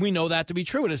 and we know that to be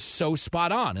true. It is so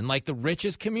spot on. And like the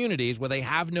richest communities where they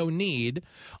have no need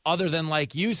other than,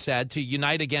 like you said, to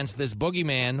unite against this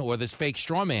boogeyman or this fake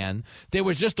straw man, there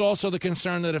was just also the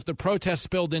concern that if the protest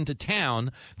spilled into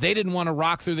town, they didn't want to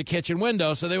rock through the kitchen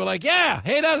window. So they were like, yeah,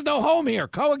 hate has no home here,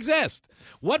 coexist.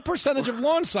 What percentage of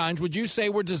lawn signs would you say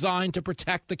were designed to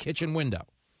protect the kitchen window?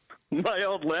 My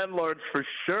old landlord, for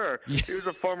sure. Yeah. He was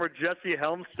a former Jesse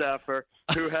Helms staffer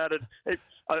who had an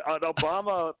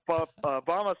Obama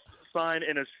sign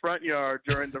in his front yard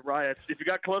during the riots. If you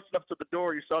got close enough to the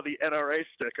door, you saw the NRA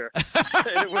sticker.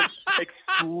 And it was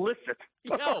explicit.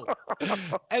 Yo.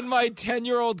 And my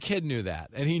 10-year-old kid knew that,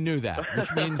 and he knew that,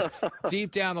 which means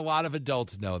deep down a lot of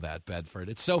adults know that, Bedford.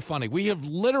 It's so funny. We have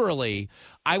literally,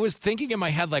 I was thinking in my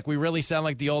head like we really sound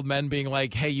like the old men being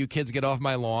like, hey, you kids get off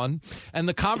my lawn. And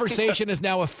the conversation is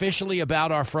now officially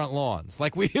about our front lawns.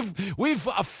 Like we've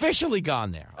officially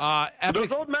gone there.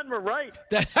 Those old men were right.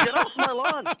 Get off my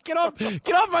lawn. Get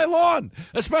off my lawn.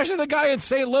 Especially the guy in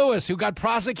St. Louis who got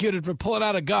prosecuted for pulling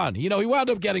out a gun. You know, he wound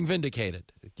up getting vindicated.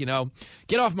 You know,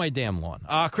 get off my damn lawn.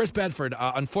 Chris Bedford,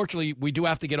 unfortunately, we do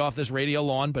have to get off this radio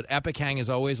lawn, but epic hang as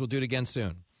always. We'll do it again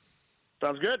soon.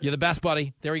 Sounds good. You're the best,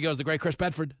 buddy. There he goes, the great Chris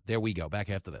Bedford. There we go.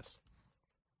 Back after this.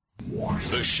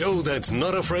 The show that's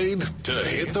not afraid to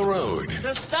hit the road.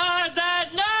 The stars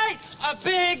at night are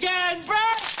big and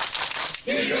bright.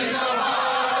 Deep in the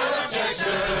heart of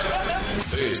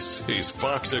Texas. This is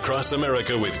Fox Across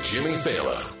America with Jimmy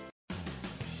Fallon.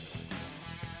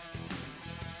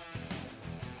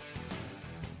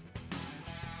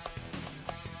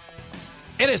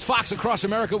 It is Fox Across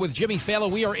America with Jimmy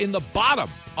Fallon. We are in the bottom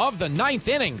of the ninth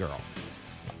inning, girl.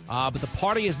 But the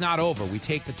party is not over. We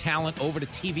take the talent over to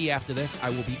TV after this. I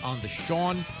will be on the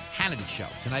Sean Hannity Show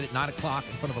tonight at 9 o'clock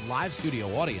in front of a live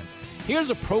studio audience.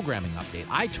 Here's a programming update.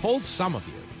 I told some of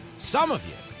you,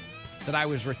 that I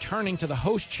was returning to the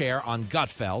host chair on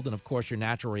Gutfeld, and of course your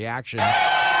natural reaction.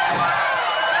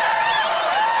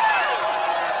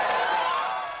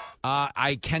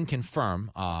 I can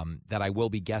confirm that I will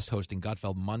be guest hosting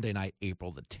Gutfeld Monday night,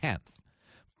 April the 10th.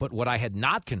 But what I had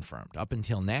not confirmed up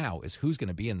until now is who's going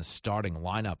to be in the starting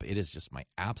lineup. It is just my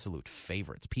absolute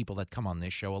favorites, people that come on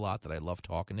this show a lot that I love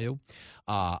talking to.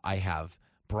 I have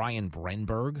Brian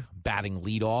Brenberg batting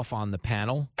leadoff on the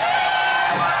panel. Yeah,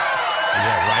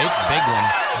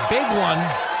 right? Big one.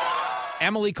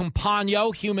 Emily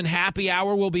Compagno, Human Happy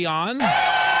Hour, will be on.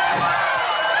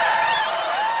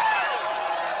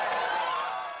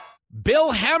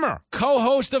 Bill Hemmer,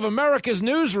 co-host of America's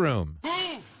Newsroom.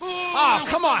 Oh,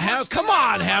 come on,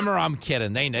 Hemmer. I'm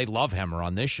kidding. They love Hemmer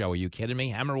on this show. Are you kidding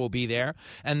me? Hemmer will be there.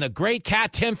 And the great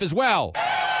Kat Timpf as well.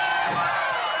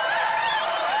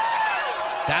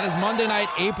 That is Monday night,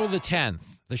 April the 10th.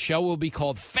 The show will be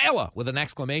called Fela with an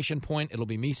exclamation point. It'll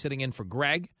be me sitting in for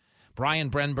Greg, Brian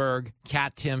Brenberg,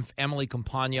 Kat Timpf, Emily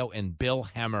Compagno, and Bill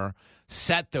Hemmer.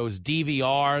 Set those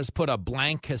DVRs, put a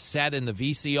blank cassette in the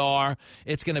VCR.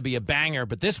 It's going to be a banger,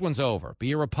 but this one's over.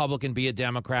 Be a Republican, be a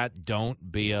Democrat.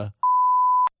 Don't be a...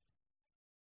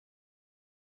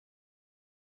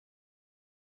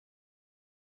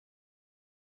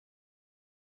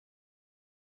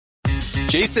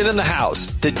 Jason in the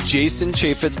House, the Jason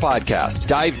Chaffetz Podcast.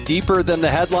 Dive deeper than the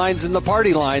headlines and the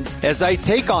party lines as I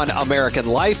take on American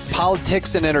life,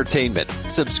 politics, and entertainment.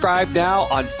 Subscribe now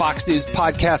on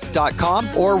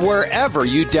foxnewspodcast.com or wherever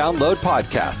you download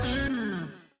podcasts.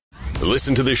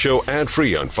 Listen to the show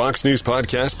ad-free on Fox News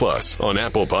Podcast Plus, on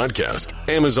Apple Podcast,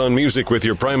 Amazon Music with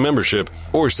your Prime membership,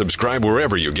 or subscribe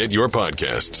wherever you get your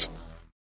podcasts.